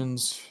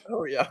impersonations.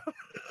 Oh, yeah.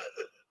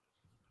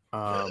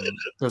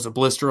 There's a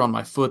blister on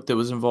my foot that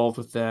was involved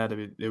with that. I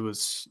mean,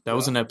 that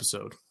was an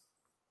episode.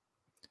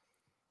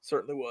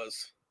 Certainly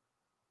was.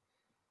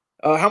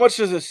 How much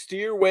does a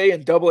steer weigh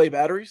in AA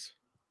batteries?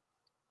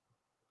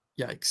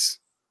 Yikes.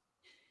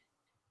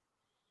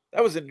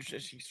 That was an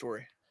interesting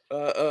story.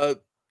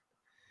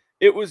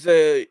 It was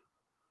a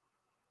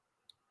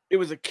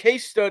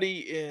case study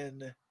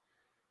in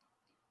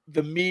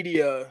the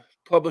media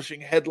publishing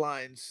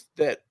headlines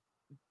that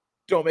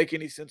don't make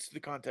any sense to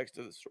the context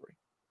of the story.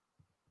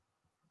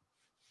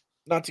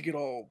 Not to get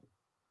all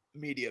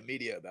media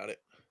about it.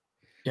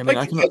 Yeah, I mean,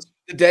 like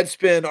the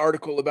Deadspin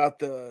article about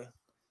the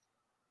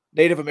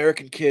Native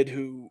American kid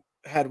who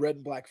had red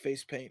and black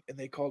face paint, and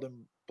they called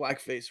him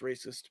blackface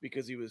racist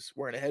because he was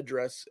wearing a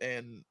headdress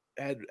and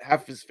had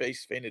half his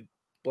face painted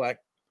black.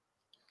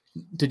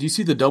 Did you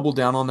see the double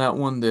down on that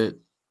one?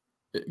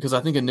 Because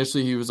I think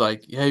initially he was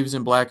like, yeah, he was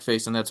in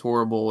blackface and that's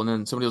horrible. And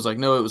then somebody was like,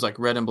 no, it was like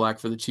red and black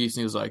for the Chiefs.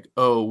 And he was like,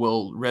 oh,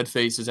 well, red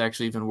face is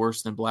actually even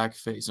worse than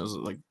blackface. And I was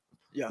like,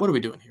 yeah, what are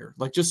we doing here?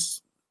 Like,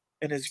 just.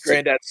 And his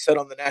granddad sat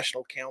on the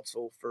National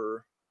Council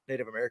for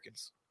Native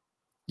Americans.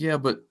 Yeah,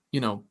 but,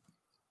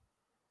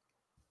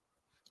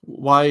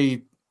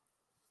 why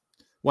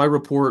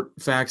report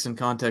facts and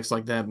context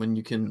like that when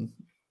you can,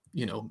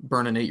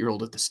 burn an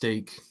 8-year-old at the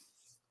stake?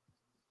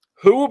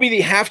 Who will be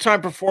the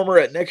halftime performer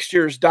at next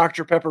year's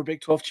Dr. Pepper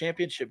Big 12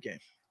 championship game?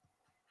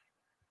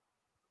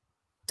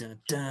 Dun,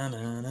 dun,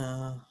 dun,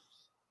 dun.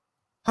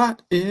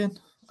 Hot in.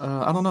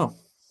 I don't know.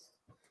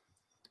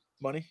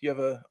 Money, you have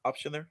an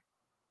option there?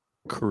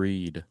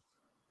 Creed.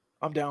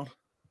 I'm down.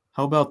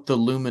 How about the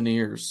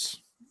Lumineers?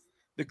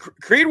 The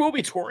Creed will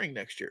be touring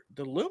next year.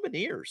 The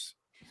Lumineers.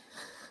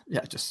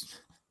 Yeah,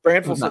 just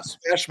Brandful said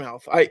Smash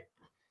Mouth. I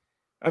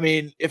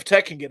mean, if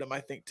Tech can get them,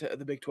 I think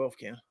the Big 12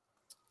 can.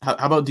 How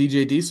about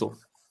DJ Diesel?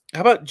 How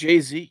about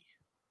Jay-Z?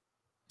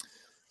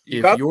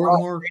 If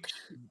Yormark,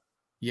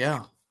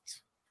 yeah.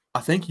 I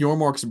think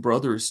Yormark's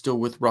brother is still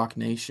with Rock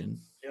Nation.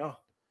 Yeah.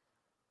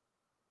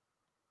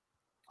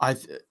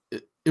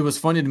 It was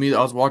funny to me that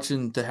I was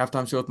watching the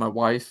halftime show with my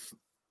wife,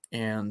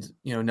 and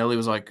Nelly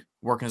was like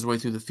working his way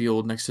through the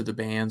field next to the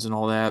bands and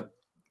all that,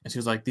 and she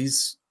was like,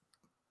 "These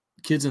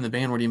kids in the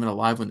band weren't even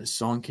alive when this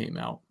song came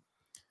out."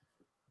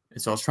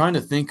 And so I was trying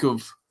to think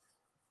of,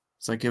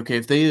 it's like, okay,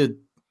 if they had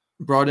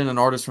brought in an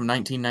artist from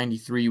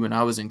 1993 when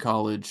I was in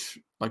college,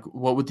 like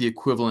what would the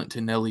equivalent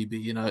to Nelly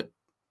be? I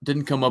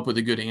didn't come up with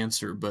a good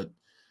answer, but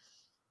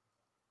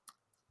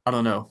I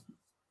don't know.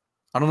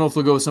 I don't know if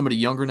they'll go with somebody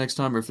younger next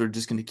time or if they're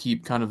just going to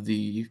keep kind of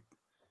the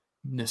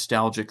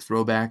nostalgic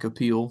throwback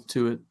appeal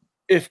to it.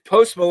 If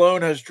Post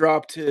Malone has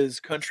dropped his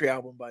country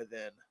album by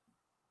then,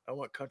 I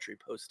want Country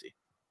Posty.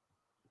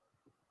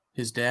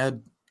 His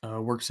dad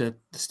works at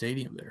the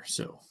stadium there,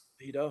 so.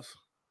 He does.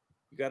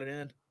 You got it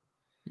in.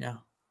 Yeah.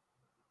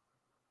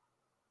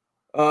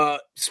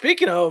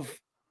 Speaking of,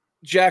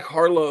 Jack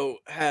Harlow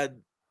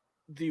had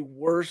the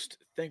worst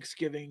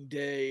Thanksgiving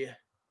Day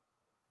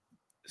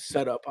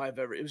setup I've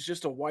ever. It was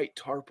just a white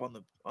tarp on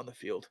the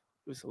field.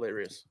 It was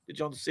hilarious. Did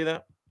y'all see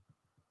that?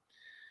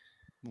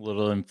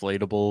 Little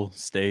inflatable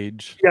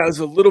stage. Yeah, it was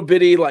a little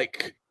bitty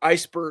like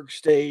iceberg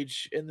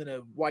stage, and then a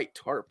white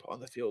tarp on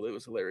the field. It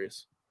was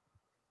hilarious.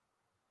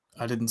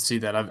 I didn't see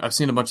that. I've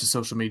seen a bunch of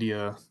social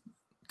media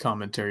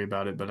commentary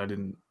about it, but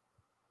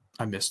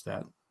I missed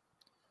that.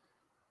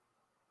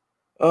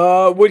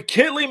 Would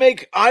Kitley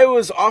make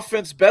Iowa's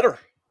offense better?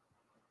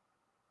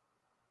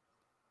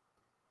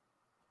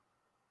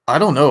 I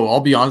don't know.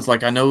 I'll be honest.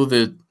 Like, I know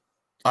that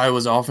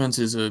Iowa's offense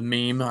is a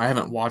meme. I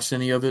haven't watched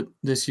any of it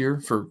this year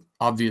for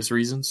obvious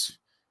reasons.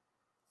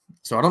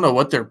 So I don't know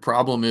what their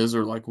problem is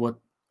or like what.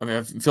 I mean,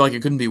 I feel like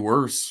it couldn't be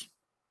worse.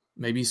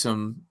 Maybe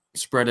some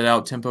spread it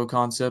out tempo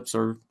concepts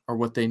are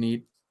what they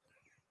need.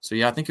 So,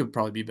 yeah, I think it would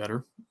probably be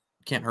better.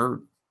 Can't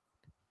hurt.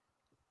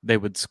 They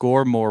would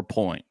score more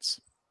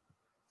points.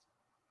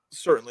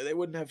 Certainly. They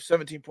wouldn't have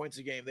 17 points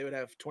a game. They would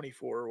have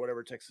 24 or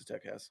whatever Texas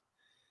Tech has.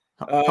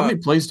 How many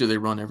plays do they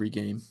run every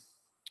game?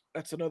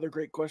 That's another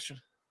great question.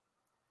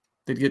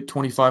 They'd get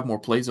 25 more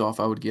plays off,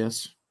 I would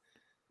guess.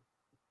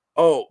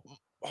 Oh,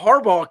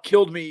 Harbaugh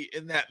killed me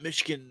in that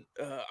Michigan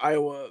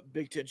Iowa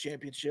Big Ten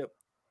championship.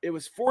 It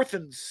was 4th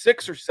and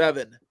 6 or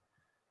 7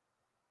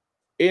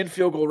 in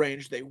field goal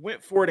range. They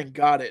went for it and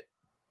got it,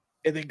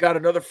 and then got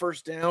another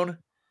first down.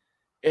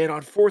 And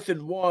on 4th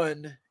and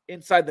 1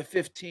 inside the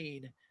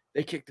 15,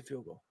 they kicked the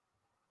field goal.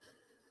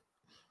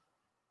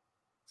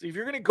 So if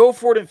you're going to go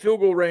for it in field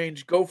goal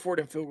range, go for it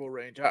in field goal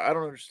range. I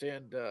don't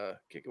understand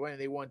kick away.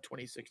 They won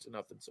 26-0.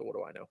 So what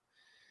do I know?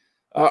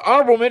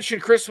 Honorable mention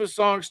Christmas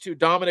songs to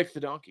Dominic the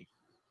Donkey.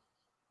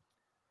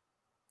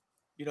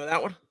 You know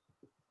that one?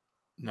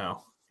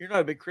 No. You're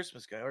not a big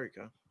Christmas guy, are you,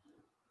 Kyle?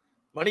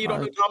 Money, you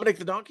don't know Dominic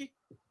the Donkey?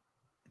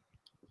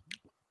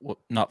 Well,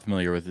 not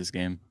familiar with this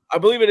game. I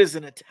believe it is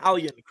an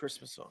Italian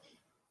Christmas song.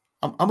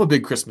 I'm a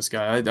big Christmas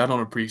guy. I don't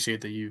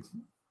appreciate that you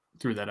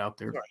threw that out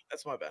there. All right,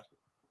 that's my bad.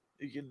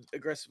 You can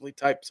aggressively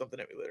type something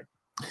at me later.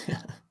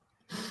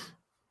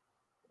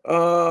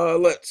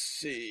 Let's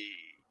see.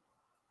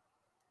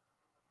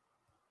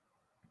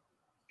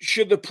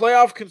 Should the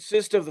playoff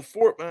consist of the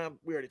four?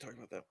 We already talked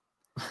about that.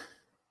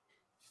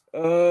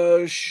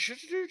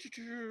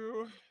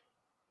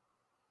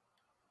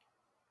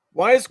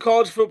 Why is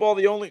college football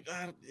the only?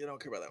 You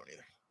don't care about that one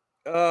either.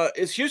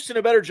 Is Houston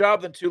a better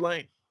job than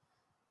Tulane?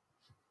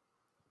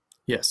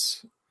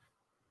 Yes.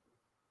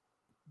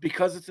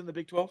 Because it's in the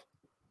Big 12?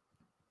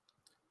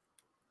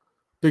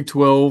 Big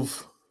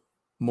 12,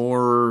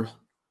 more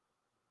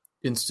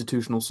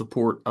institutional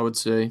support, I would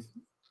say.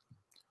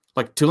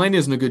 Like, Tulane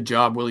isn't a good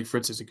job. Willie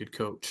Fritz is a good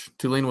coach.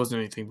 Tulane wasn't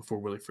anything before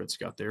Willie Fritz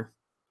got there.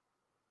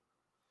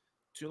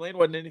 Tulane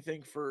wasn't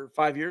anything for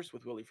 5 years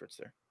with Willie Fritz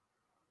there.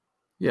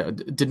 Yeah.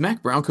 Did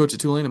Mac Brown coach at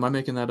Tulane? Am I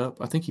making that up?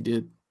 I think he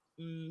did.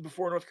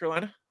 Before North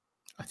Carolina?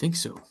 I think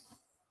so.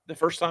 The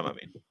first time, I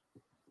mean.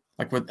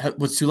 Like,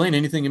 was Tulane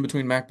anything in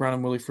between Mac Brown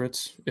and Willie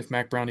Fritz, if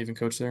Mac Brown even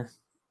coached there?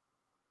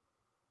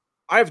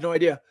 I have no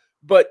idea.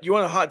 But you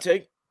want a hot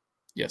take?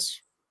 Yes.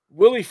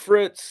 Willie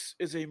Fritz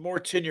is a more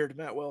tenured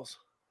Matt Wells.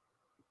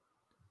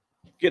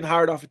 Getting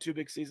hired off of 2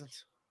 big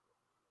seasons.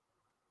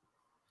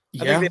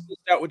 Yeah. I think they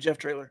missed out with Jeff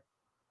Traylor.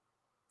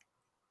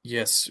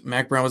 Yes.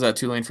 Mac Brown was at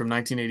Tulane from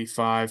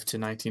 1985 to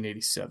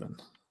 1987.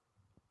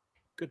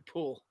 Good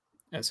pull.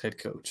 As head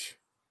coach.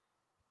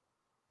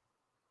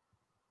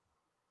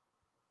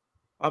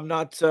 I'm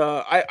not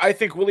I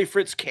think Willie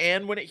Fritz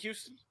can win at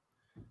Houston,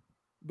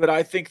 but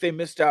I think they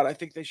missed out. I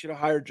think they should have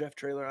hired Jeff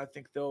Traylor. I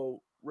think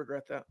they'll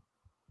regret that.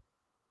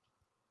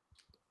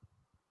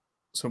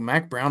 So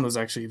Mac Brown was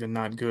actually even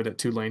not good at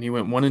Tulane. He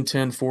went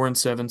 1-10,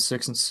 4-7,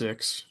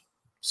 6-6.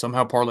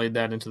 Somehow parlayed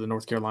that into the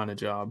North Carolina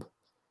job.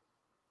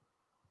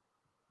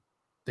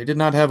 They did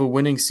not have a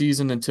winning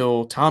season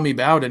until Tommy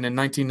Bowden in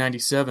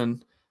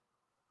 1997.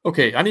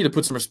 Okay, I need to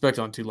put some respect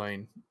on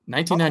Tulane.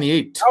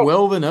 1998,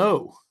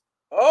 12-0.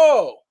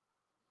 Oh.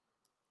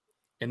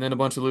 And then a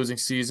bunch of losing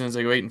seasons.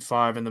 They go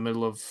 8-5 in the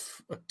middle of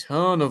a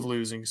ton of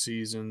losing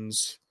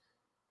seasons.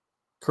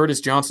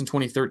 Curtis Johnson,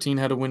 2013,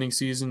 had a winning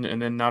season,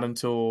 and then not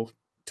until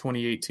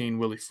 2018,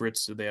 Willie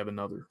Fritz did they have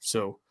another.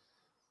 So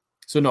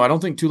no, I don't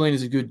think Tulane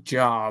is a good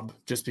job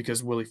just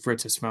because Willie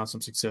Fritz has found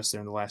some success there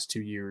in the last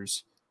 2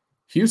 years.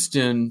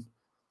 Houston,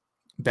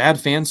 bad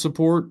fan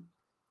support,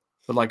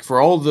 but like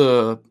for all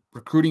the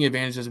recruiting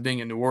advantages of being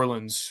in New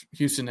Orleans,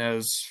 Houston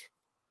has,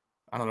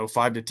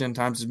 5 to 10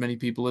 times as many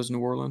people as New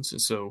Orleans.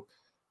 And so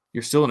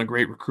you're still in a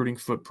great recruiting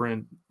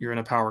footprint. You're in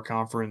a power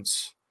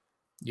conference.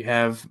 You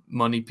have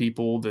money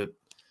people that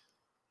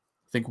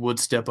I think would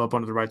step up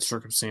under the right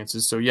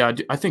circumstances. So, yeah,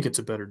 I think it's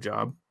a better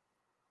job.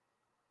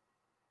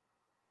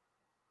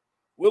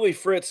 Willie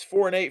Fritz,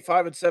 4-8,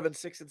 5-7,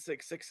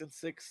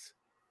 6-6,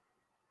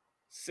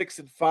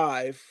 6-6,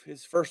 6-5.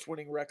 His first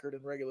winning record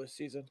in regular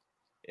season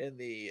in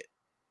the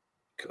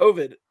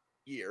COVID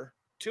year.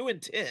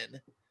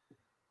 2-10,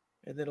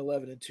 and then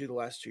 11-2 the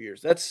last 2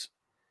 years. That's,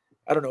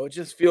 I don't know. It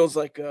just feels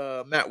like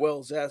Matt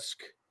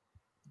Wells-esque,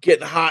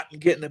 getting hot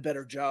and getting a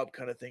better job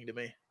kind of thing to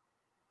me.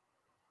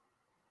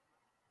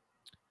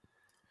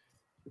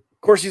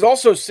 Of course, he's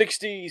also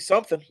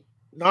 60-something.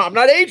 No, I'm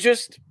not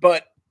ageist,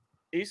 but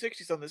he's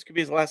 60-something. This could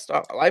be his last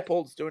stop.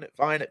 Leipold's doing it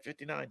fine at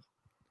 59.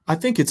 I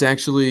think it's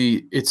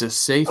a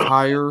safe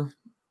hire.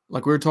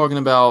 Like we were talking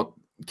about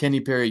Kenny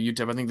Perry at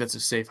UTEP, I think that's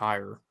a safe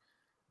hire.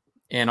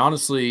 And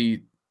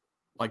honestly,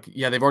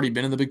 they've already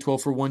been in the Big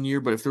 12 for 1 year,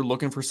 but if they're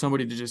looking for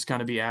somebody to just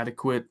kind of be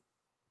adequate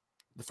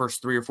the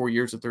first 3 or 4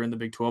 years that they're in the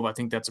Big 12, I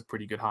think that's a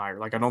pretty good hire.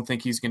 Like, I don't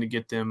think he's going to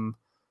get them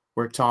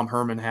where Tom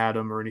Herman had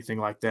them or anything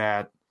like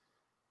that.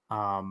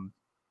 I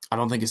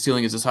don't think his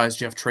ceiling is as high as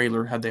Jeff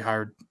Traylor had they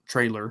hired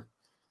Traylor.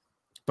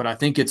 But I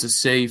think it's a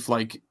safe,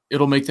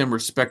 it'll make them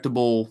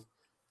respectable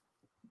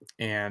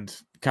and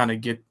kind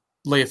of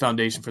lay a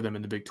foundation for them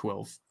in the Big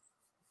 12.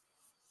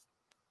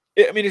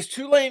 I mean, is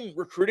Tulane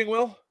recruiting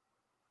well?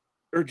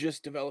 or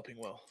just developing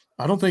well?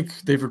 I don't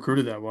think they've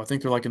recruited that well. I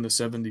think they're like in the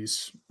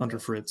 70s under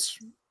Fritz.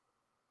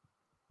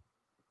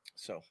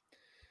 So,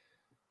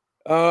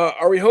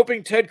 are we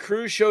hoping Ted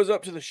Cruz shows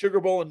up to the Sugar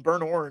Bowl in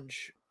burnt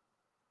orange?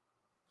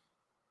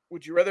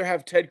 Would you rather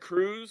have Ted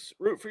Cruz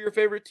root for your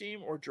favorite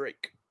team or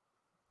Drake?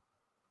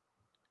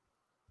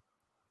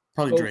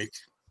 Probably Drake.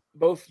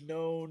 Both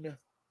known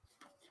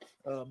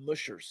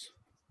mushers.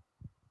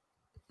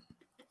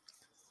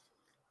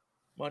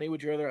 Money,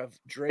 would you rather have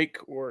Drake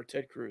or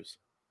Ted Cruz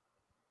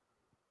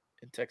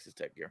in Texas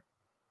Tech gear?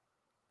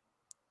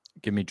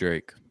 Give me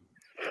Drake.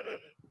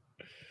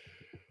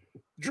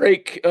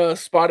 Drake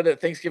spotted at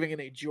Thanksgiving in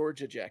a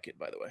Georgia jacket,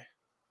 by the way.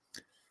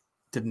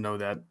 Didn't know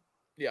that.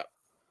 Yeah.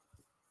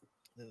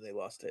 And then they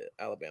lost to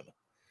Alabama.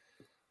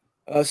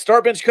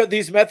 Startbench cut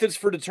these methods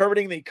for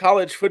determining the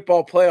college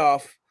football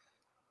playoff.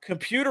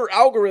 Computer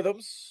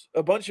algorithms,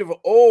 a bunch of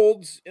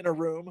olds in a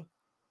room,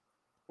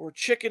 or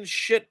chicken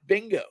shit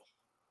bingo.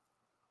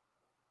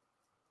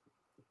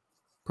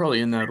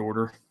 Probably in that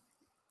order.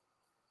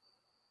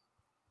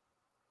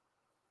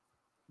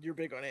 You're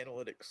big on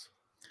analytics.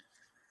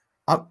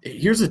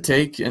 Here's a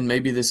take, and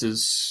maybe this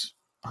is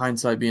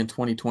hindsight being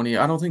 2020.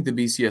 I don't think the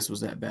BCS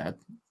was that bad.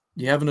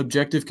 You have an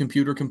objective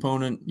computer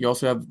component. You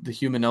also have the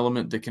human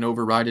element that can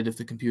override it if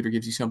the computer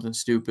gives you something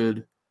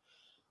stupid.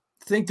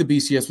 I think the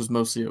BCS was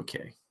mostly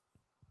okay.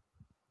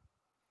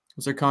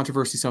 Was there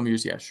controversy some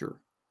years? Yeah, sure.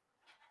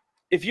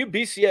 If you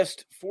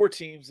BCS'd 4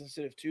 teams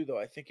instead of 2, though,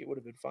 I think it would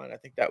have been fine. I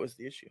think that was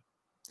the issue.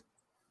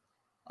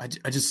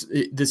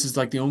 This is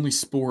like the only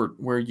sport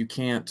where you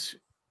can't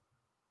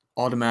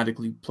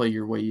automatically play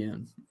your way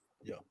in.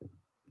 Yeah.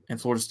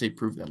 And Florida State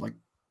proved that. Like,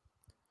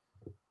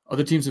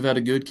 other teams have had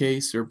a good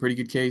case or a pretty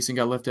good case and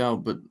got left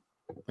out, but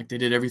like they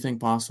did everything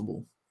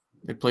possible.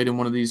 They played in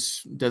one of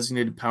these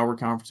designated power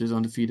conferences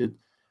undefeated.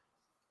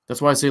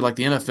 That's why I say like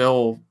the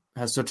NFL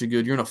has such a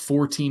good, you're in a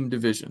 4-team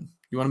division.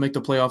 You want to make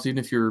the playoffs even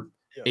if you're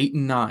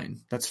 8-9,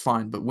 that's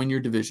fine, but win your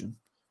division.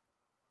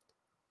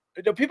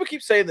 You know, people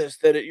keep saying this,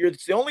 that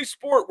it's the only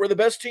sport where the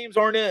best teams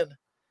aren't in.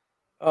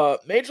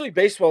 Major League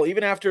Baseball,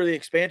 even after the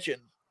expansion,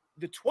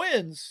 the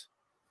Twins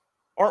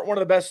aren't one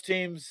of the best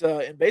teams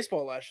in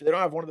baseball last year. They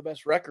don't have one of the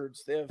best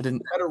records. They have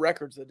better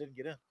records that didn't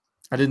get in.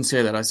 I didn't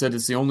say that. I said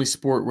it's the only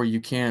sport where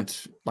you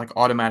can't like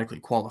automatically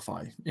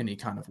qualify any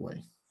kind of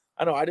way.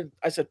 I know. I didn't.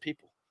 I said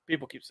people.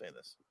 People keep saying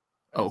this.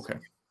 Oh, okay.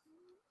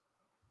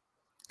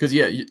 Because,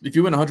 yeah, if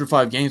you win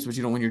 105 games but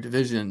you don't win your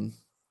division,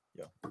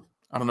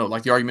 I don't know.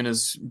 Like the argument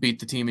is beat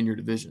the team in your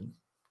division.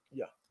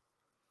 Yeah.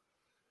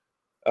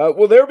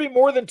 Will there be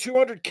more than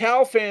 200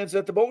 Cal fans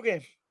at the bowl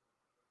game?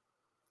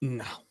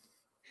 No.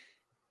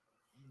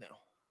 No.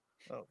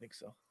 I don't think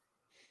so. Are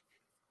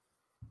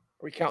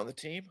we counting the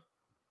team?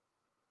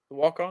 The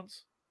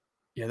walk-ons?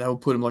 Yeah, that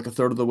would put him like a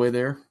third of the way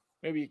there.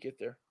 Maybe you get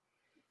there.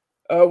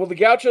 Will the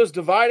Gauchos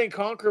divide and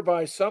conquer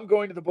by some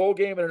going to the bowl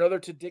game and another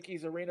to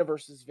Dickey's Arena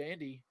versus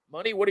Vandy?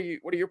 Money, what are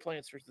your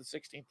plans for the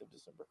 16th of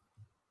December?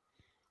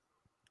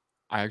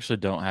 I actually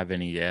don't have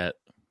any yet.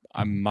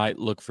 I might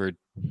look for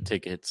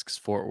tickets because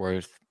Fort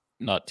Worth,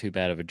 not too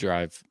bad of a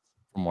drive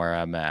from where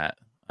I'm at.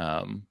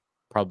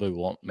 Probably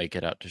won't make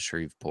it out to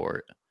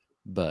Shreveport,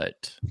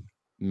 but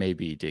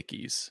maybe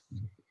Dickey's.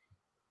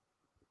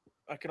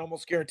 I can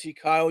almost guarantee,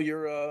 Kyle,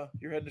 you're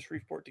heading to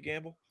Shreveport to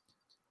gamble.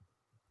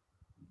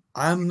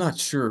 I'm not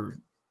sure.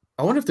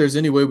 I wonder if there's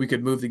any way we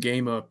could move the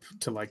game up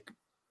to like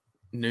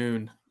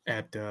noon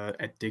at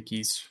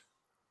Dickey's.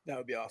 That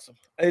would be awesome.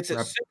 It's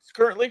at 6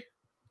 currently.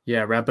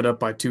 Yeah, wrap it up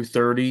by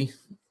 2:30.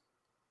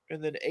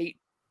 And then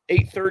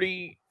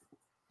 8:30.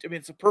 I mean,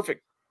 it's a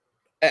perfect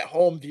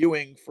at-home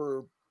viewing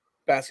for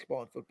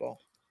basketball and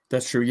football.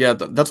 That's true. Yeah,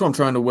 that's what I'm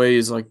trying to weigh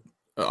is like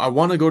I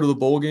want to go to the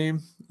bowl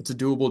game. It's a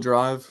doable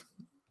drive,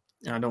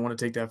 and I don't want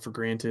to take that for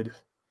granted.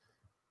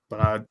 But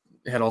I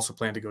had also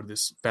planned to go to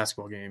this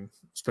basketball game,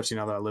 especially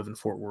now that I live in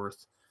Fort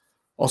Worth.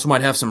 Also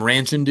might have some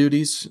ranching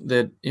duties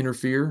that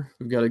interfere.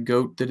 We've got a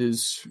goat that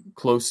is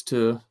close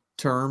to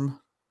term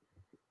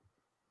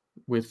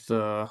with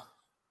at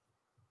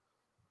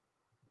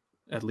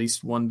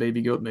least one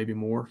baby goat, maybe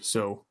more.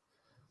 So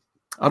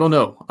I don't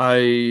know.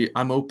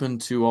 I'm open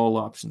to all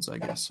options, I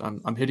guess.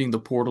 I'm hitting the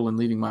portal and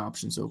leaving my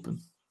options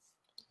open.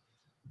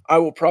 I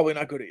will probably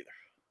not go to either.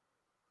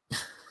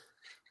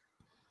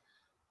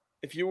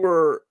 If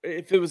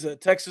it was a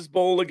Texas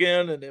Bowl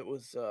again and it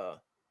was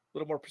a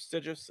little more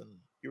prestigious and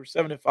you were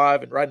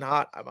 7-5 and riding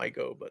hot, I might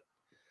go. But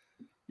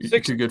you're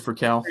too good for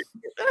Cal.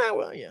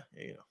 Well, yeah,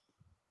 you know,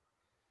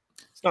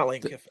 it's not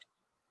Lane Kiffin.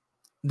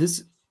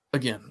 This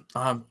again,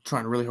 I'm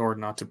trying really hard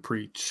not to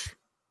preach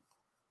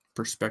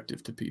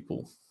perspective to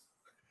people.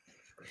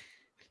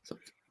 So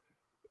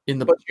in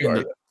the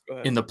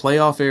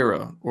playoff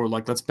era, or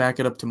like let's back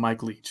it up to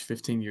Mike Leach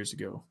 15 years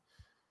ago.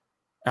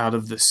 Out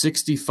of the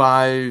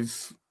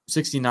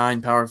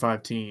 69 Power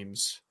 5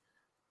 teams,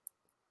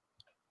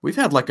 we've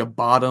had like a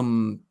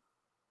bottom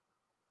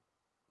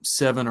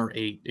 7 or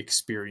 8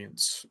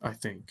 experience, I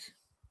think.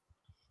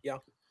 Yeah.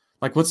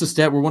 Like, what's the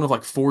stat? We're one of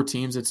like 4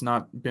 teams that's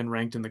not been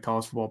ranked in the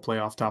college football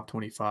playoff top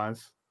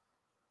 25.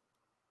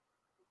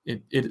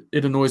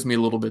 it annoys me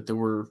a little bit that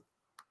we're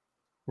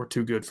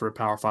too good for a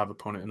Power 5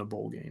 opponent in a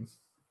bowl game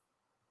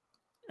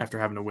after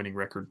having a winning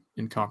record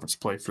in conference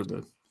play for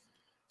the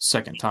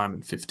second time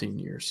in 15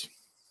 years.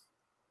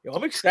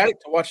 I'm ecstatic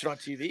to watch it on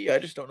TV. I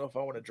just don't know if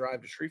I want to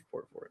drive to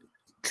Shreveport for it.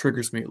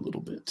 Triggers me a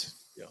little bit.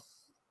 Yeah.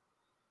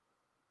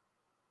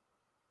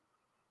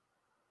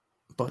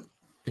 But,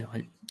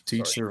 to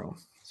each their own.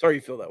 Sorry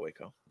you feel that way,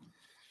 Kyle.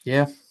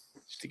 Yeah.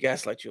 Just to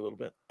gaslight you a little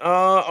bit.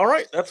 All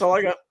right. That's all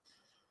I got.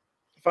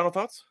 Final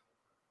thoughts?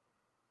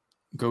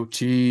 Go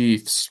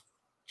Chiefs.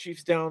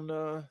 Chiefs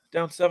down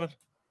 7.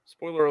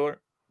 Spoiler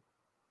alert.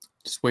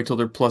 Just wait till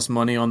they're plus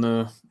money on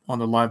the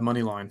live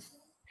money line.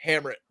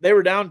 Hammer it. They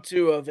were down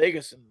to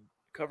Vegas and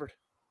covered.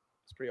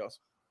 It's pretty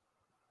awesome.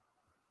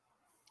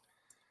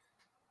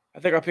 I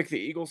think I picked the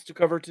Eagles to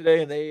cover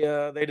today, and they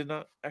did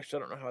not. Actually, I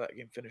don't know how that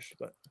game finished,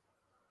 but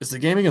is the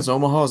game against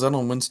Omaha? Is that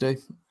on Wednesday?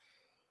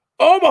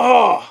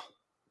 Omaha.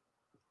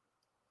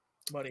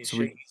 Money's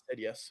shaking. He said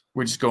yes.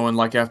 We're just going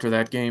like after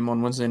that game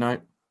on Wednesday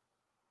night.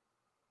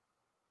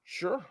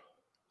 Sure.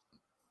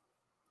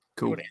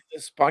 Cool. You want to end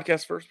this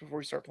podcast first before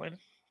we start playing?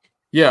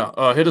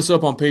 Yeah, hit us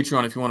up on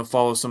Patreon if you want to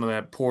follow some of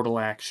that portal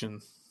action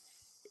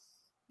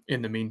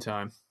in the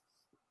meantime.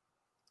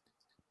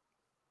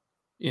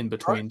 In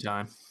between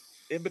time.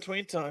 In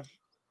between time.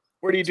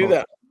 Where do you do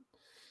that?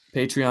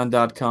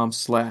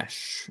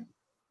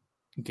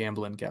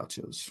 Patreon.com/GAMBLIN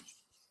GAUCHOS.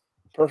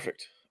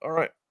 Perfect. All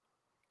right.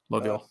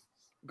 Love y'all.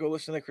 Go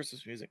listen to that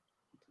Christmas music.